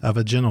of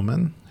a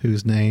gentleman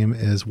whose name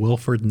is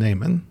Wilford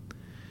Naiman.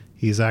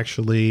 He's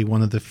actually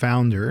one of the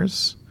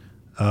founders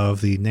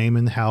of the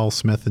Naiman, Howell,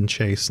 Smith &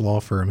 Chase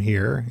law firm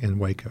here in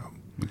Waco.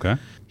 Okay.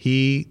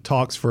 He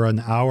talks for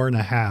an hour and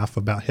a half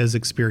about his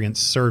experience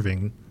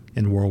serving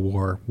in World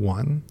War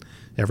I.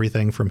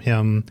 Everything from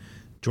him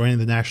joining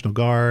the National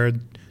Guard,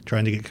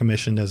 trying to get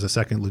commissioned as a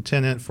second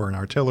lieutenant for an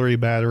artillery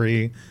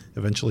battery,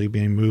 eventually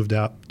being moved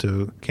up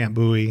to Camp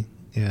Bowie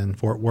in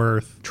Fort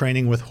Worth,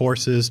 training with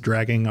horses,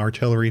 dragging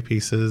artillery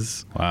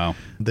pieces. Wow.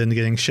 Then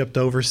getting shipped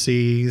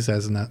overseas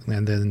and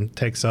then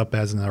takes up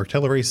as an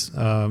artillery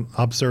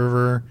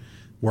observer,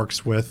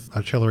 works with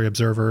artillery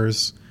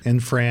observers in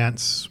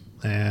France,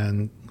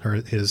 and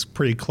his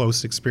pretty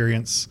close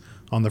experience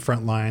on the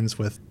front lines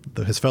with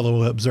his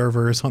fellow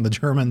observers on the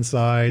German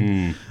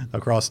side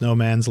across no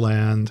man's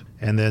land,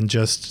 and then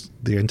just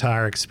the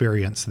entire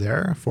experience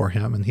there for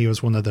him. And he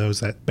was one of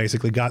those that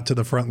basically got to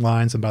the front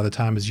lines, and by the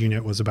time his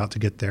unit was about to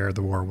get there,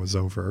 the war was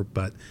over.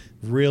 But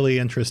really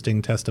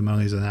interesting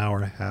testimonies, an hour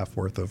and a half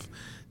worth of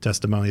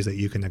testimonies that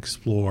you can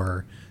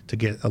explore to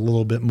get a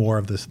little bit more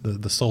of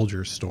the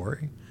soldier's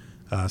story,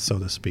 so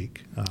to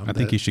speak. I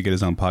think he should get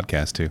his own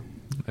podcast too.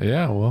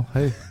 Yeah, well,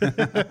 hey.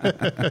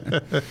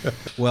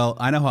 Well,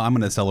 I know how I'm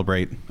going to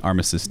celebrate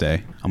Armistice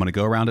Day. I'm going to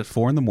go around at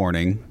 4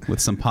 a.m. with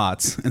some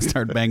pots and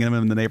start banging them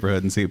in the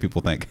neighborhood and see what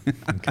people think.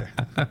 Okay.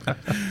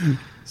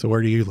 So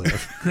where do you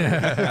live?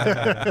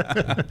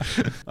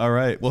 All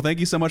right. Well, thank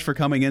you so much for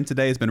coming in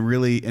today. It's been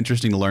really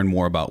interesting to learn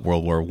more about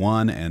World War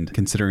I, and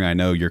considering I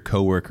know your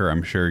coworker,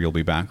 I'm sure you'll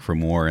be back for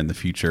more in the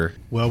future.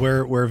 Well,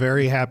 we're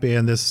very happy,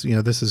 and this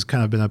has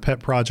kind of been a pet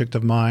project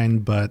of mine.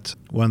 But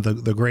one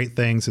of the great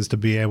things is to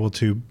be able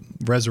to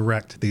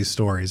resurrect these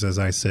stories. As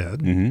I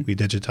said, we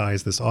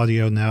digitize this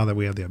audio now that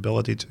we have the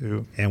ability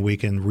to, and we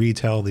can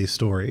retell these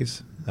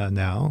stories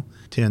now,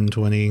 10,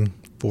 20,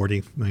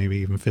 40, maybe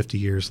even 50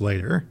 years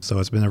later. So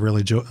it's been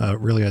really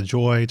a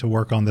joy to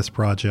work on this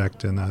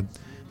project, and I'd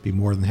be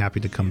more than happy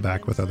to come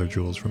back with other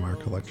jewels from our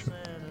collection.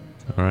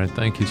 All right.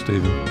 Thank you,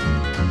 Stephen.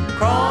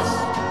 Cross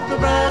the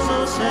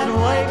Brazos and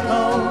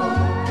Waco,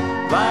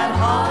 ride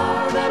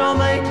hard and I'll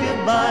make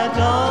it by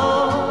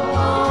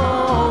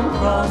dawn.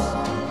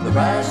 Cross the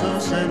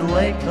Brazos and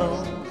Waco.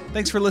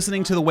 Thanks for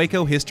listening to the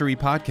Waco History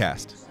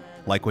Podcast.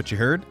 Like what you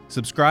heard?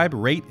 Subscribe,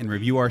 rate, and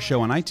review our show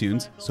on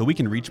iTunes so we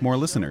can reach more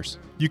listeners.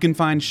 You can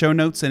find show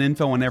notes and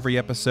info on every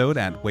episode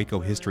at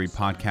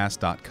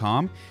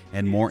wacohistorypodcast.com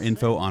and more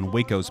info on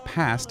Waco's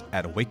past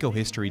at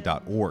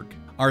wacohistory.org.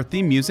 Our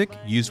theme music,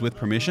 used with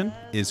permission,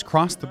 is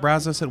Cross the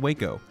Brazos at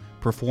Waco,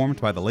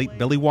 performed by the late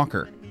Billy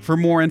Walker. For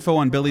more info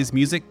on Billy's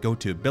music, go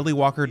to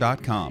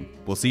billywalker.com.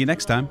 We'll see you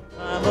next time.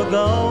 Time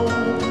ago,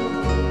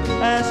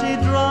 as he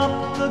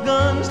dropped the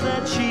guns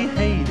that she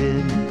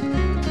hated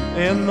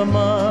in the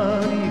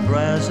muddy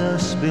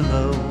Brazos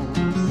below.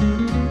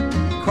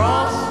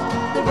 Cross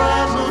the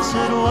Brazos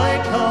at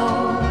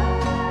Waco,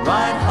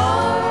 ride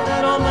hard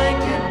and I'll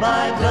make it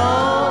by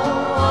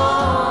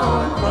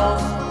dawn.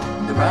 Cross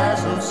the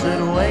Brazos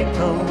at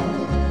Waco,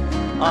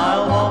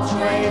 I'll walk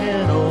straight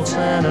in old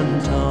San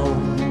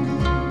Antone.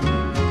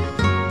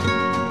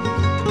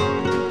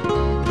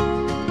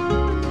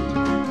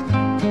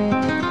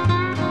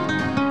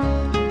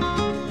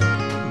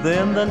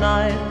 Then the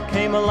night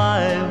came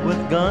alive with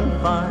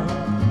gunfire.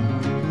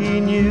 He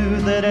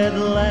knew that at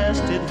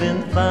last it'd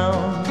been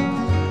found.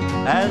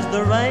 As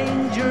the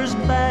ranger's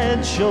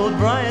badge showed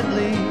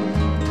brightly,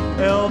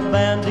 El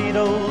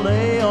Bandito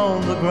lay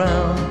on the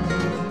ground.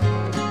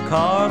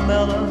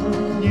 Carmela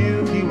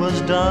knew he was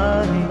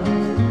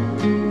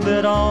dying,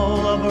 that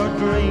all of her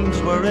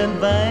dreams were in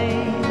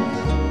vain.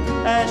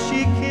 As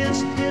she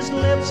kissed his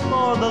lips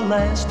for the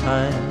last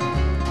time,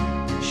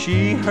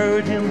 she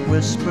heard him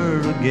whisper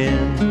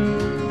again.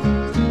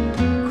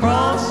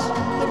 Cross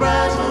the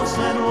Brazos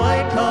and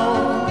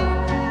Waco,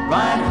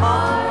 ride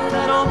hard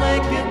and I'll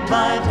make it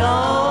by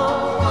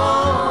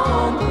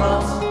dawn.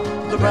 Cross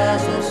the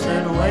Brazos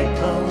and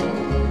Waco,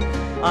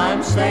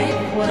 I'm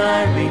safe when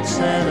I reach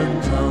San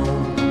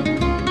Antone.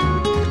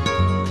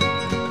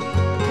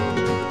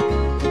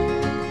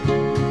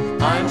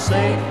 I'm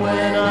safe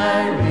when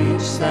I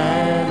reach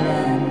San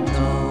Antone.